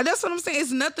 That's what I'm saying.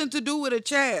 It's nothing to do with a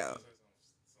child.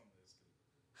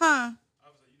 Huh?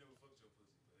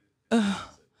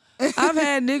 I've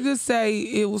had niggas say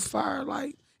it was fire,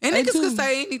 like. And they niggas do. can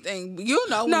say anything. You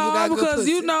know when you No, got good because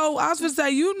pussy. you know, I was gonna say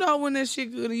you know when that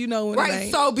shit good and you know when it Right,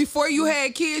 ain't. so before you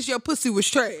had kids, your pussy was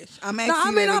trash. I'm asking No, I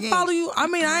you mean that I again. follow you. I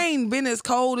mean I ain't been as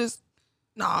cold as.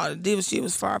 Nah, this shit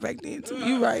was far back then too.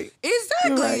 You right. Exactly.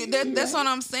 You're right. That's what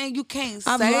I'm saying. You can't say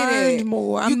I've that. learned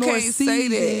more. I'm you more can't say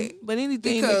seasoned. that But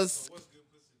anything because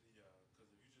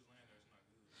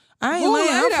I ain't Who laying.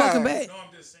 I'm later? fucking back. No,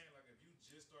 I'm just saying, like, if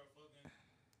you just start fucking,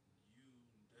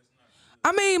 that's not good.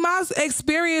 I mean, my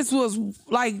experience was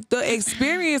like the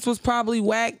experience was probably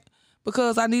whack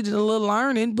because I needed a little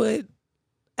learning. But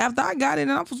after I got it,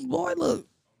 and I was boy, look,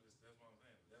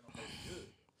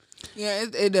 yeah,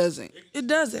 it doesn't. it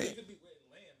doesn't.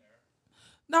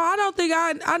 No, I don't think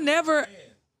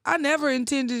I never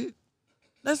intended.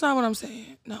 That's not what I'm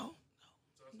saying. No.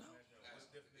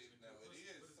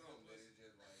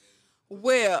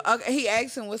 Well, okay, he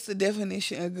asking what's the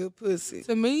definition of good pussy.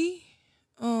 To me,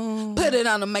 Put it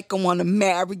on to make him want to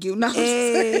marry you. No,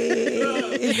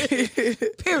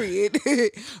 period.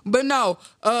 But no,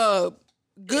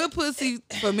 good pussy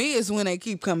for me is when they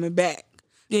keep coming back.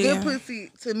 Yeah. Good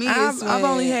pussy to me I've is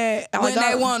only had when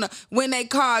like, when they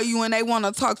call you and they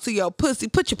wanna talk to your pussy,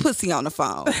 put your pussy on the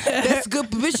phone. That's good.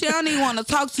 Bitch, they don't even wanna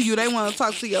talk to you. They wanna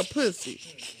talk to your pussy.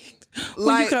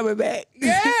 when you coming back.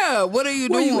 Yeah, what are you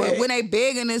Where you doing at? when they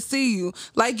begging to see you?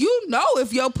 Like you know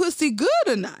if your pussy good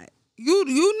or not. You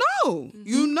know,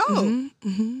 you know.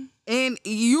 And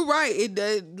you right.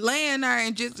 It laying there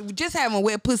and just having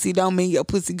wet pussy don't mean your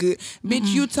pussy good.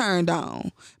 Bitch, you turned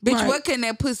on. Bitch, Right. what can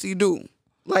that pussy do?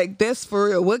 Like that's for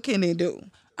real. What can it do?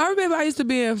 I remember I used to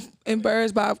be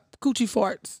embarrassed by coochie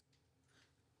farts?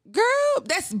 Girl,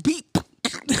 that's beat.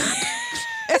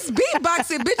 It's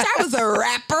beatboxing, bitch. I was a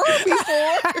rapper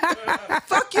before.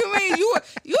 Fuck you mean? You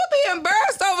be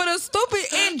embarrassed over the stupid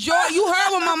enjoy. You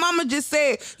heard what my mama just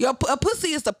said. A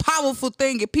pussy is a powerful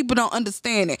thing and people don't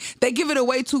understand it. They give it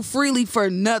away too freely for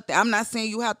nothing. I'm not saying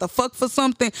you have to fuck for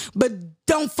something, but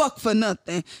don't fuck for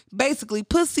nothing. Basically,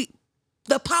 pussy,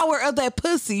 the power of that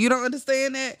pussy. You don't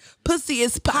understand that? Pussy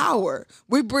is power.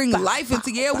 We bring life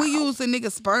into, we use a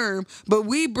nigga sperm, but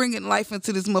we bringing life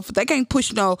into this motherfucker. They can't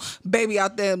push no baby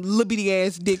out there, libbity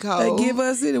ass dick hole. They give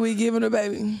us it and we giving a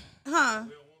baby. Huh?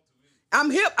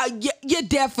 I'm hip. You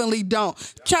definitely don't.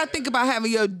 Try to think about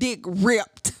having your dick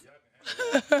ripped.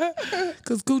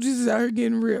 Cause coochies is out here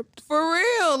getting ripped. For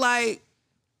real, like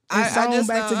And sewn just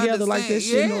back don't together like that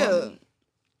shit normal.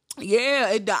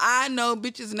 Yeah, I know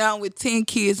bitches now with 10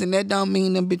 kids, and that don't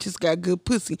mean them bitches got good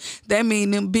pussy. That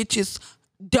mean them bitches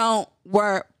don't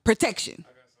wear protection.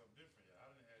 I got something different. I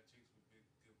done had chicks with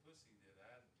good pussy that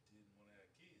I didn't want to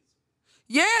have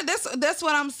kids. Yeah, that's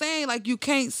what I'm saying. Like, you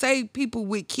can't say people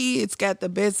with kids got the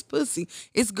best pussy.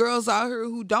 It's girls out here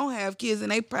who don't have kids,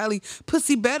 and they probably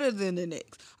pussy better than the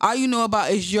next. All you know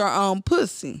about is your own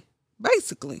pussy,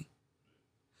 basically.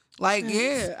 Like,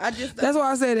 yeah, That's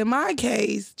why I said in my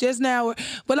case, just now,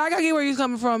 but like I get where you're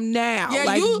coming from now. Yeah,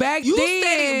 like back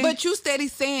then. you steady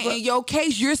saying in your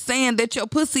case, you're saying that your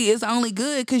pussy is only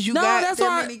good because you got that's that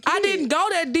why many kids. I didn't go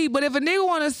that deep. But if a nigga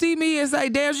want to see me and say,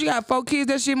 damn, she got 4 kids,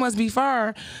 that shit must be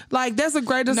fire. Like, that's a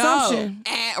great assumption.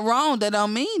 No, wrong. That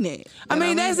don't mean it. I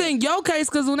mean, that's in your case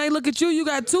because when they look at you, you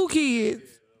got 2 kids.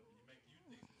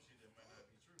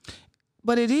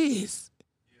 But it is.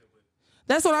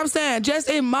 That's what I'm saying. Just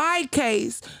in my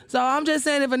case. So I'm just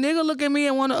saying if a nigga look at me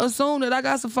and want to assume that I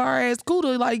got some fire ass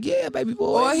cooter, like, yeah, baby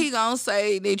boy. Or he gonna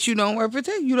say that you don't wear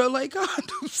protection. You don't like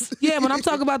condoms. Yeah, but I'm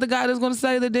talking about the guy that's gonna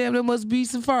say that damn there must be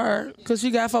some fire because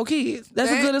she got 4 kids. That's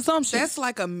a good assumption. That's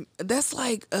like a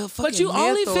fucking. But you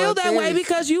only feel that way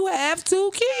because you have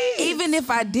 2 kids. Even if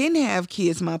I didn't have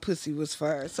kids, my pussy was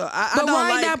fire. So I But don't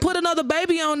right like. now, put another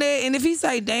baby on there, and if he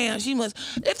say, damn, she must.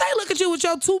 If they look at you with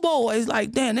your 2 boys,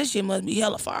 like, damn, that shit must be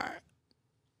hella fire.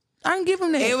 I can give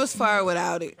him that. It was fire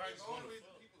without it.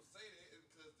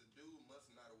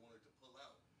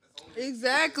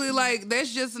 Exactly, like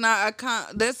that's just not a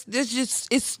that's just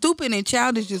it's stupid and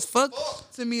childish as fuck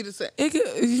to me to say. It could,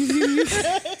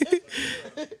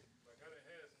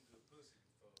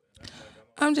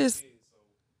 I'm just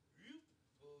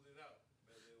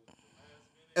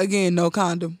again, no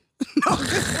condom.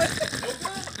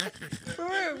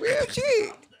 For real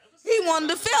shit. He wanted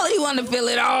to feel it. He wanted to feel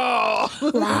it all.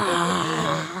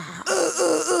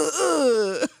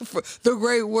 The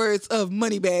great words of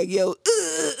Moneybag, yo.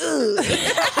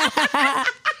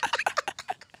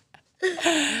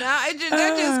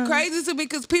 That's just crazy to me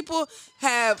because people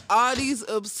have all these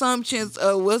assumptions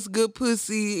of what's good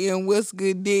pussy and what's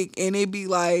good dick, and it be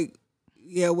like,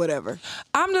 yeah, whatever.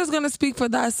 I'm just gonna speak for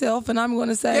thyself, and I'm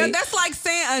gonna say, yeah, that's like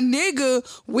saying a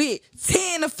nigga with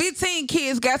 10 or 15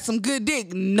 kids got some good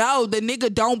dick. No, the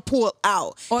nigga don't pull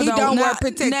out. or He don't wear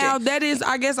protection. Now that is,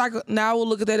 I guess I will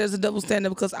look at that as a double standard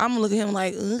because I'm gonna look at him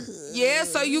like, ugh. Yeah,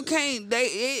 so you can't.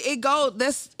 It goes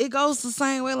the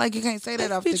same way. Like you can't say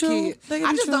that off the true. kids. That can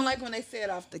I be just true. don't like when they say it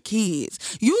off the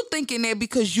kids. You thinking that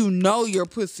because you know your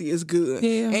pussy is good,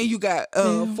 Yeah. and you got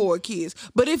 4 kids.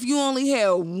 But if you only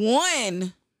had 1,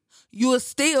 you will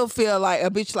still feel like a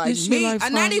bitch like This shit me. like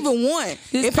Not fire. even 1.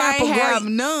 This If I pepper have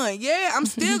great. none, yeah, I'm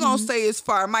still gonna say it's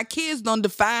fire. My kids don't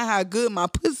define how good my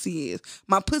pussy is.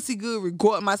 My pussy good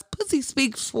regard. My pussy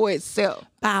speaks for itself.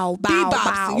 Bow, bow, Bebopsing.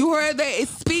 bow. You heard that? It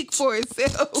speaks for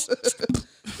itself.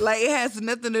 Like it has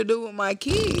nothing to do with my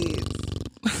kids.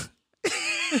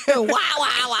 Wow, wow,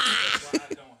 wow. I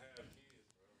don't have kids,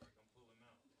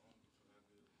 bro.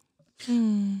 Like I'm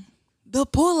pulling out. The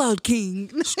pullout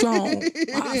king. Strong.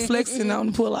 I'm flexing on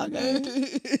the pull-out game.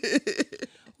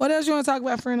 What else you want to talk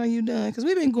about, friend? Are you done? Because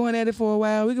we've been going at it for a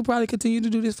while. We could probably continue to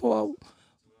do this for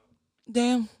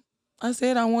damn. I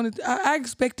said I wanted. I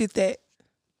expected that.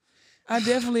 I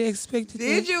definitely expected that.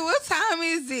 Did you? What time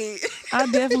is it? I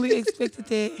definitely expected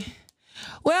that.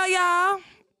 Well, y'all,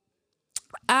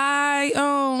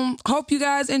 I hope you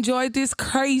guys enjoyed this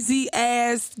crazy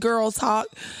ass girl talk.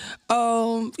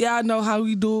 Y'all know how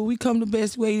we do it. We come the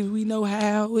best way we know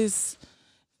how. It's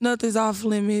nothing's off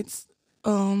limits.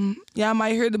 Y'all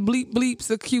might hear the bleep bleeps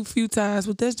a few times,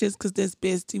 but that's just because that's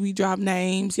bestie. We drop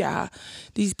names, y'all.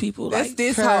 These people That's like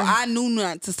this her. hoe. I knew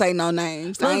not to say no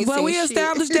names. I Look, ain't but say we shit.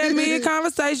 established that mid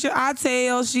conversation. I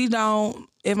tell, she don't.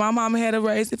 If my mama had a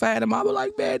race, if I had a mama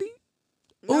like Betty,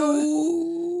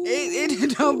 Ooh.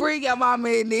 It don't bring your mama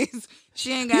in this.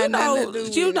 She ain't got nothing to do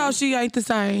with you know it. she ain't the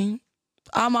same.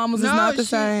 Our mamas is not the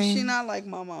same. She not like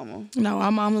my mama. No,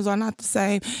 our mamas are not the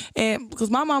same. And because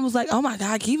my mom was like, oh my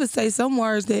God, Kiva say some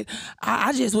words that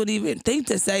I just wouldn't even think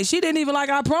to say. She didn't even like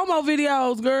our promo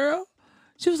videos, girl.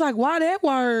 She was like, why that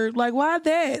word? Like, why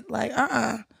that? Like,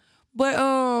 But,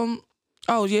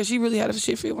 oh yeah, she really had a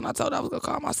shit fit when I told her I was going to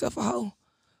call myself a hoe.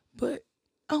 But,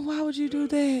 why would you do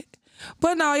that?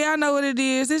 But no, y'all know what it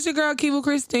is. It's your girl, Kiva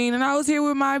Christine, and I was here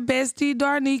with my bestie,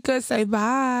 Darnika. Say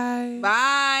bye.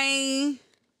 Bye.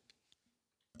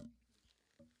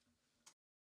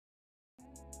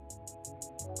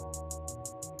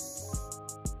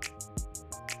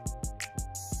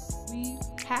 We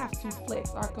have to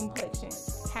flex our complexion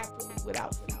happily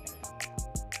without fear.